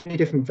so many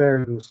different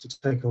variables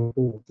to take on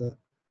board that,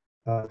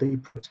 that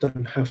you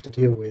don't have to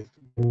deal with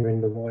when you're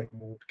in the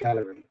white-walled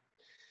gallery.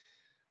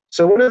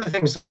 So one of the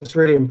things that's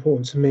really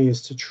important to me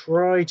is to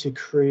try to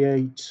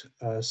create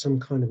some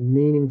kind of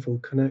meaningful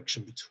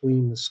connection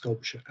between the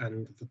sculpture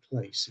and the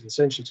place, and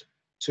essentially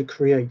to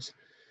create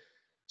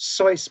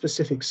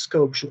site-specific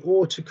sculpture,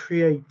 or to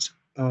create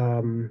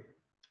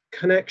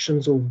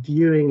connections or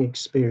viewing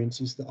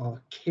experiences that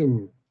are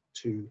akin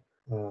to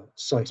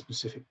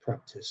site-specific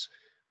practice.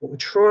 What we're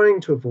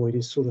trying to avoid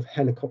is sort of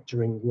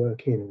helicoptering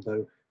work in,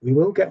 although we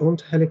will get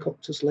onto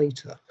helicopters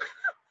later.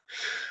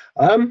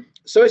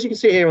 So as you can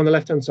see here on the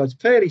left-hand side, it's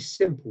fairly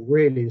simple,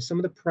 really. Some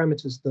of the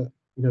parameters that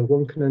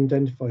one can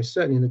identify,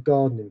 certainly in the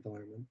garden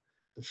environment,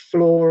 the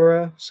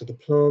flora, so the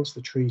plants,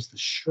 the trees, the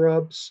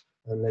shrubs,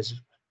 and there's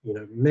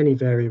many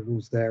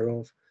variables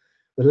thereof.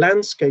 The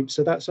landscape,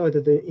 so that's either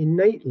the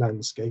innate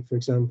landscape, for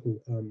example,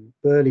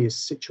 Burley is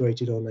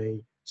situated on a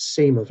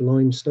seam of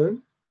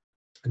limestone,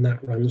 and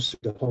that runs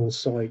through the whole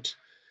site.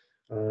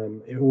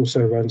 It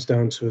also runs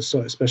down to a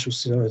site of special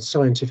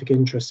scientific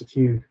interest a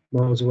few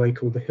miles away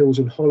called the Hills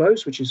and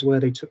Hollows, which is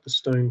where they took the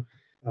stone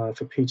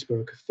for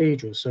Peterborough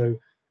Cathedral. So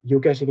you're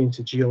getting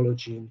into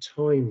geology and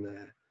time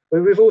there.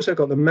 But we've also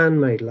got the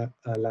man-made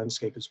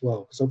landscape as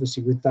well, because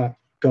obviously with that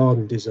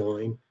garden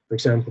design, for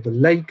example, the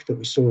lake that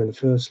we saw in the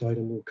first slide,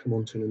 and we'll come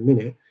on to in a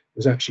minute,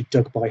 was actually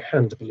dug by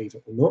hand, believe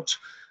it or not,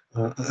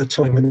 at a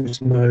time when there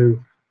was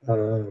no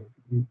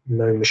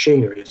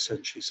machinery,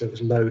 essentially. So it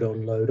was load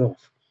on, load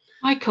off.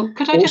 Michael,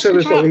 could I just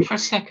interrupt for a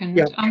second?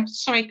 Yeah.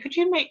 Sorry, could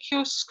you make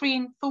your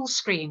screen full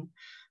screen,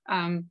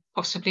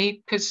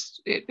 possibly?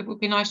 Because it would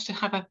be nice to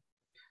have a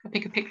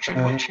bigger picture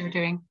of what you're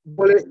doing.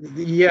 Well,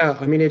 yeah,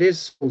 I mean, it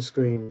is full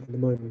screen at the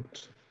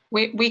moment.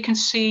 We can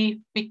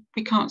see,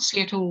 we can't see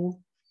it all.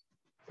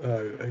 Oh,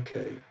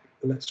 okay.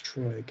 Let's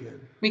try again.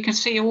 We can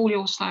see all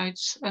your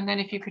slides, and then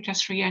if you could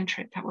just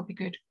re-enter it, that would be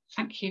good.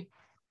 Thank you.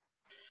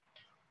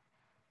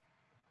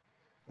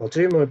 I'll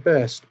do my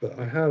best, but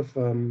I have...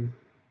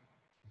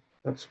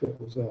 that's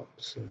what was up,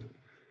 so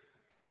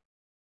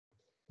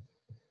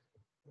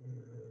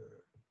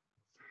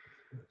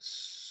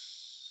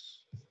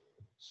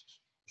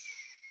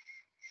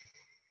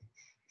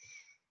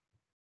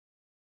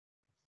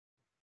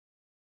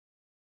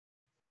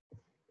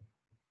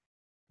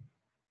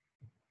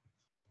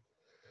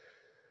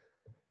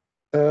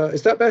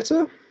is that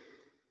better?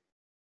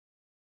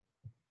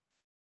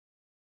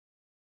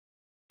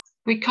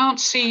 We can't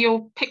see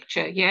your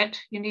picture yet.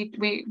 We need to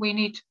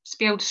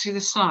be able to see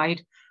the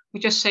slide. We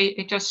just say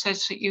it just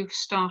says that you've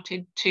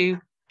started to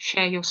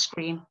share your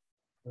screen.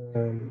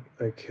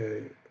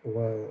 Okay,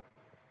 well,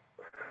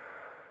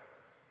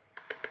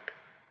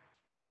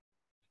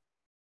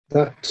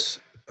 that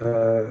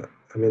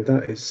I mean,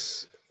 that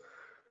is.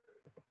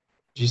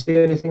 Do you see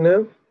anything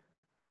now?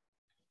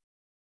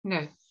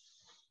 No.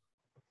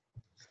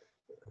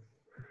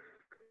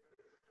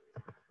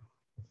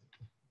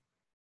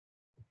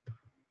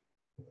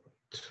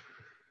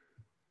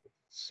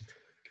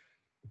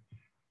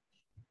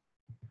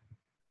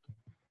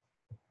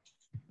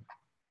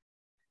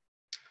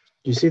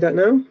 Do you see that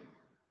now?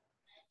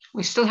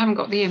 We still haven't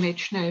got the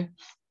image, no.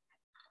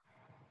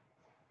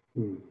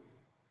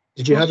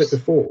 Did you have it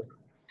before?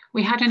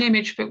 We had an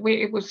image, but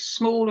it was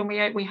small, and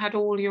we had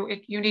all your.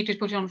 You needed to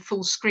put it on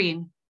full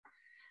screen.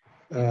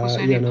 It was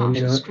only a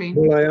partial screen.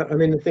 Well, I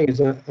mean, the thing is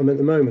that I'm at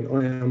the moment.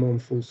 I am on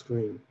full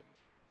screen.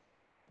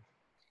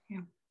 Yeah.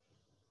 Do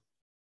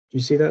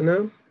you see that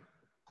now?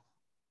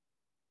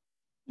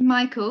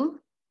 Michael.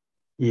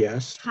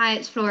 Yes. Hi,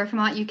 it's Flora from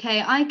Art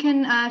UK. I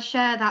can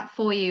share that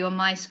for you on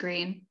my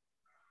screen,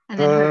 and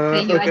then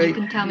hopefully okay. you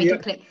can tell me to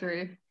click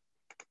through.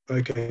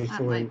 Okay, that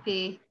fine. might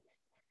be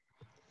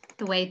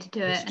the way to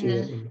do it. And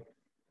then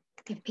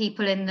if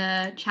people in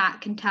the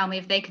chat can tell me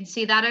if they can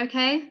see that,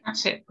 okay?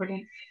 That's it,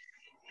 brilliant.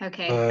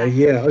 Okay.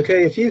 Yeah,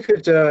 okay, if you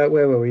could, where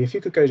were we? If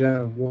you could go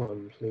down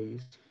one,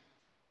 please.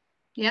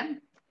 Yep.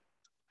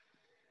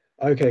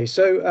 Okay,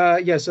 so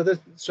yeah, so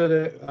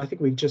I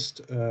think we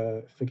just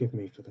forgive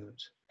me for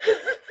that.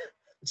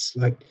 It's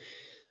like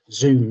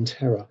Zoom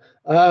terror.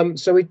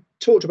 So we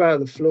talked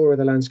about the flora,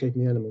 the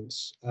landscaping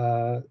elements.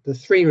 The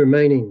three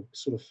remaining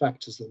sort of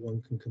factors that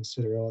one can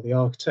consider are the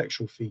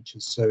architectural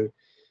features. So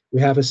we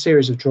have a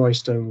series of dry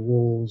stone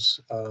walls.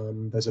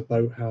 There's a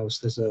boathouse,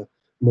 there's a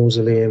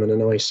mausoleum and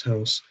an ice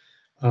house.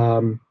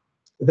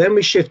 Then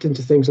we shift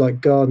into things like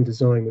garden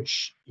design,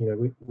 which, you know,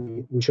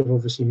 which are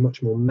obviously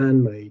much more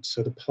man-made.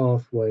 So the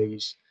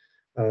pathways,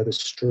 the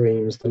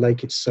streams, the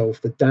lake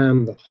itself, the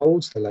dam that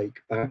holds the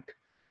lake back.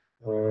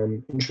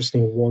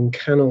 Interesting, one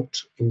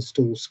cannot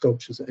install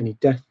sculptures at any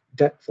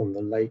depth on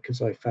the lake,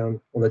 as I found,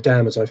 on the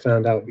dam, as I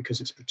found out,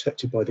 because it's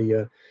protected by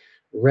the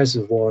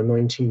Reservoir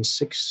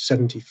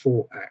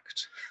 1974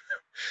 Act.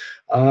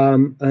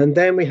 And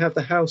then we have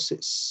the house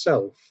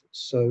itself.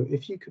 So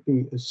if you could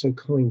be so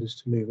kind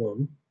as to move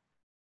on.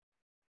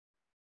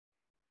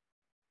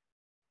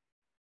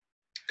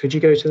 Could you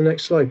go to the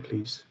next slide,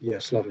 please?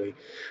 Yes, lovely.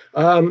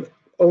 Oh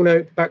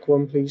no, back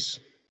one,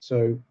 please.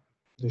 So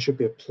there should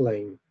be a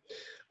plane.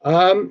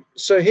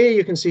 So here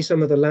you can see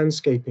some of the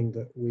landscaping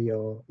that we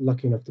are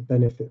lucky enough to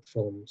benefit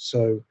from.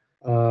 So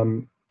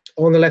on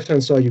the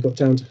left-hand side, you've got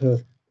Down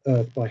to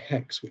Earth by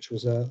Hex, which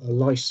was a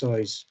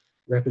life-size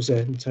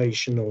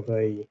representation of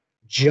a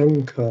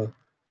Junker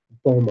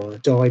bomber,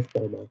 dive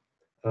bomber.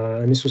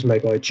 And this was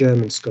made by a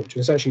German sculptor.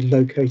 It's actually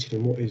located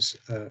in what is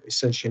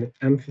essentially an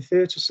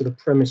amphitheatre. So the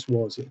premise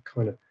was it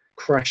kind of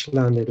crash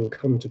landed or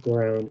come to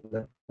ground in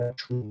that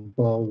natural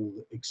bowl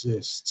that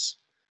exists.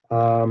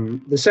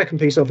 The second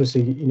piece,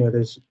 obviously, you know,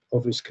 there's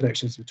obvious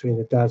connections between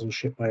the Dazzle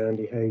ship by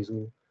Andy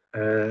Hazel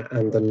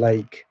and the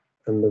lake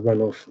and the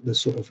runoff, the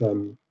sort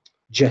of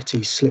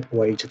jetty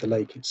slipway to the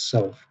lake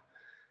itself.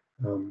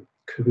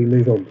 Could we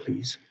move on,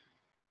 please?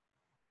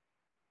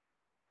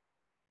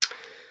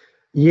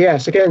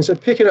 Yes, again, so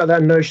picking up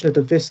that notion of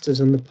the vistas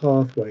and the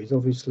pathways,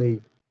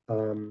 obviously,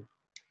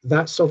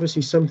 that's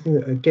obviously something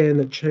that, again,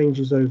 that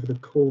changes over the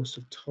course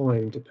of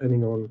time,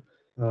 depending on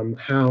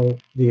how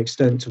the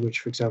extent to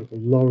which, for example,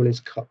 laurel is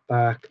cut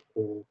back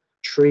or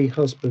tree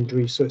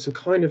husbandry. So it's a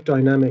kind of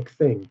dynamic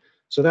thing.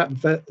 So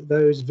that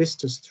those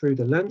vistas through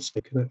the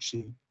landscape can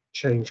actually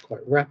change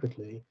quite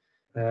rapidly.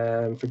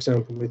 For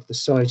example, with the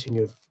sighting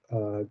of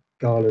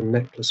Garland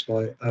Necklace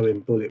by Owen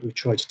Bullitt, we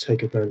tried to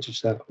take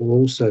advantage of that. Or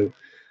also,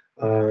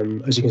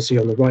 as you can see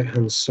on the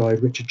right-hand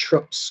side, Richard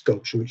Trupp's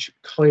sculpture, which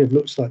kind of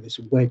looks like this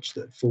wedge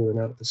that had fallen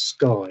out of the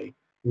sky.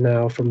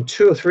 Now, from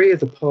 2 or 3 of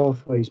the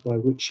pathways by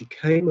which you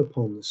came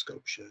upon the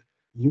sculpture,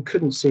 you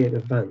couldn't see it in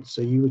advance.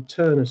 So you would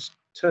turn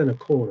a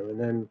corner, and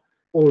then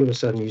all of a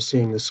sudden you're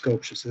seeing the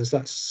sculpture. So there's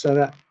that, so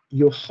that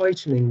you're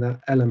heightening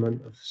that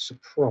element of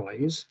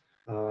surprise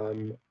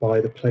by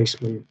the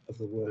placement of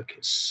the work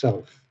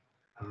itself.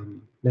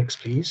 Next,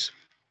 please.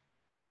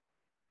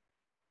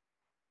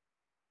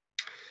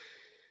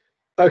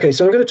 Okay,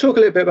 so I'm going to talk a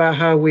little bit about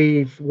how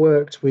we've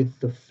worked with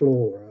the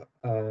flora.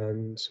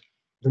 And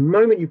the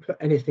moment you put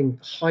anything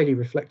highly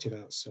reflective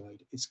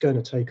outside, it's going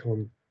to take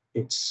on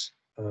its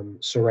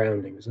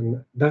surroundings.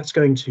 And that's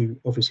going to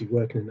obviously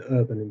work in an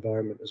urban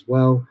environment as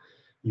well.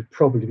 You've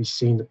probably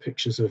seen the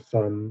pictures of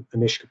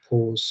Anish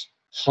Kapoor's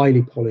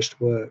highly polished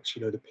works,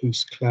 you know, the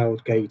piece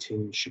Cloud Gate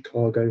in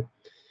Chicago.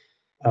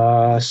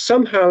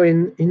 Somehow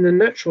in the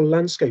natural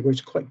landscape where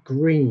it's quite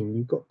green,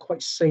 you've got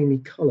quite samey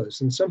colours,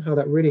 and somehow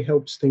that really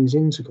helps things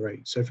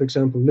integrate. So for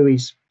example,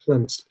 Louis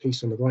Plant's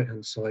piece on the right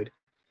hand side,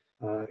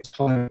 it's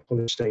high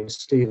polished stained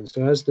steel.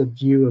 So as the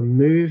viewer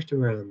moved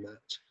around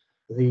that,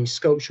 the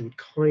sculpture would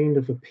kind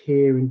of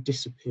appear and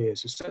disappear.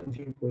 So certain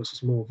viewpoints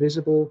is more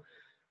visible,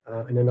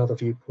 and in other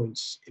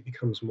viewpoints it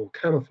becomes more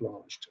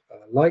camouflaged.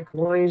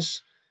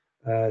 Likewise,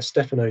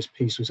 Stefano's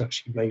piece was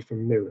actually made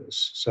from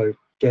mirrors. So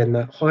again,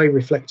 that high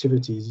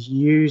reflectivity is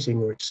using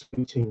or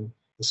exploiting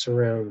the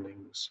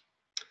surroundings.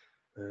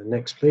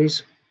 Next,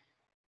 please.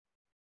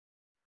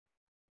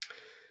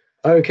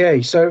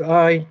 Okay, so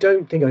I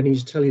don't think I need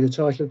to tell you the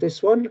title of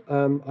this one.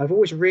 I've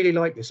always really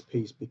liked this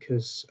piece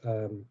because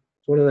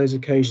it's one of those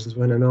occasions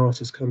when an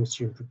artist comes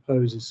to you and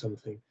proposes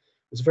something.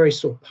 It's a very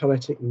sort of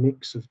poetic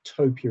mix of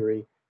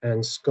topiary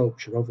and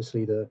sculpture.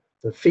 Obviously, the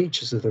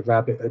features of the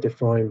rabbit are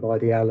defined by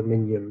the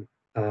aluminium.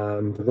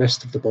 The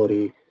rest of the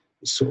body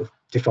is sort of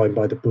defined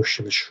by the bush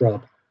and the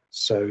shrub.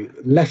 So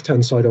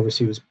left-hand side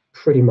obviously was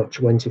pretty much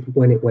when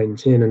it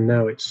went in, and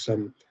now it's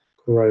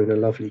grown a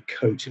lovely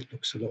coat. It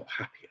looks a lot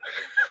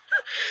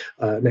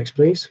happier. Next,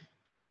 please.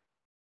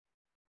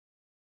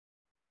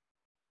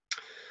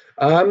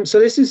 So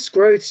this is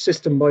Growth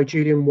System by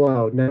Julian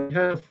Wilde. Now we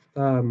have,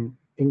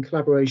 in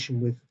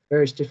collaboration with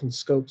various different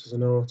sculptors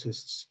and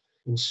artists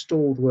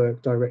installed work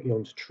directly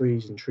onto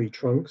trees and tree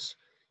trunks.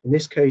 In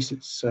this case,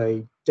 it's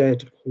a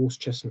dead horse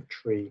chestnut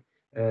tree.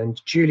 And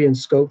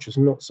Julian's sculpture is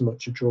not so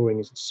much a drawing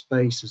as a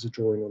space as a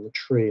drawing on the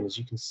tree. And as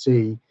you can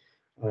see,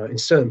 in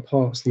certain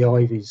parts, the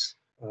ivy's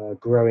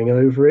growing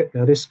over it.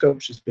 Now, this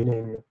sculpture's been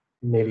in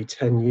nearly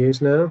 10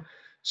 years now.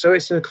 So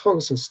it's in a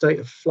constant state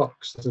of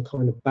flux. There's a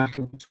kind of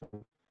battle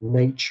between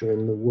nature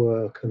and the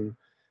work. And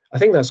I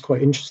think that's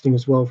quite interesting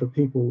as well for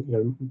people, you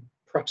know,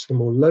 perhaps the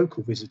more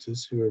local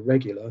visitors who are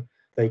regular,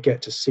 they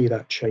get to see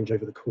that change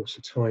over the course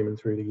of time and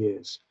through the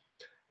years.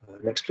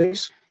 Next,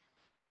 please.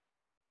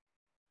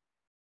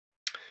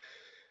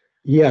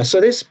 Yeah, so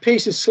this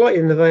piece is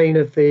slightly in the vein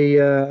of the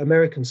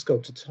American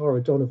sculptor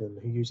Tara Donovan,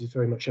 who uses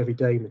very much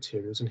everyday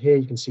materials. And here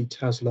you can see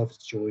Taz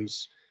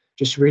Lovejoy's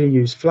just really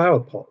use flower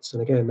pots.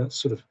 And again, that's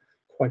sort of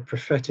quite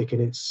prophetic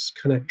in its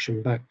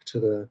connection back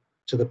to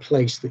the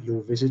place that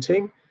you're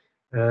visiting.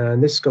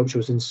 And this sculpture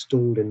was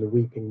installed in the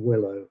Weeping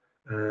Willow,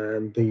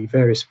 and the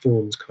various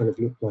forms kind of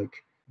look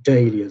like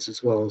dahlias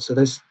as well. So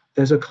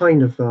there's a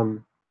kind of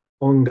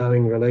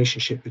ongoing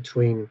relationship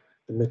between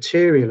the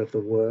material of the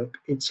work,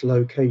 its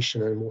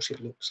location, and what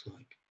it looks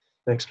like.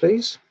 Next,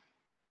 please.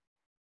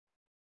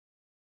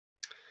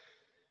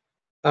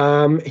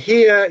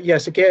 Here,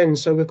 yes, again,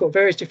 so we've got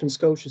various different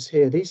sculptures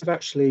here. These have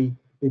actually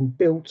been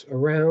built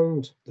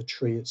around the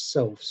tree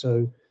itself.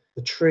 So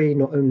the tree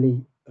not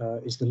only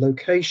is the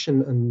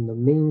location and the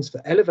means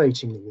for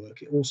elevating the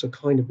work, it also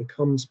kind of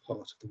becomes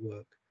part of the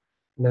work.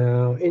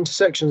 Now,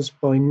 Intersections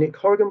by Nick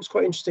Horrigan was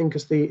quite interesting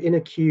because the inner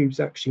cube's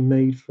actually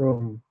made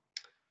from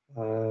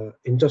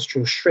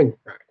industrial shrink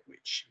wrap,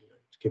 which, you know,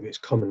 to give it its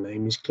common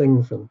name, is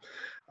cling film.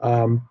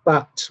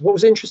 But what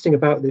was interesting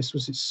about this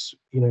was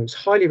it's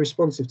highly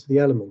responsive to the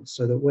elements,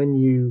 so that when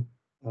you,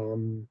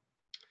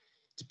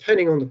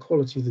 depending on the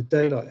quality of the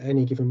daylight at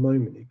any given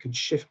moment, it could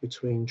shift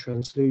between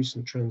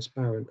translucent,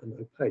 transparent, and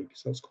opaque.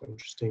 So that's quite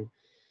interesting.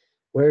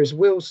 Whereas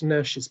Wills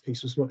Nash's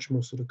piece was much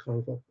more sort of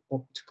kind of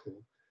optical.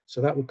 So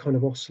that would kind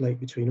of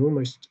oscillate between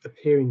almost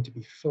appearing to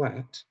be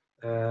flat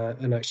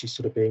and actually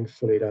sort of being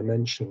fully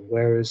dimensional.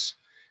 Whereas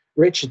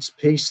Richard's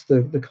piece,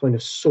 the kind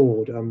of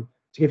sword, to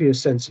give you a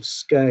sense of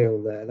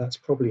scale there, that's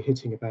probably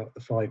hitting about the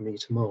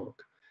 5-meter mark.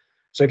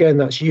 So again,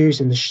 that's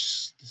using the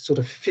sort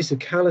of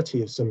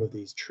physicality of some of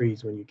these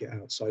trees when you get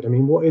outside. I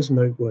mean, what is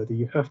noteworthy,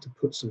 you have to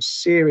put some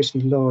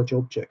seriously large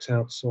objects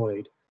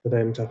outside for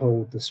them to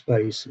hold the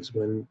spaces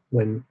when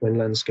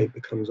landscape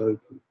becomes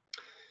open.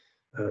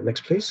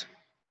 Next, please.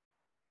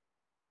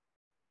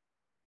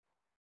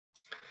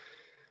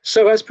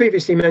 So as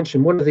previously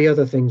mentioned, one of the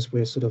other things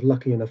we're sort of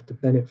lucky enough to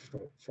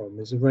benefit from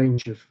is a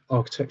range of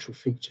architectural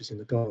features in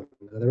the garden.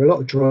 Now, there are a lot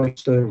of dry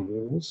stone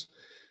walls,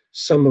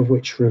 some of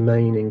which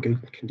remain in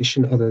good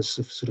condition, others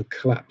have sort of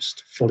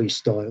collapsed folly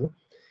style.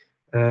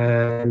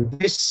 And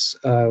this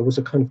was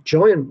a kind of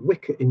giant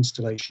wicket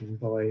installation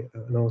by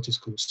an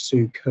artist called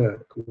Sue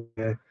Kirk,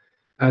 where,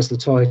 as the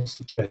title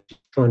suggests,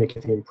 trying to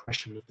get the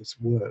impression of this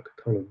work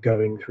kind of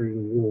going through the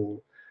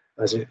wall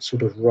as it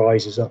sort of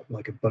rises up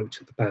like a boat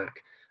at the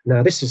back.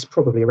 Now, this is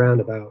probably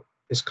around about,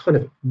 it's kind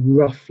of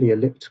roughly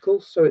elliptical,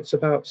 so it's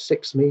about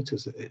 6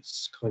 meters at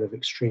its kind of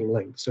extreme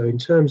length. So in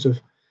terms of,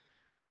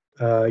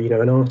 you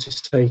know, an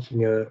artist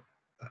taking a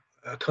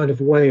kind of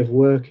way of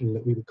working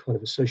that we would kind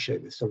of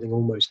associate with something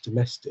almost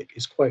domestic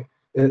is quite,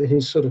 it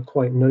is sort of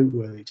quite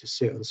noteworthy to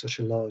see it on such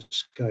a large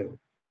scale.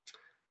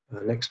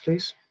 Next,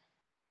 please.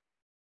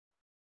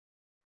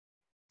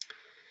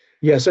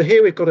 Yeah, so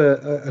here we've got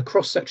a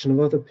cross-section of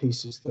other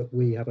pieces that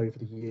we have over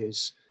the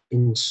years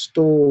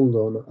installed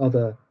on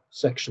other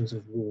sections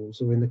of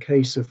walls, or in the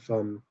case of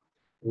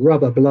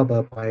Rubber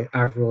Blubber by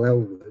Avril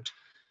Elwood,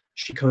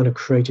 she kind of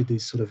created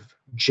these sort of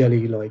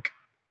jellyfish-like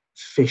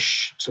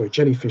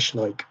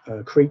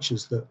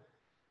creatures that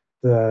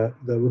the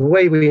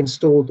way we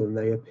installed them,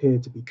 they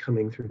appeared to be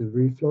coming through the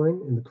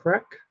roofline in the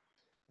crack.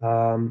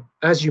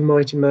 As you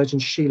might imagine,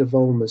 Sheila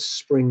Volmer's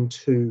Spring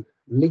 2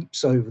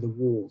 leaps over the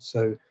wall,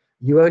 so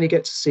you only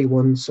get to see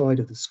one side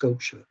of the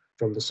sculpture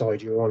from the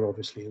side you're on,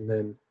 obviously, and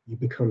then you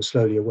become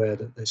slowly aware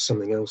that there's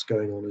something else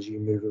going on as you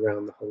move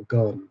around the whole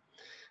garden.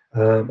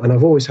 And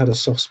I've always had a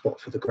soft spot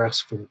for the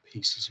Grassfall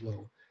piece as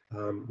well,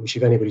 which,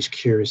 if anybody's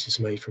curious, is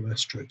made from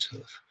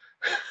AstroTurf.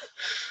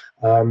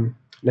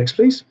 Next,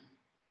 please.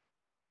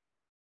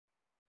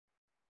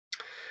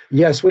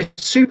 Yes, we're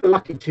super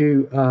lucky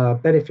to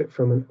benefit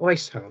from an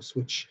ice house,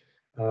 which,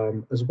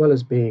 as well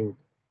as being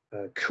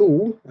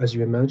cool, as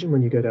you imagine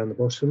when you go down the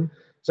bottom,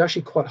 it's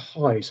actually quite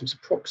high. So it's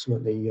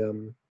approximately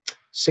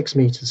 6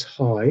 meters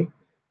high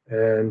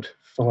and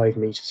 5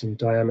 meters in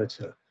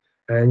diameter.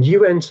 And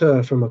you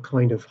enter from a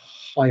kind of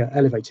higher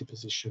elevated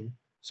position.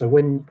 So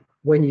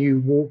when you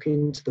walk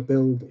into the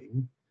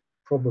building,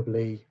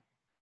 probably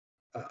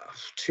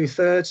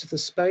 2/3 of the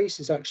space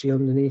is actually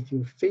underneath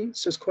your feet.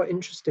 So it's quite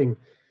interesting,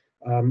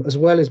 as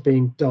well as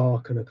being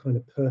dark and a kind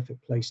of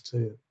perfect place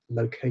to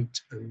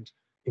locate and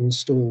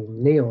install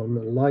neon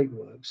and light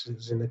works,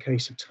 as in the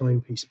case of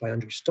Timepiece by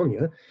Andrew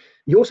Stonia.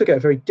 You also get a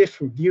very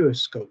different view of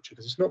sculpture,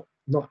 because it's not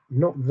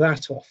not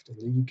that often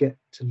that you get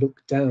to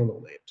look down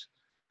on it.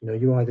 You know,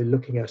 you're either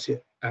looking at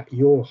it at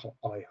your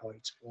eye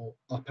height or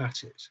up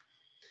at it.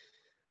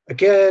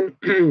 Again,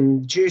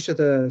 due to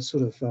the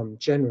sort of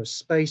generous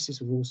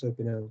spaces, we've also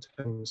been able to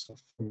hang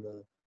stuff from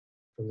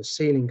the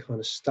ceiling, kind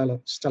of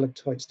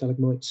stalactite,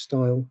 stalagmite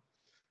style,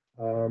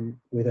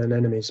 with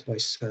Anemones by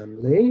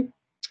Stanley.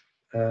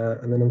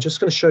 And then I'm just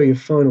going to show you a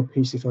final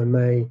piece, if I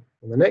may,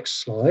 on the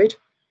next slide,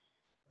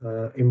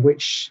 in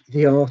which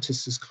the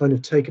artist has kind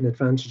of taken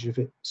advantage of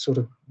it, sort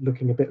of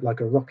looking a bit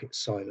like a rocket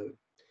silo.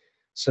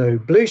 So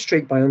Blue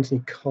Streak by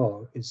Anthony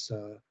Carr is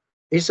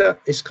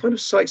kind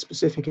of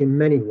site-specific in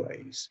many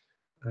ways,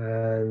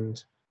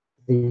 and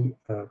the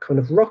kind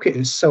of rocket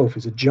itself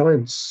is a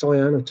giant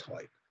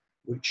cyanotype,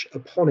 which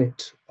upon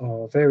it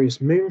are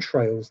various moon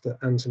trails that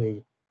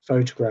Anthony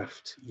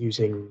photographed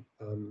using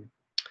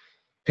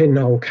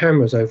pinhole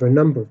cameras over a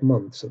number of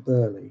months at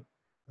Burley,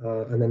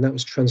 and then that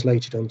was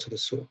translated onto the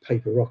sort of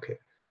paper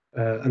rocket,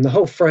 and the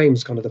whole frame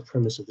is kind of the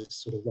premise of this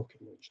sort of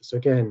rocket launcher. So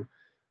again,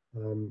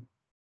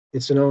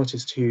 it's an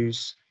artist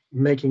who's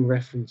making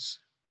reference,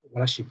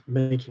 well, actually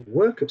making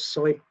work at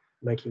site,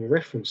 making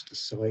reference to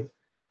site,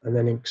 and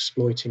then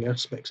exploiting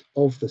aspects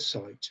of the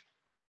site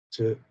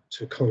to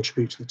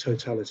contribute to the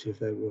totality of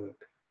their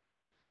work.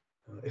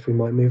 If we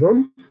might move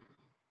on.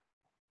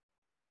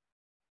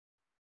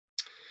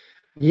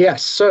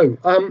 Yes, so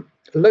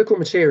local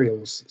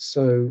materials.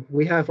 So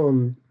we have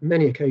on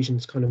many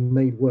occasions kind of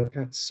made work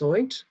at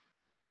site,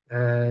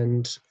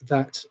 and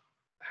that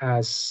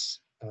has,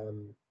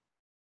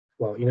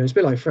 well, you know, it's a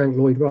bit like Frank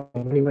Lloyd Wright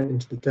when he went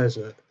into the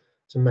desert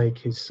to make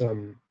his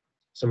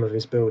some of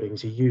his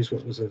buildings. He used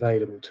what was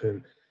available to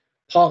him,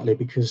 partly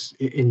because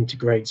it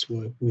integrates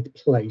work with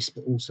place,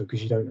 but also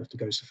because you don't have to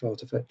go so far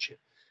to fetch it.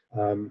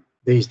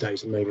 These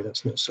days, and maybe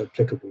that's not so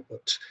applicable,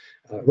 but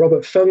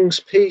Robert Fung's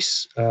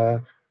piece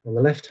on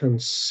the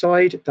left-hand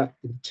side, that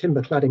the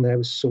timber cladding there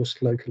was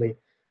sourced locally.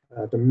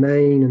 The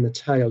mane and the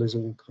tail is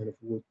all kind of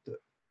wood that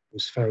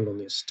was found on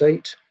the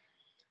estate.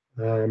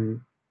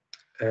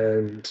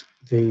 And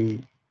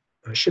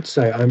I should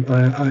say,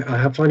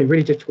 I find it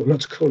really difficult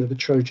not to call it the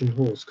Trojan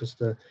horse, because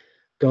the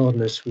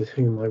gardeners with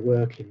whom I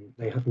work in,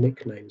 they have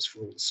nicknames for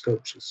all the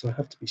sculptures, so I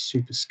have to be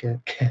super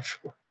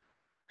careful.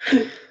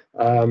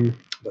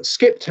 But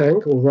Skip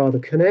Tank, or rather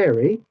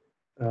Canary,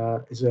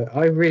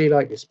 I really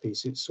like this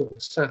piece. It's sort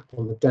of sat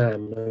on the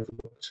dam,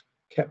 overlooked,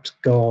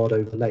 kept guard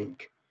over the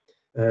lake.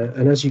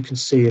 And as you can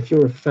see, if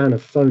you're a fan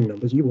of phone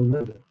numbers, you will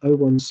know that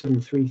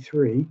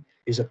 01733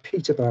 is a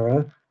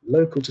Peterborough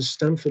local to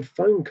Stamford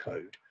phone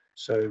code.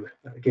 So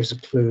that gives a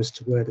clue as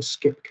to where the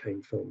skip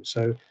came from.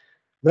 So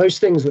those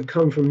things that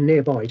come from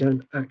nearby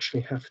don't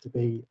actually have to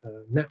be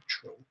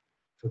natural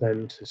for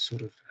them to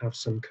sort of have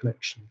some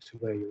connection to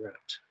where you're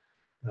at.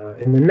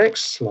 In the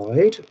next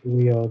slide,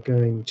 we are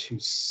going to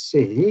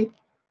see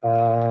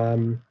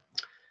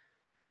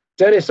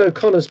Dennis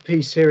O'Connor's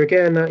piece here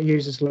again, that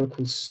uses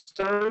local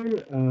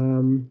stone,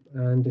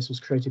 and this was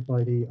created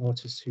by the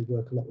artists who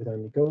work a lot with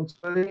Andy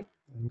Goldsworthy.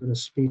 I'm going to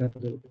speed up a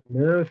little bit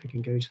now, if we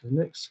can go to the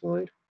next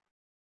slide.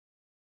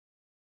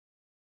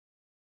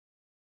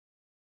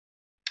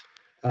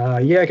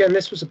 Yeah, again,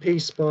 this was a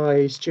piece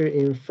by Stuart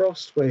Ian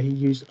Frost, where he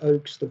used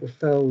oaks that were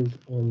felled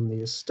on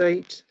the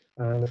estate.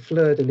 The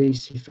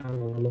fleur-de-lis he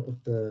found on a lot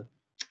of the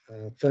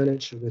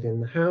furniture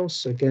within the house.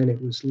 So again, it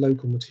was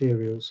local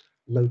materials,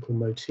 local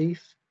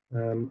motif.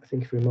 I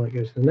think if we might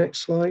go to the next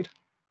slide.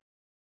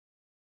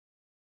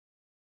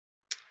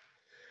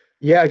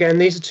 Yeah, again,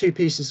 these are two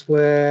pieces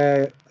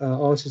where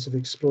artists have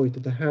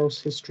exploited the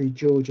house history.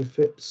 Georgia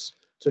Phipps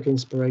took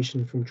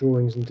inspiration from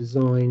drawings and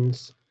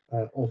designs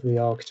of the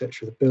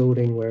architecture of the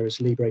building, whereas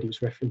Lee Brady was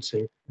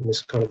referencing in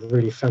this kind of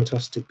really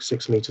fantastic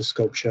 6-meter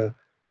sculpture.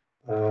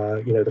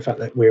 You know, the fact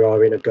that we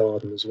are in a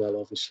garden as well,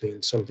 obviously,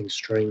 and something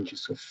strange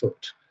is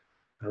afoot.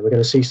 We're going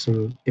to see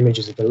some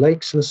images of the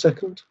lakes in a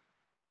second.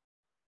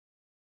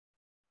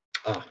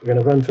 We're going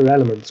to run through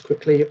elements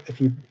quickly.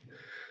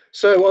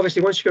 So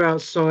obviously, once you go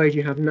outside,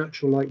 you have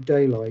natural light,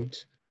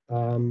 daylight.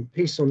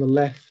 Piece on the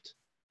left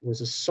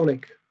was a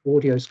sonic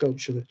audio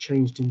sculpture that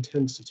changed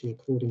intensity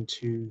according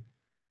to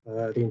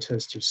the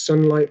intensity of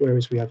sunlight,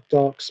 whereas we have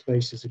dark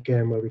spaces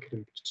again where we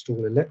could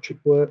install electric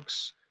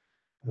works.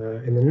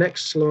 In the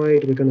next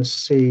slide, we're going to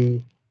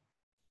see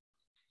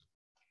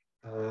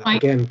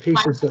again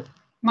pieces that.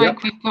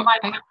 Mike, yep. we've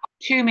got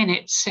 2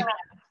 minutes, if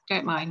you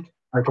don't mind.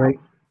 Okay.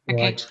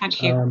 Okay, right.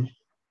 thank you.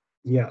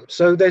 Yeah.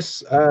 So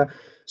this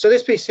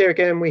piece here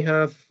again, we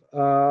have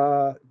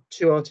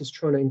two artists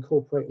trying to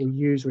incorporate or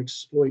use or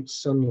exploit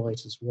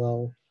sunlight as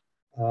well.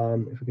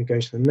 If we could go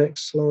to the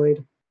next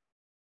slide.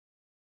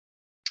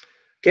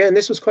 Again,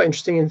 this was quite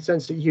interesting in the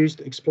sense that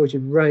it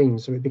exploited rain,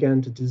 so it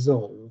began to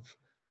dissolve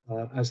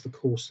as the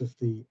course of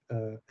the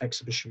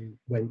exhibition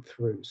went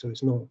through. So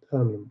it's not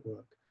permanent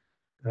work.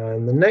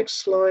 And the next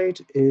slide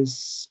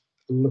is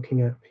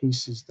looking at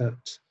pieces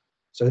that,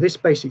 so this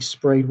basically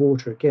sprayed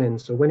water again.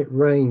 So when it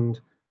rained,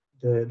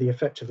 the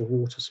effect of the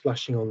water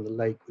splashing on the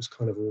lake was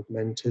kind of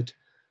augmented.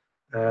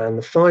 And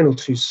the final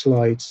two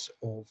slides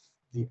of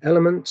the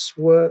elements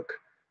work,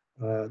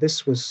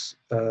 this was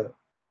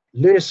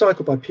Lunar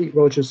Cycle by Pete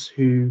Rogers,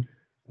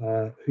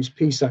 whose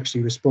piece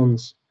actually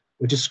responds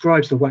or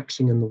describes the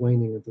waxing and the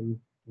waning of the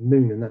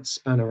moon, and that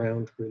span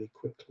around really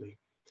quickly.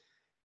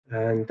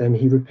 And then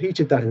he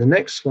repeated that in the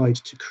next slide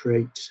to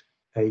create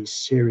a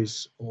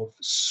series of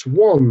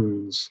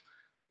swans.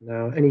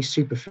 Now, any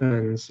super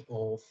fans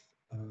of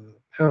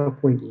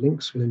PowerPoint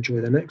links will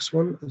enjoy the next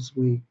one, as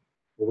we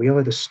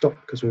either stop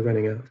because we're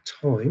running out of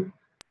time,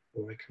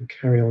 or I can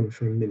carry on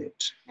for a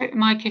minute.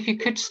 Mike, if you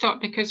could stop,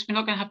 because we're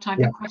not going to have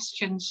time for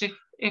questions.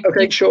 If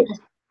okay, sure.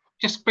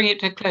 Just bring it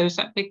to a close,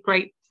 that'd be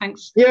great.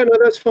 Thanks. Yeah, no,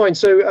 that's fine.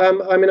 So,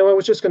 I mean, I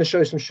was just going to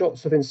show some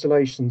shots of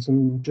installations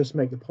and just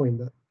make the point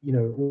that, you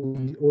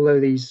know, although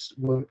these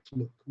works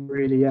look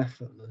really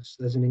effortless,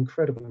 there's an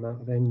incredible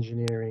amount of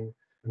engineering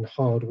and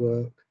hard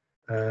work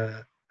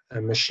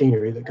and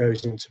machinery that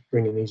goes into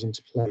bringing these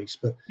into place.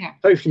 But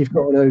hopefully you've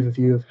got an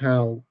overview of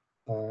how,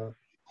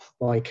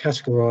 by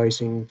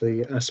categorizing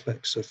the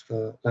aspects of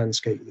the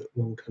landscape, that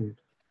one can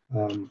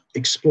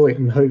exploit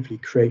and hopefully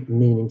create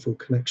meaningful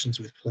connections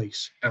with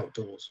place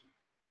outdoors.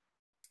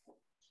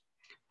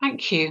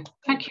 Thank you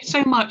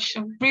so much.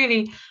 A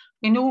really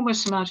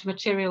enormous amount of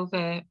material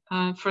there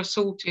for us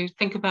all to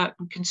think about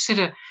and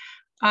consider.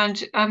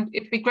 And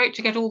it'd be great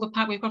to get all the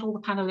we've got all the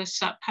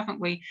panelists up,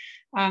 haven't we?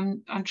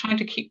 I'm trying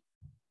to keep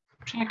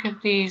track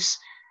of these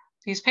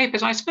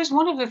papers. I suppose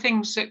one of the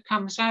things that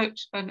comes out,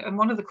 and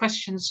one of the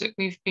questions that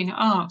we've been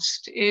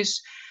asked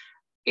is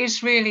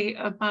really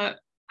about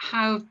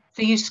how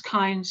these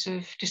kinds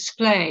of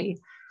display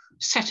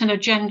set an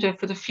agenda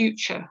for the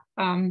future,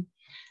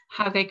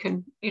 how they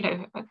can, you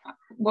know,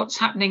 what's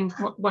happening,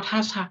 what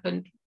has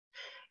happened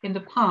in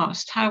the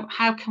past,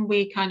 how can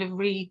we kind of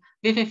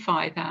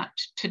revivify that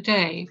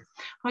today?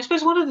 I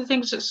suppose one of the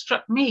things that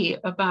struck me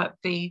about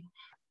the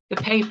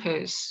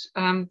papers,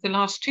 the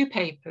last two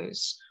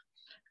papers,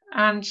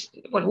 and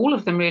well, all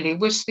of them really,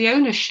 was the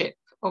ownership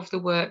of the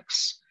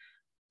works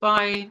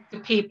by the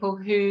people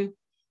who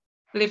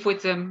live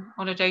with them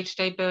on a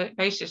day-to-day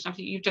basis. I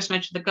think you just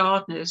mentioned the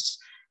gardeners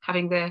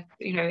having their,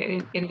 you know,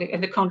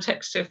 in the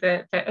context of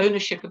their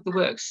ownership of the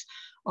works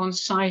on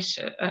site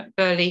at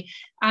Burley,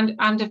 and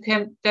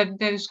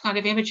those kind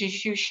of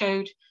images you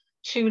showed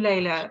to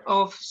Layla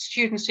of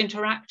students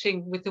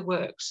interacting with the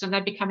works and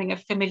they're becoming a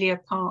familiar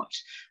part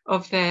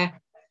of their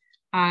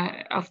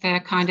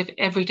kind of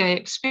everyday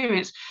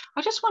experience.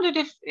 I just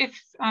wondered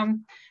if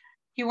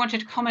you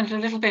wanted to comment a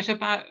little bit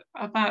about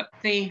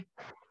the,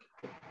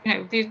 you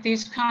know,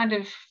 these kind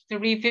of the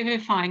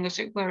revivifying, as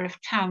it were,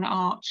 of town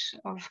art,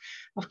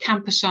 of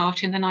campus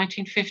art in the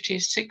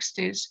 1950s,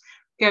 60s,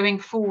 going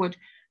forward.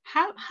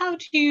 How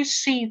do you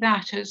see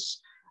that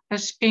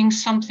as being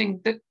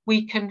something that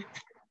we can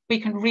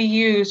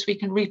reuse, we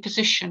can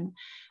reposition,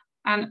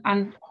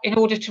 and in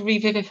order to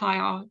revivify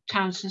our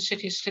towns and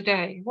cities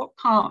today? What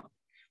part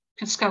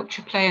can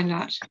sculpture play in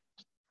that?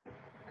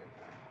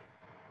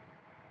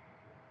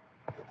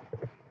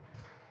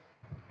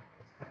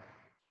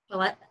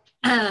 Well,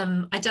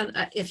 I don't.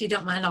 If you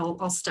don't mind,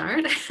 I'll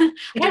start.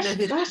 Yes,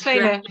 of course,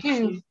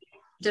 Layla.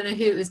 Don't know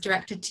who it was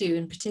directed to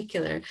in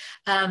particular,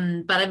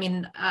 but I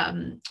mean,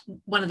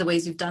 one of the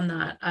ways we've done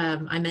that,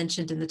 I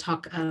mentioned in the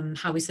talk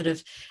how we sort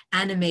of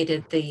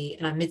animated the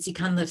Mitzi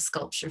Cunliffe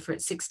sculpture for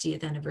its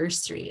 60th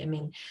anniversary. I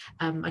mean,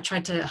 I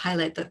tried to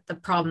highlight that the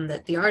problem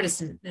that the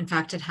artist in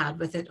fact had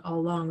with it all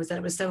along was that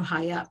it was so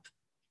high up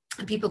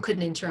and people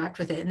couldn't interact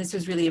with it, and this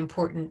was really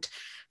important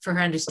for her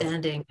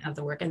understanding of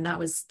the work, and that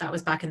was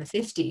back in the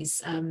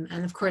 50s,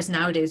 and of course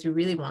nowadays we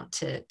really want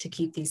to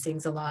keep these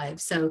things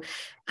alive. So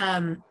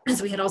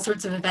we had all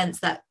sorts of events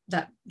that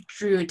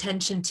drew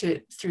attention to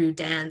it through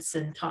dance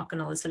and talk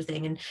and all this sort of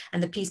thing,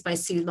 and the piece by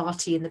Sue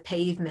Lottie in The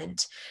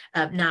Pavement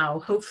now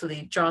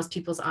hopefully draws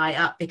people's eye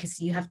up,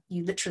 because you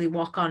literally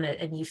walk on it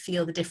and you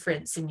feel the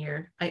difference in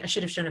your, I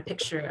should have shown a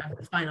picture of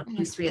the final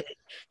piece really,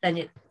 then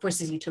it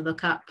forces you to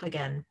look up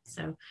again.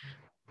 So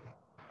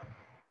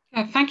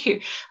yeah, thank you.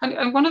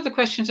 And one of the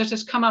questions that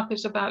has come up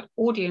is about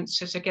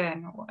audiences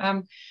again,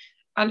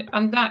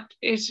 and that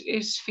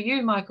is for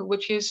you, Michael,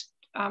 which is,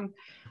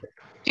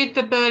 did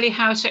the Burley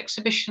House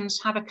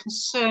exhibitions have a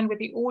concern with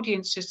the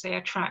audiences they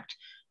attract,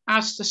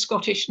 as the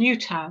Scottish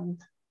Newtown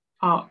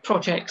art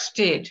projects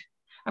did?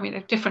 I mean,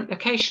 at different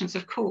locations,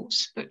 of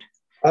course, but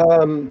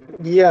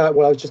yeah.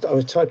 Well, I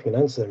was typing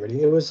an answer then,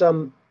 really. It was, I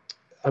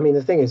mean,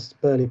 the thing is,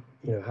 Burley,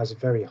 you know, has a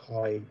very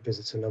high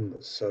visitor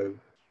numbers, so.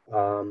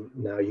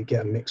 Now you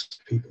get a mix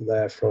of people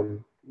there,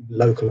 from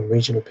local and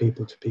regional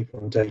people to people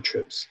on day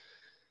trips.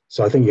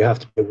 So I think you have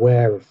to be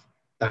aware of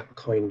that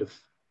kind of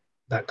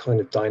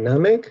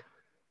dynamic.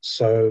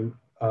 So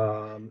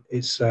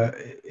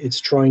it's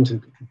trying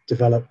to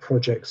develop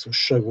projects or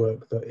show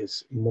work that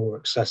is more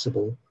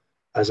accessible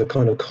as a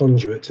kind of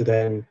conduit to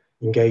then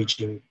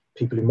engaging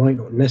people who might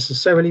not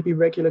necessarily be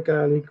regular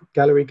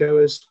gallery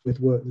goers with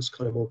work that's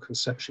kind of more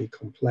conceptually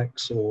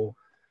complex or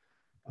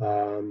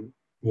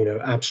you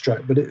know,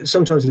 abstract, but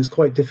sometimes it's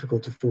quite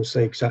difficult to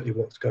foresee exactly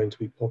what's going to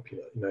be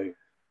popular. You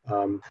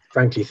know,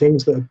 frankly,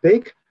 things that are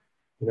big,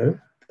 you know,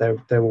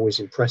 they're always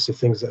impressive.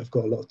 Things that have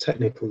got a lot of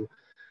technical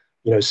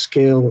you know,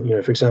 skill, you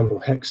know, for example,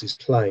 Hex is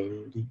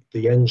playing,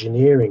 the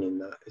engineering in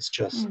that is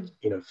just,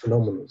 you know,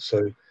 phenomenal.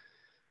 So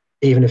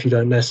even if you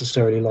don't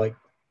necessarily like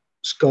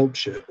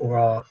sculpture or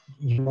art,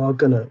 you're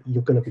gonna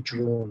be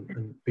drawn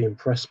and be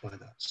impressed by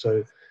that.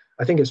 So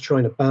I think it's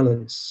trying to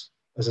balance,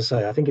 as I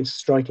say, I think it's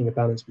striking a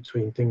balance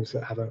between things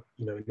that have a,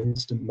 you know, an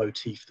instant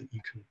motif that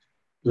you can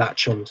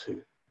latch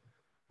onto,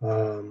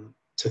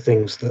 to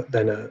things that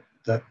then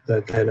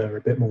are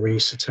a bit more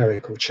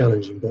esoteric or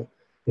challenging. But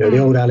you know, the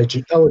old adage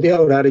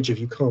of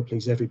you can't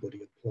please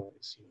everybody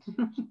applies. You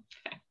know.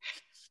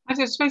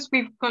 I suppose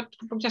we've got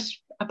just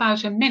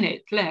about a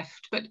minute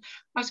left, but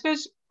I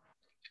suppose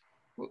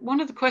one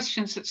of the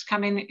questions that's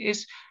come in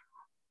is,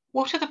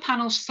 what are the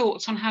panel's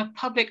thoughts on how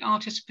public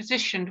art is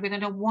positioned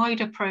within a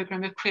wider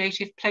programme of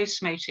creative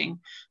placemaking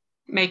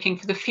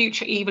for the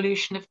future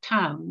evolution of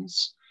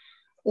towns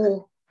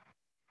or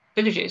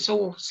villages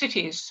or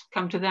cities,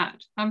 come to that?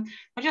 I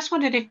just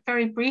wondered if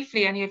very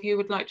briefly any of you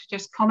would like to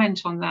just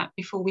comment on that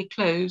before we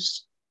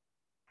close.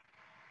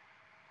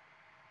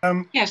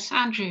 Yes,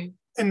 Andrew.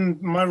 In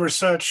my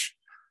research,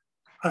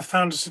 I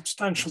found a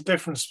substantial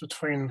difference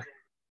between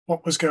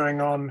what was going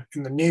on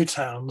in the new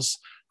towns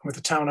with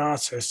the town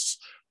artists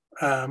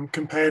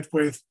compared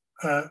with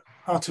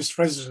artist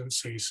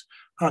residencies.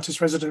 Artist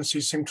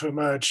residencies seem to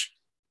emerge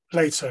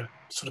later,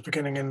 sort of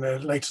beginning in the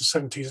later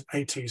 70s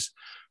and 80s.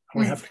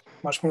 And we have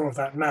much more of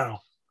that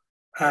now.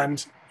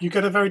 And you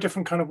get a very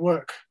different kind of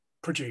work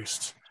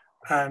produced.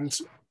 And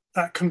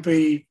that can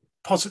be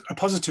a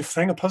positive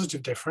thing, a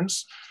positive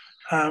difference.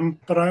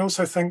 But I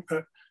also think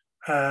that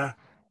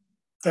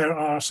there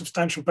are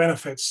substantial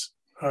benefits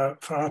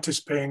for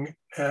artists being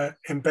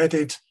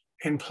embedded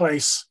in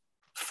place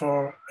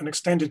for an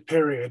extended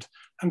period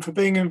and for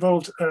being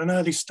involved at an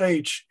early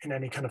stage in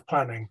any kind of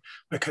planning,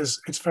 because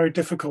it's very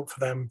difficult for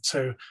them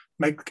to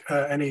make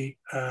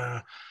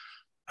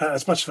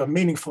as much of a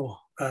meaningful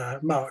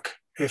mark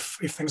if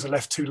things are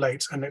left too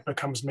late and it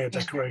becomes mere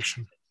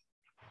decoration.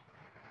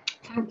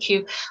 Thank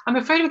you. I'm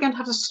afraid we're going to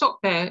have to stop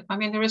there. I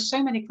mean, there are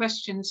so many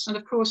questions, and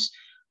of course,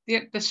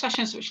 the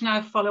sessions which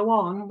now follow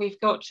on, we've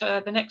got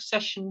the next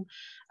session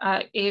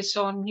is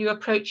on new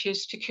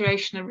approaches to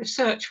curation and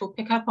research. We'll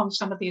pick up on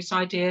some of these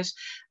ideas,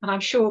 and I'm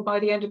sure by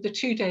the end of the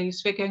 2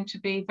 days, we're going to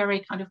be very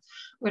kind of,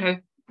 you know,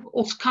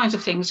 all kinds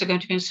of things are going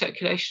to be in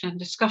circulation and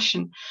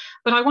discussion.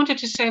 But I wanted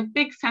to say a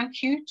big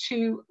thank you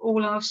to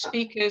all our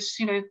speakers,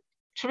 you know,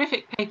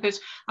 terrific papers.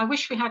 I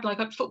wish we had, like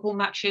at football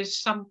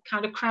matches, some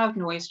kind of crowd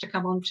noise to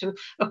come on to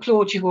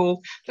applaud you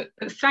all. But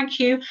thank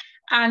you.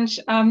 And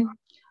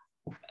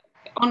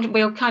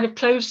we'll kind of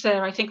close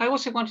there, I think. I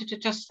also wanted to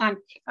just thank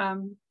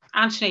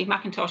Anthony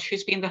McIntosh,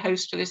 who's been the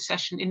host of this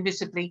session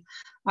invisibly.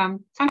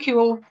 Thank you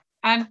all,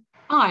 and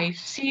bye.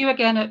 See you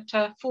again at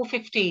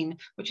 4:15,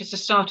 which is the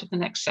start of the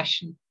next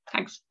session.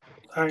 Thanks.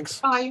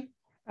 Thanks. Bye.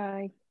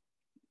 Bye.